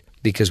berserk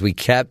because we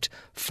kept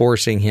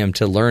forcing him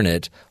to learn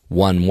it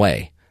one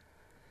way.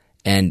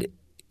 And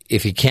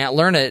if he can't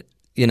learn it,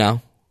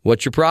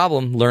 what's your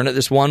problem? Learn it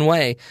this one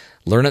way.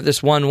 Learn it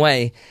this one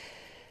way.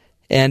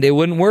 And it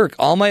wouldn't work.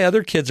 All my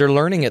other kids are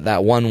learning it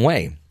that one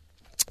way.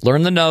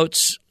 Learn the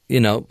notes,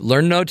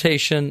 learn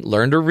notation,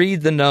 learn to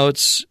read the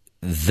notes,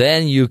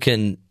 then you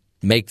can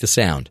make the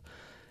sound,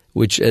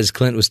 which, as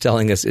Clint was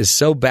telling us, is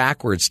so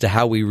backwards to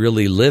how we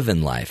really live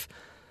in life.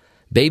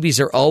 Babies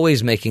are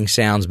always making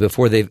sounds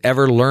before they've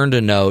ever learned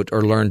a note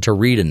or learned to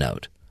read a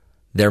note.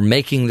 They're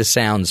making the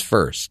sounds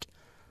first.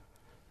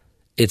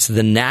 It's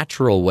the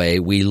natural way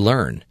we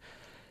learn.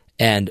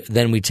 And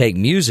then we take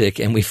music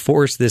and we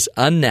force this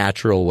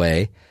unnatural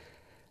way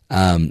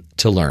to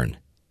learn,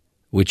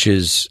 which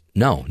is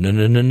no.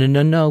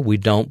 We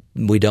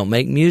don't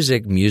make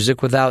music.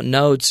 Music without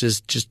notes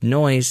is just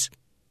noise.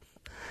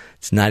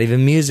 It's not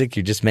even music.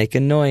 You're just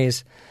making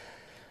noise.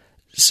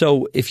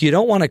 So if you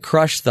don't want to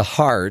crush the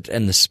heart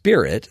and the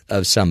spirit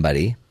of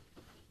somebody,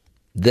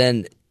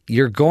 then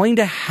you're going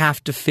to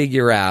have to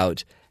figure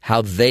out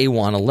how they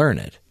want to learn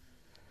it.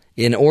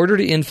 In order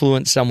to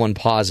influence someone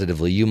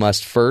positively, you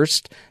must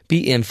first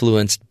be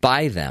influenced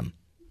by them.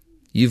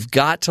 You've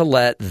got to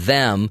let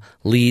them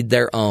lead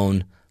their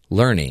own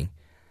learning.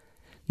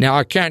 Now,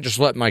 I can't just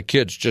let my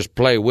kids just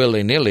play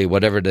willy-nilly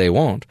whatever they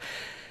want.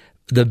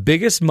 The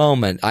biggest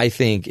moment, I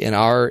think, in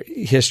our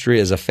history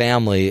as a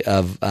family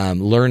of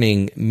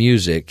learning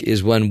music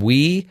is when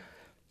we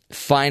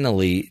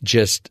finally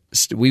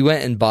we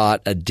went and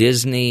bought a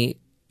Disney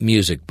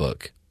music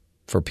book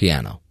for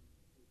piano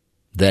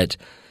that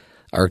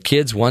our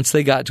kids, once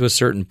they got to a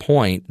certain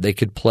point, they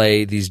could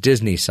play these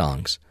Disney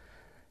songs.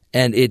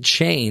 And it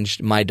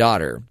changed my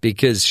daughter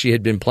because she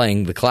had been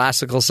playing the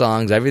classical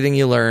songs, everything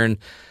you learn,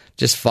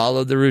 just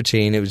followed the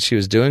routine. She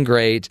was doing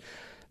great,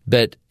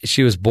 but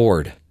she was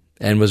bored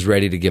and was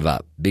ready to give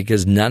up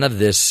because none of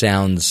this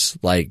sounds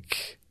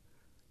like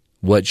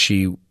what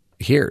she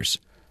hears.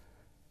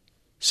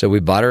 So we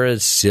bought her a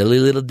silly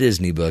little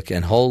Disney book,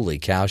 and holy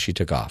cow, she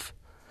took off.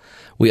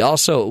 We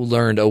also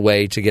learned a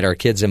way to get our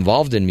kids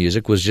involved in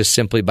music was just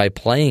simply by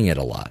playing it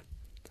a lot.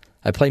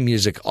 I play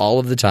music all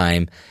of the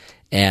time,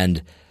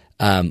 and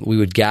we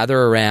would gather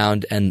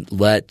around and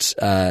let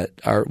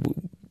our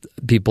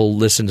people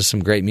listen to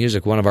some great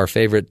music. One of our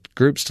favorite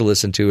groups to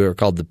listen to are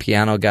called the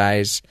Piano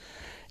Guys,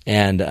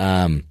 and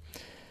they're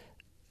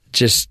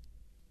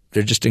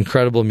just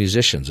incredible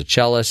musicians, a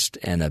cellist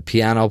and a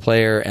piano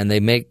player, and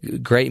they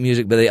make great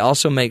music, but they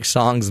also make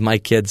songs my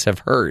kids have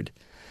heard.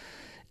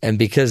 And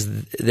because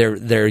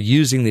they're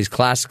using these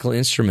classical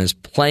instruments,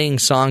 playing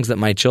songs that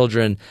my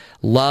children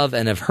love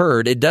and have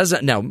heard, it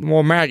doesn't. Now,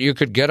 well, Matt, you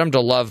could get them to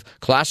love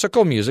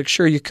classical music.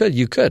 Sure, you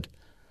could.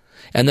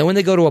 And then when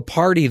they go to a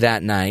party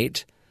that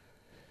night,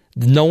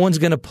 no one's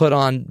going to put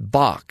on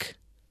Bach.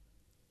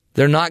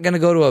 They're not going to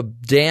go to a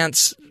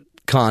dance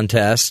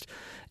contest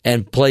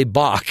and play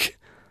Bach.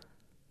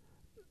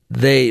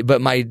 But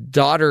my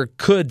daughter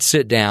could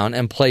sit down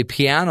and play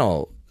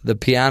piano, the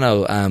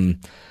piano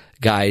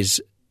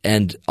guys,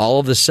 and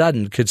all of a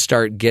sudden could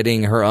start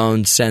getting her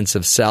own sense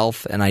of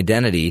self and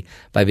identity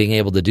by being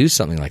able to do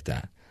something like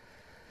that.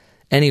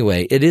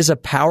 Anyway, it is a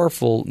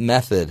powerful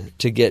method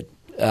to get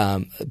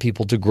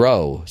people to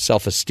grow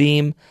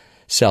self-esteem,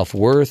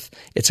 self-worth.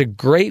 It's a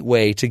great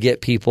way to get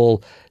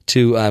people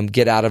to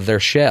get out of their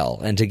shell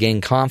and to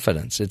gain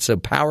confidence. It's a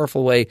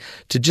powerful way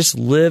to just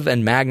live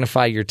and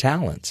magnify your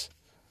talents.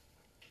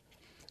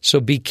 So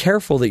be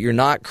careful that you're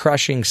not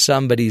crushing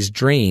somebody's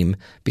dream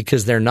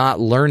because they're not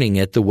learning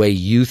it the way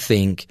you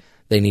think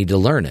they need to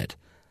learn it.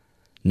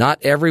 Not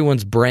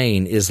everyone's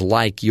brain is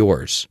like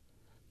yours.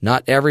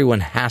 Not everyone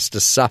has to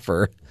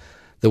suffer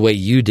the way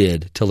you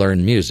did to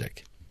learn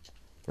music.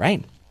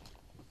 Right?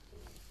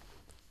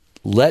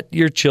 Let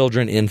your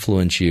children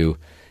influence you,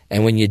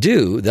 and when you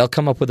do, they'll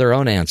come up with their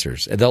own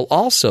answers. And they'll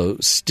also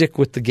stick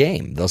with the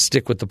game. They'll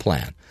stick with the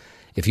plan.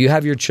 If you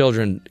have your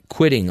children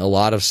quitting a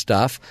lot of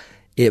stuff,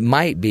 it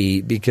might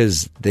be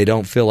because they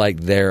don't feel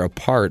like they're a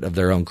part of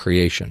their own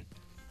creation.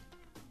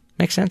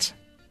 Make sense?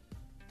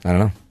 I don't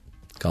know.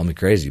 Call me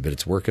crazy, but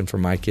it's working for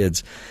my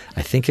kids.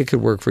 I think it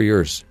could work for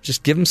yours.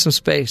 Just give them some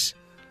space.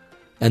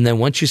 And then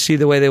once you see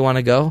the way they want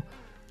to go,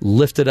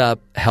 lift it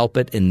up, help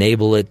it,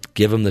 enable it,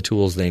 give them the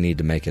tools they need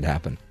to make it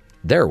happen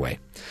their way.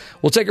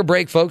 We'll take a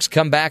break, folks.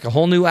 Come back, a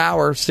whole new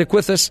hour. Stick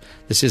with us.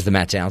 This is the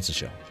Matt Townsend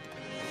Show.